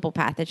multiple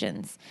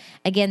pathogens.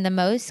 Again, the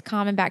most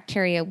common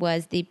bacteria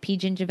was the P.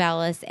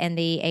 gingivalis and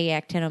the A.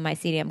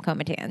 actinomycetium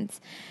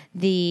comitans.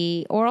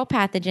 The oral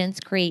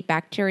pathogens create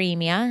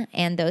bacteremia,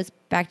 and those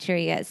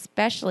bacteria,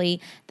 especially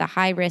the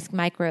high-risk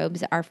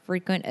microbes, are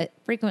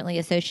frequently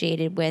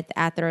associated with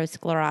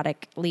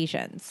atherosclerotic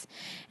lesions.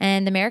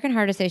 And the American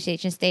Heart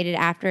Association stated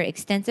after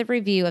extensive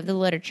review of the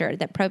literature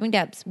that probing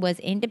depths was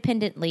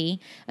independently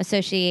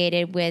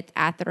associated with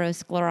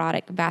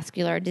atherosclerotic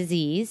vascular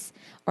disease,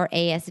 or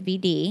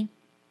ASVD.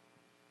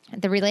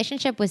 The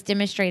relationship was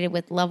demonstrated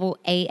with level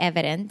A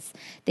evidence.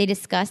 They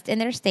discussed in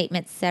their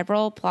statement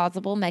several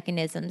plausible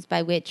mechanisms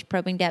by which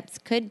probing depths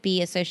could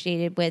be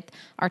associated with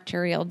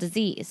arterial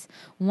disease.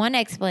 One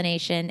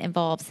explanation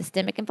involves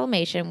systemic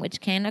inflammation,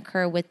 which can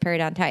occur with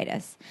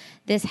periodontitis.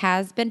 This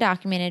has been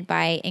documented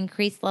by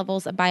increased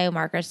levels of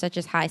biomarkers such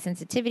as high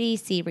sensitivity,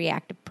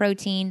 C-reactive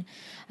protein,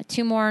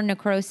 tumor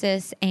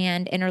necrosis,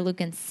 and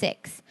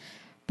interleukin-6.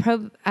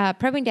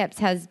 Probing depths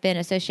has been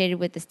associated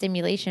with the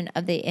stimulation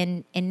of the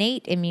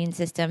innate immune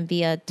system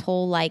via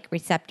toll-like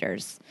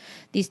receptors.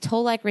 These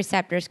toll-like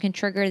receptors can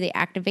trigger the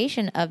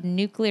activation of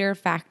nuclear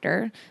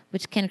factor,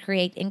 which can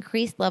create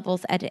increased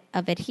levels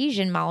of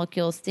adhesion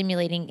molecules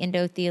stimulating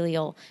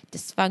endothelial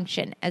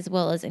dysfunction, as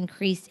well as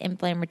increased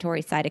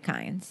inflammatory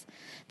cytokines.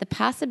 The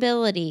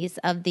possibilities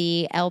of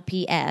the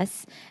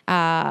LPS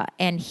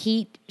and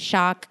heat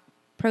shock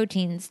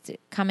proteins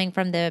coming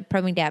from the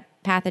probing depth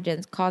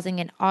pathogens causing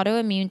an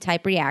autoimmune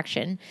type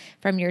reaction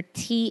from your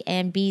T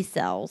and B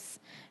cells.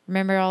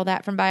 Remember all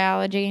that from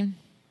biology?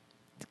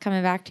 It's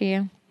coming back to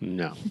you?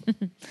 No.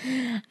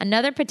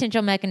 Another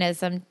potential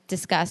mechanism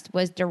discussed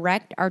was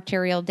direct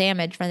arterial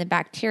damage from the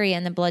bacteria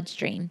in the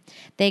bloodstream.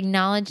 They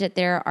acknowledge that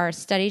there are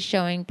studies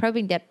showing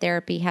probing depth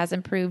therapy has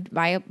improved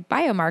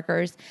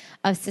biomarkers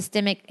of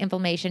systemic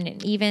inflammation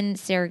and even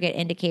surrogate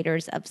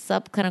indicators of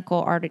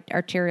subclinical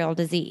arterial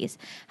disease.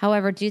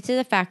 However, due to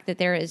the fact that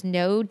there is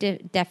no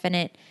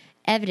definite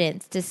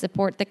evidence to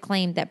support the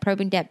claim that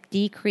probing depth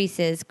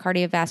decreases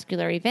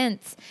cardiovascular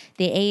events,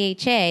 the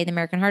AHA, the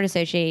American Heart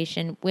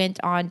Association,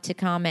 went on to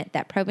comment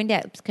that probing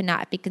depths could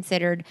not be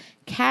considered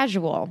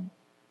casual.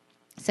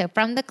 So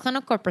from the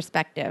clinical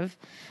perspective,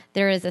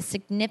 there is a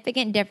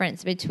significant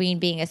difference between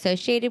being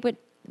associated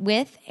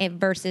with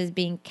versus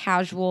being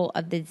causal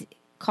of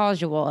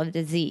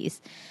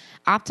disease.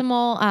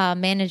 Optimal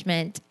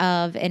management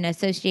of an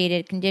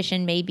associated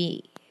condition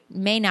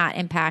may not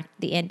impact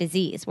the end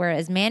disease,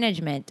 whereas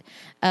management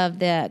of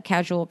the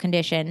causal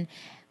condition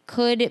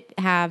could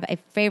have a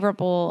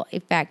favorable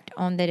effect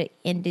on the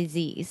end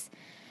disease.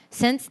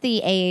 Since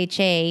the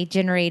AHA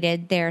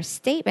generated their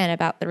statement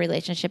about the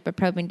relationship of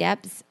probing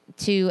depths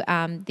to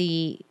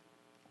the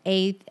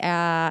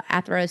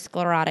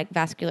atherosclerotic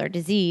vascular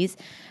disease,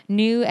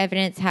 new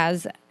evidence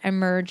has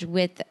emerged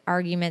with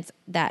arguments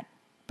that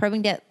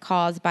probing depth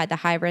caused by the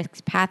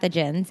high-risk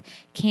pathogens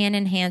can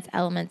enhance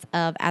elements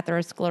of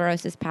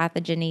atherosclerosis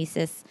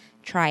pathogenesis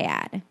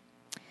triad.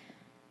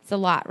 It's a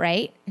lot,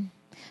 right?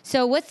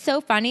 So what's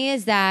so funny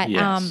is that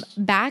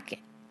back,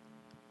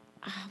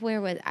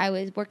 I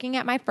was working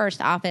at my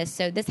first office,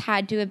 so this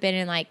had to have been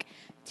in like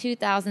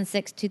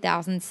 2006,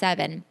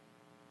 2007.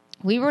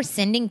 We were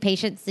sending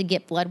patients to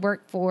get blood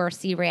work for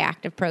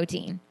C-reactive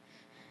protein.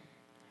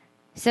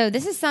 So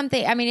this is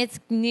something, I mean, it's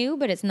new,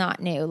 but it's not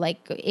new. Like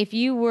if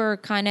you were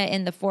kind of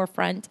in the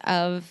forefront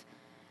of,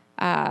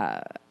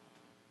 I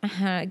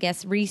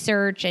guess,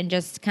 research and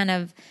just kind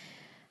of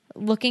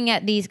looking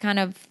at these kind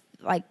of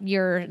like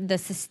the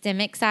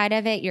systemic side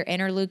of it, your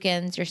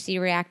interleukins, your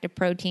C-reactive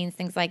proteins,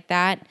 things like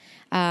that,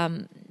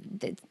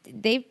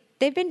 they've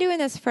been doing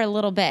this for a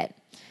little bit.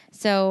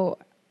 So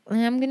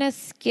I'm going to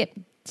skip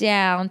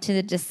down to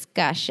the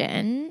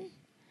discussion.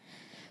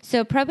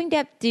 So probing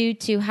depth due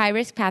to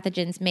high-risk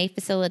pathogens may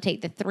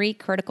facilitate the 3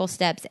 critical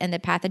steps in the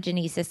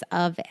pathogenesis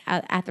of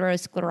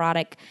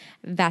atherosclerotic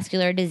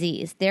vascular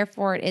disease.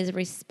 Therefore, it is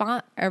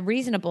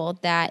reasonable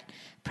that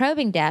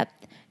probing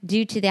depth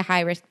due to the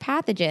high-risk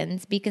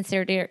pathogens be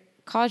considered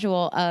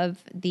causal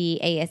of the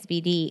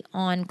ASVD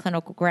on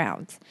clinical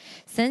grounds.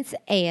 Since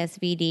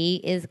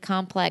ASVD is a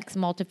complex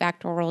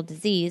multifactorial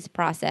disease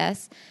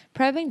process,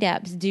 probing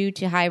depths due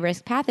to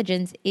high-risk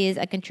pathogens is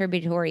a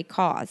contributory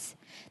cause.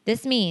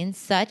 This means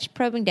such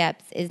probing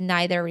depths is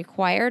neither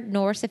required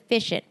nor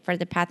sufficient for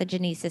the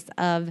pathogenesis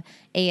of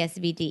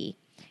ASVD.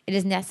 It It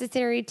is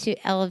necessary to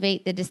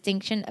elevate the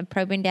distinction of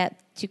probing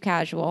depth to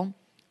causal,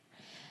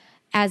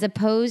 as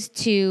opposed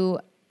to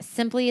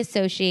simply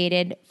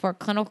associated for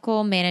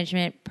clinical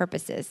management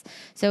purposes.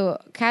 So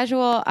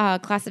causal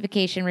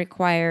classification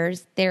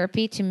requires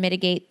therapy to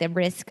mitigate the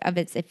risk of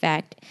its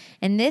effect.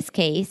 In this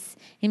case,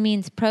 it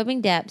means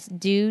probing depths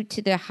due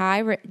to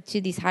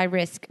these high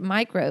risk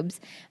microbes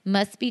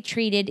must be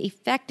treated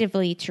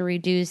effectively to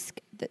reduce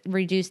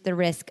the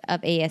risk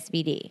of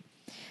ASVD.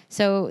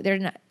 So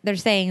they're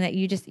saying that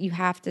you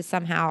have to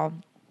somehow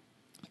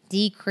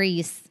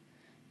decrease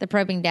the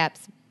probing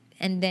depths,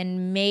 and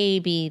then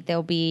maybe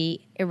there'll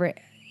be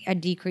a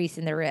decrease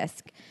in the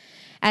risk.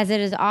 As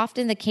it is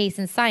often the case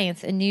in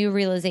science, a new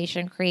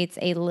realization creates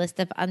a list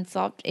of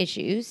unsolved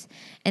issues.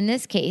 In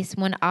this case,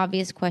 one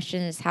obvious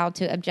question is how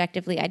to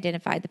objectively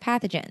identify the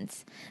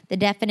pathogens. The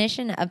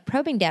definition of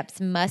probing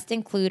depths must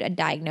include a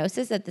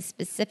diagnosis of the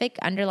specific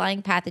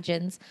underlying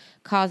pathogens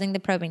causing the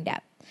probing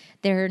depth.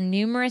 There are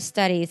numerous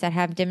studies that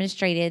have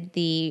demonstrated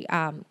the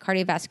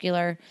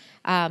cardiovascular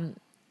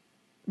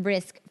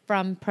risk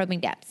from probing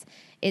depths.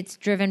 It's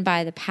driven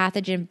by the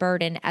pathogen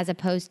burden as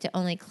opposed to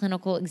only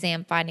clinical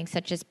exam findings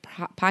such as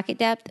pocket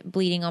depth,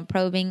 bleeding on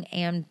probing,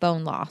 and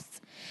bone loss.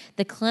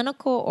 The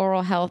clinical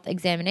oral health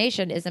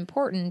examination is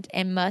important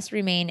and must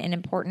remain an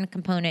important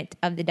component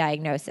of the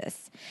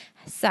diagnosis.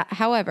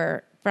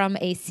 However, from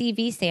a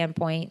CV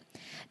standpoint,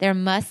 there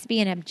must be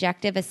an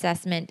objective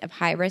assessment of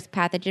high-risk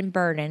pathogen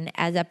burden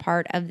as a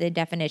part of the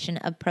definition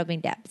of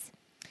probing depths.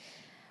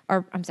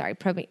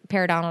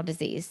 Periodontal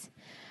disease.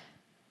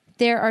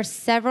 There are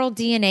several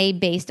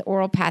DNA-based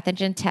oral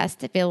pathogen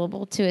tests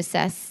available to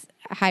assess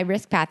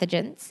high-risk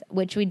pathogens,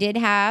 which we did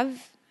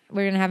have.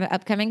 We're going to have an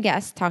upcoming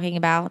guest talking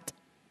about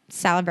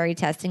salivary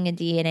testing and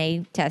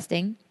DNA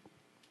testing.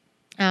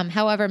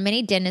 However,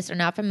 many dentists are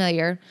not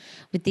familiar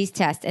with these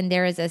tests, and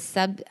there is a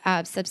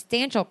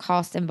substantial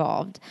cost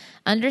involved.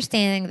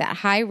 Understanding that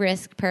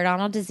high-risk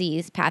periodontal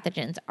disease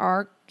pathogens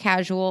are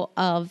causal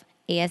of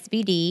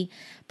ASVD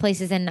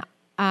places an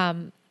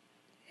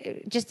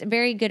just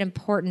very good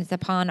importance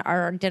upon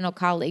our dental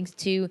colleagues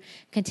to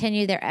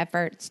continue their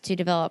efforts to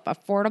develop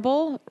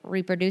affordable,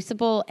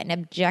 reproducible, and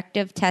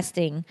objective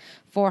testing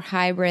for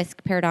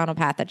high-risk periodontal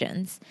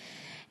pathogens.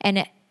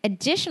 An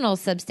additional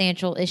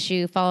substantial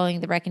issue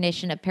following the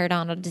recognition of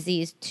periodontal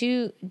disease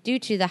due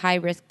to the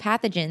high-risk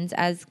pathogens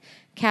as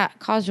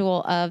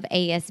causal of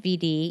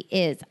ASVD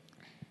is,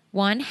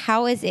 one,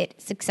 how is it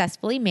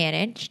successfully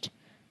managed?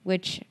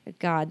 Which,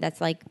 God,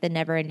 that's like the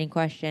never-ending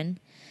question.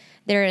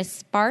 There is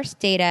sparse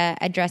data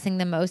addressing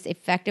the most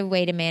effective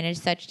way to manage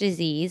such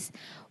disease.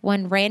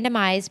 One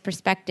randomized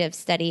prospective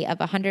study of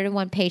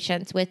 101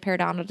 patients with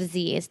periodontal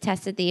disease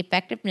tested the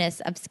effectiveness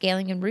of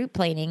scaling and root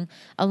planing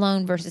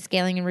alone versus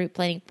scaling and root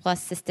planing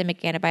plus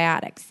systemic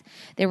antibiotics.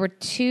 There were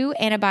 2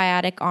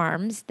 antibiotic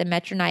arms, the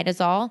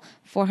metronidazole,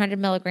 400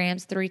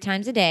 milligrams 3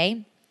 times a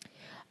day,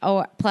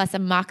 plus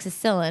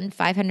amoxicillin,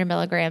 500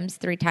 milligrams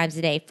 3 times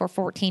a day for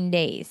 14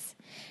 days.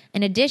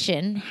 In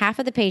addition, half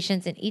of the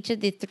patients in each of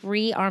the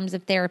 3 arms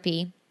of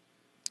therapy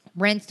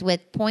rinsed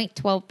with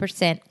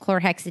 0.12%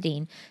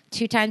 chlorhexidine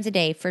 2 times a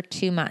day for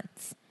 2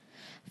 months.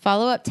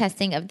 Follow-up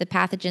testing of the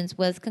pathogens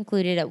was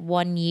concluded at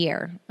 1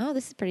 year. Oh,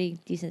 this is a pretty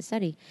decent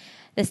study.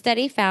 The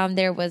study found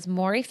there was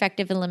more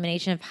effective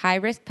elimination of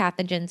high-risk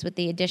pathogens with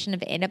the addition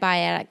of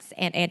antibiotics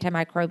and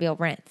antimicrobial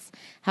rinse.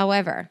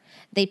 However,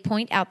 they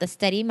point out the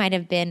study might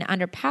have been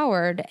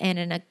underpowered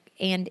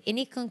and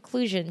any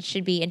conclusions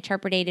should be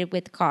interpreted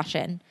with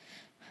caution.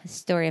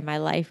 Story of my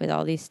life with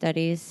all these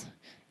studies.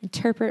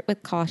 Interpret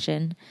with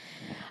caution.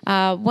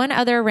 One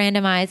other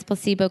randomized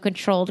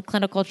placebo-controlled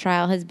clinical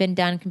trial has been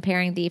done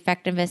comparing the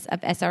effectiveness of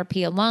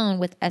SRP alone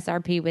with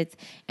SRP with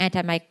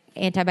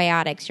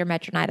antibiotics, your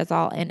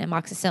metronidazole and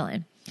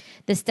amoxicillin.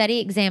 The study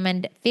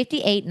examined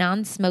 58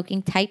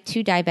 non-smoking type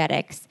 2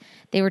 diabetics.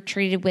 They were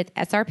treated with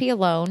SRP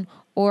alone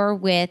or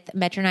with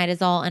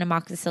metronidazole and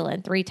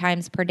amoxicillin 3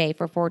 times per day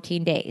for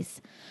 14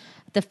 days.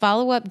 The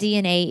follow-up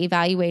DNA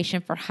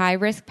evaluation for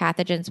high-risk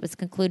pathogens was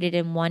concluded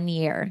in 1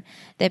 year.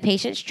 The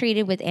patients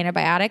treated with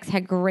antibiotics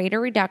had greater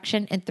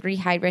reduction in 3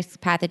 high-risk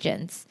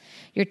pathogens,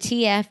 your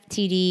TF,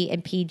 TD,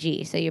 and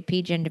PG, so your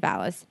P.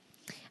 gingivalis.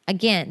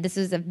 Again, this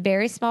is a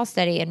very small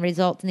study, and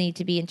results need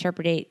to be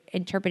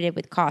interpreted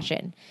with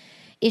caution.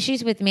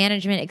 Issues with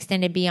management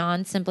extended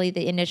beyond simply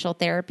the initial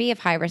therapy of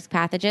high-risk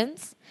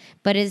pathogens,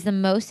 but is the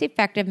most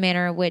effective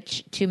manner in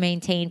which to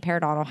maintain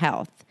periodontal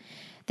health.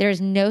 There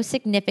is no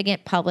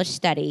significant published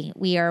study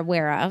we are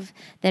aware of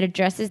that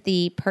addresses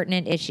the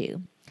pertinent issue.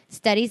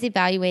 Studies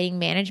evaluating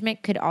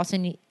management could also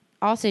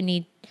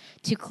need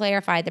to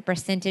clarify the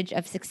percentage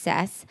of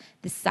success,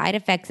 the side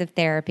effects of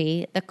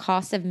therapy, the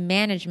cost of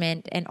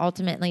management, and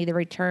ultimately the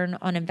return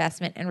on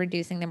investment in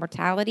reducing the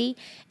mortality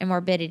and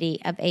morbidity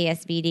of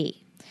ASVD.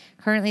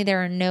 Currently,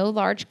 there are no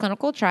large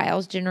clinical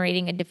trials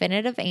generating a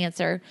definitive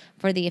answer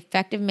for the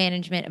effective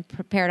management of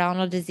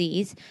periodontal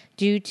disease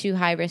due to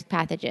high-risk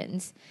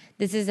pathogens.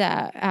 This is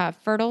a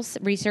fertile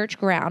research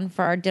ground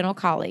for our dental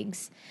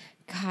colleagues.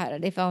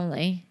 God, if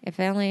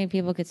only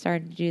people could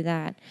start to do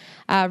that.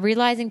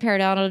 Realizing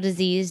periodontal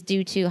disease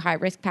due to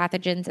high-risk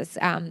pathogens is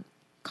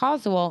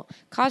causal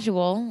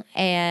of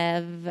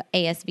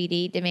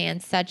ASVD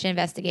demands such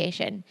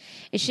investigation.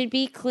 It should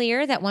be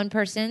clear that one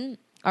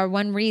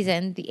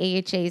reason the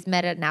AHA's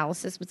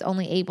meta-analysis was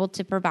only able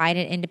to provide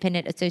an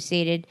independent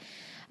association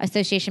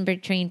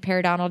between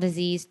periodontal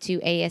disease to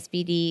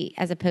ASVD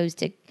as opposed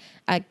to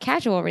a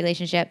causal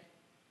relationship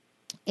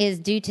is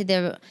due to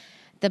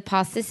the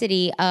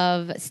paucity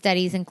of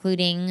studies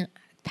including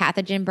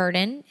pathogen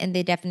burden and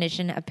the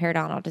definition of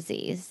periodontal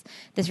disease.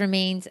 This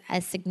remains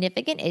a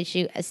significant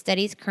issue as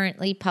studies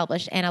currently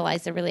published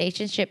analyze the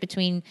relationship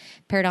between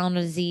periodontal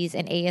disease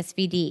and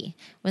ASVD.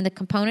 When the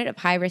component of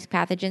high-risk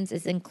pathogens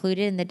is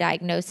included in the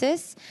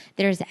diagnosis,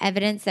 there is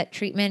evidence that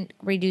treatment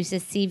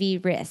reduces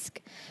CV risk.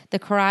 The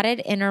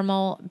carotid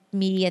intramal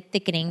media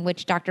thickening,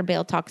 which Dr.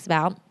 Bale talks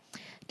about,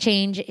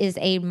 change is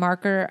a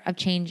marker of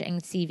change in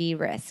CV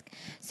risk.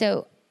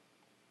 So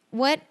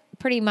what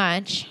pretty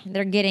much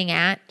they're getting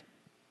at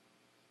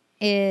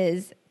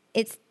is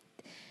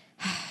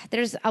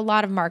there's a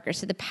lot of markers.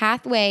 So the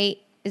pathway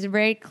is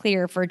very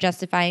clear for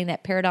justifying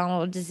that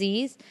periodontal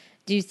disease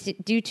due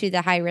to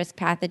the high-risk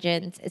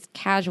pathogens is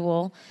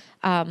causal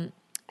of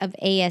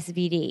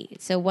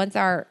ASVD. So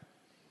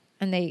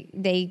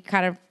they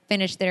kind of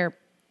finish their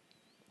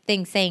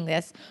thing saying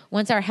this,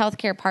 once our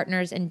healthcare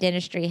partners in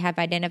dentistry have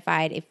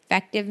identified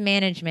effective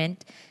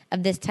management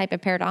of this type of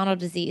periodontal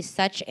disease,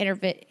 such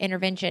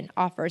intervention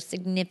offers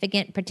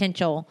significant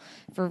potential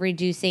for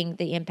reducing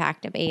the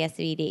impact of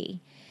ASVD.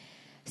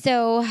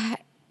 So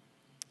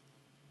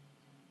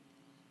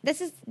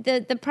this is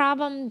the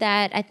problem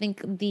that I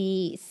think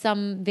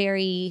some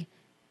very,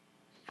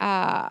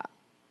 I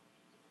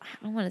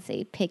want to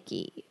say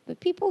picky, but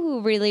people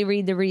who really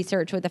read the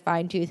research with a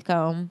fine-tooth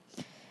comb,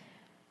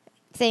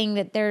 saying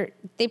that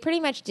they pretty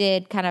much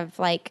did kind of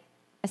like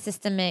a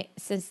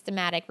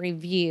systematic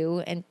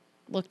review and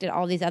looked at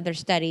all these other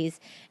studies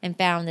and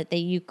found that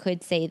you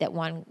could say that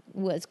one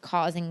was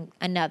causing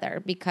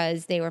another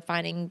because they were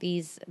finding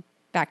these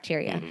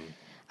bacteria.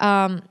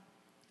 Mm-hmm.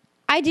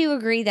 I do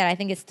agree that I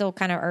think it's still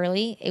kind of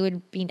early. It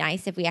would be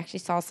nice if we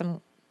actually saw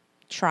some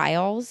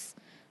trials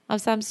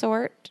of some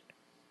sort,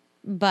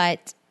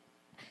 but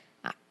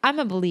I'm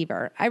a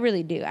believer. I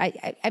really do.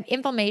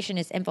 Inflammation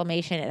is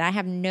inflammation, and I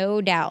have no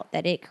doubt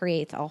that it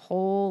creates a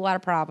whole lot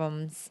of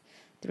problems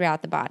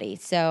throughout the body.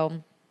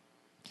 So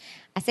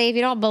I say if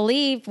you don't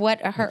believe,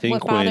 what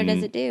bother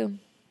does it do?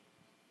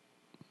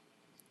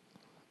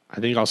 I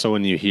think also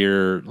when you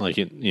hear,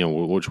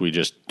 which we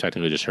just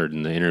technically just heard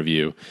in the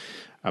interview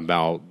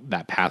about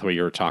that pathway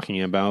you were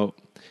talking about,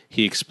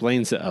 he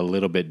explains it a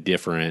little bit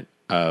different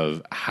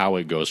of how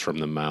it goes from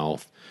the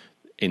mouth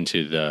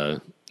into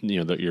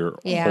your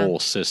whole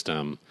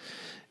system.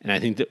 And I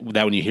think that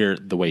when you hear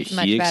the way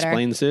he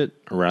explains it,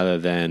 rather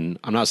than,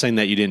 I'm not saying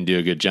that you didn't do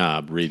a good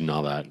job reading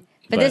all that.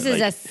 But this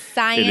is a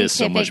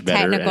scientific,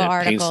 technical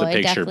article.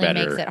 It definitely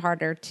makes it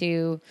harder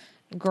to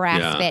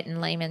grasp it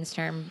in layman's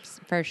terms,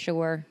 for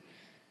sure,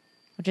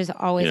 which is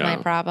always my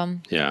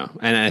problem. Yeah.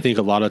 And I think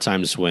a lot of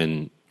times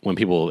when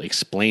people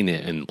explain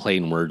it in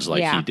plain words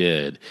like he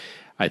did,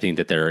 I think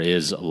that there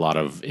is a lot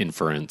of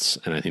inference,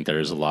 and I think there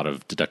is a lot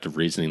of deductive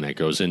reasoning that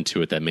goes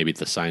into it that maybe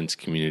the science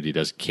community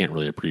can't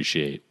really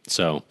appreciate.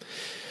 So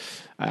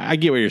I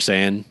get what you're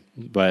saying,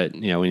 but we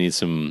need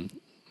some,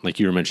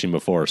 like you were mentioning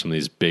before, some of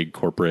these big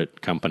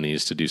corporate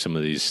companies to do some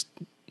of these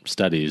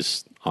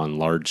studies on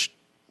large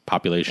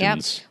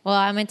populations. Yep. Well,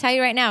 I'm going to tell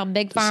you right now,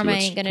 Big Pharma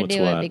ain't going to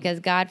do it because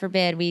God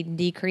forbid we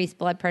decrease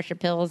blood pressure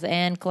pills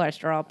and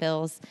cholesterol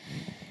pills.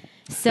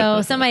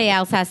 So somebody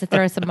else has to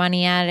throw some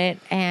money at it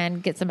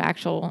and get some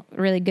actual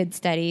really good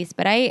studies.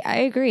 But I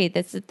agree.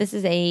 This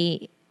is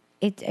a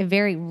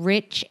very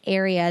rich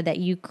area that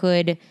you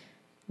could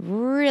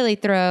really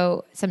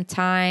throw some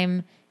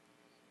time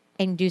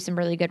and do some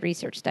really good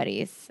research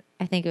studies.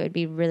 I think it would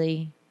be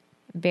really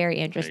very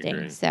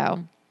interesting.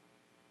 So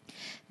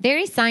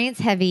very science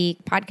heavy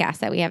podcast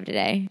that we have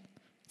today.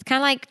 It's kind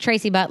of like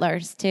Tracy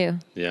Butler's too.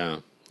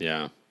 Yeah.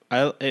 Yeah.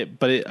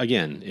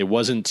 Again, it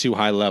wasn't too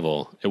high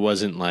level. It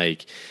wasn't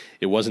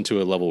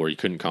to a level where you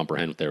couldn't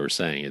comprehend what they were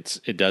saying.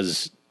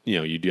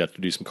 You do have to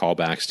do some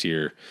callbacks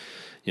to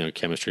your,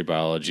 chemistry,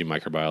 biology,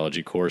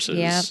 microbiology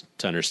courses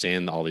to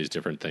understand all these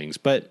different things.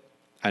 But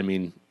I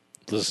mean,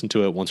 listen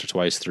to it once or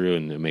twice through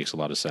and it makes a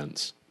lot of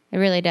sense. It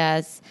really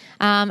does.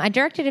 I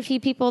directed a few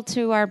people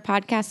to our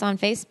podcast on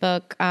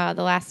Facebook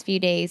the last few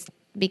days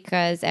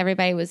because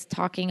everybody was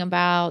talking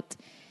about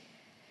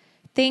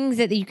things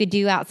that you could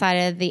do outside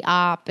of the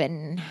op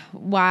and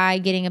why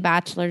getting a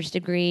bachelor's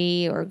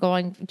degree or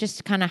going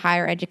just kind of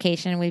higher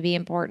education would be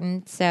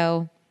important.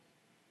 So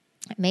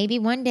maybe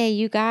one day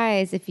you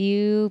guys, if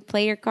you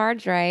play your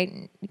cards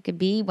right, you could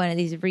be one of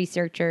these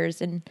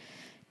researchers and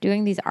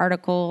doing these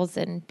articles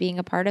and being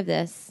a part of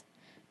this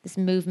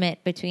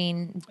movement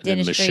between dentistry.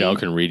 And Michelle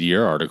can read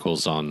your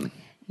articles on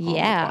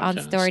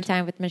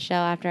Storytime with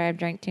Michelle after I've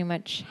drank too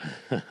much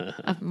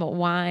of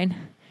wine.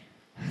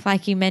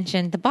 like you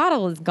mentioned, the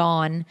bottle is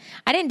gone.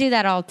 I didn't do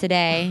that all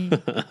today.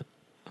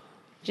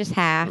 Just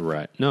half.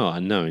 Right.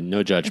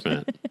 No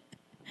judgment.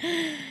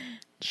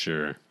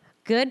 Sure.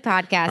 Good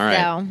podcast, all right.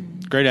 though.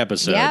 Great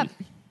episode. Yep.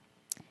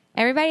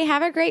 Everybody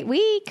have a great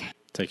week.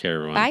 Take care,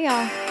 everyone. Bye,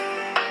 y'all.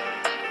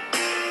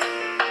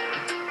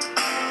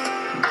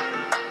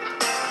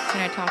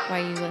 Can I talk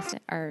while you listen,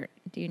 or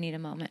do you need a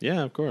moment?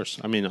 Yeah, of course.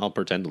 I mean, I'll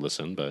pretend to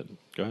listen, but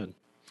go ahead.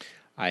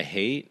 I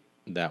hate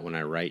that when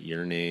I write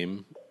your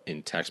name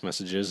in text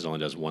messages, it only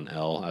does one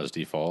L as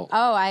default.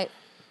 Oh, I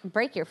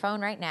break your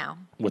phone right now.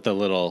 With the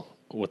little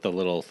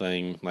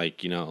thing,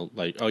 like, you know,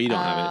 like, oh, you don't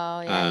have it.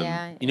 Oh,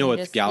 yeah. You know, with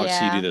just,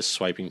 Galaxy, you do this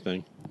swiping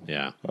thing.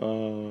 Yeah.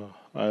 Oh,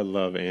 I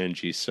love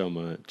Angie so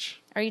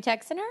much. Are you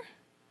texting her?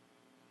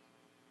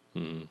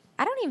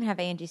 I don't even have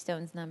Angie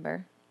Stone's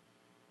number.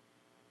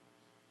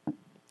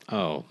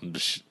 Oh,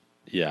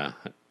 yeah.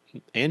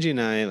 Angie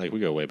and I, like, we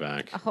go way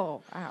back.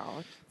 Oh,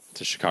 wow.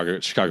 To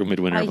Chicago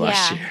Midwinter of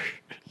last year.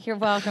 You're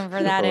welcome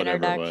for that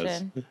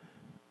introduction.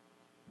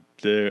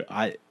 Dude,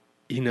 I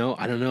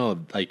don't know.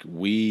 Like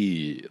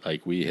we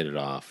hit it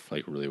off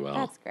like really well.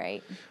 That's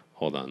great.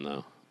 Hold on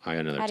though. I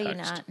got another text. How do you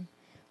not?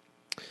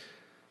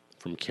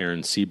 From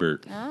Karen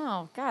Siebert.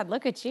 Oh, God,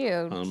 look at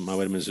you. On my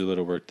way to Missoula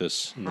to work in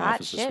the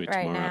office this week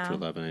right tomorrow now. after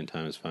 11.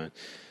 Anytime is fine.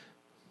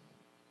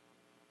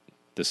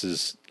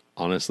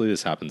 Honestly,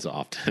 this happens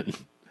often.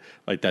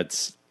 Like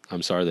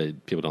I'm sorry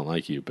that people don't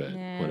like you, but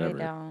Yeah, whatever.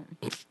 They don't.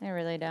 They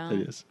really don't.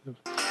 It is.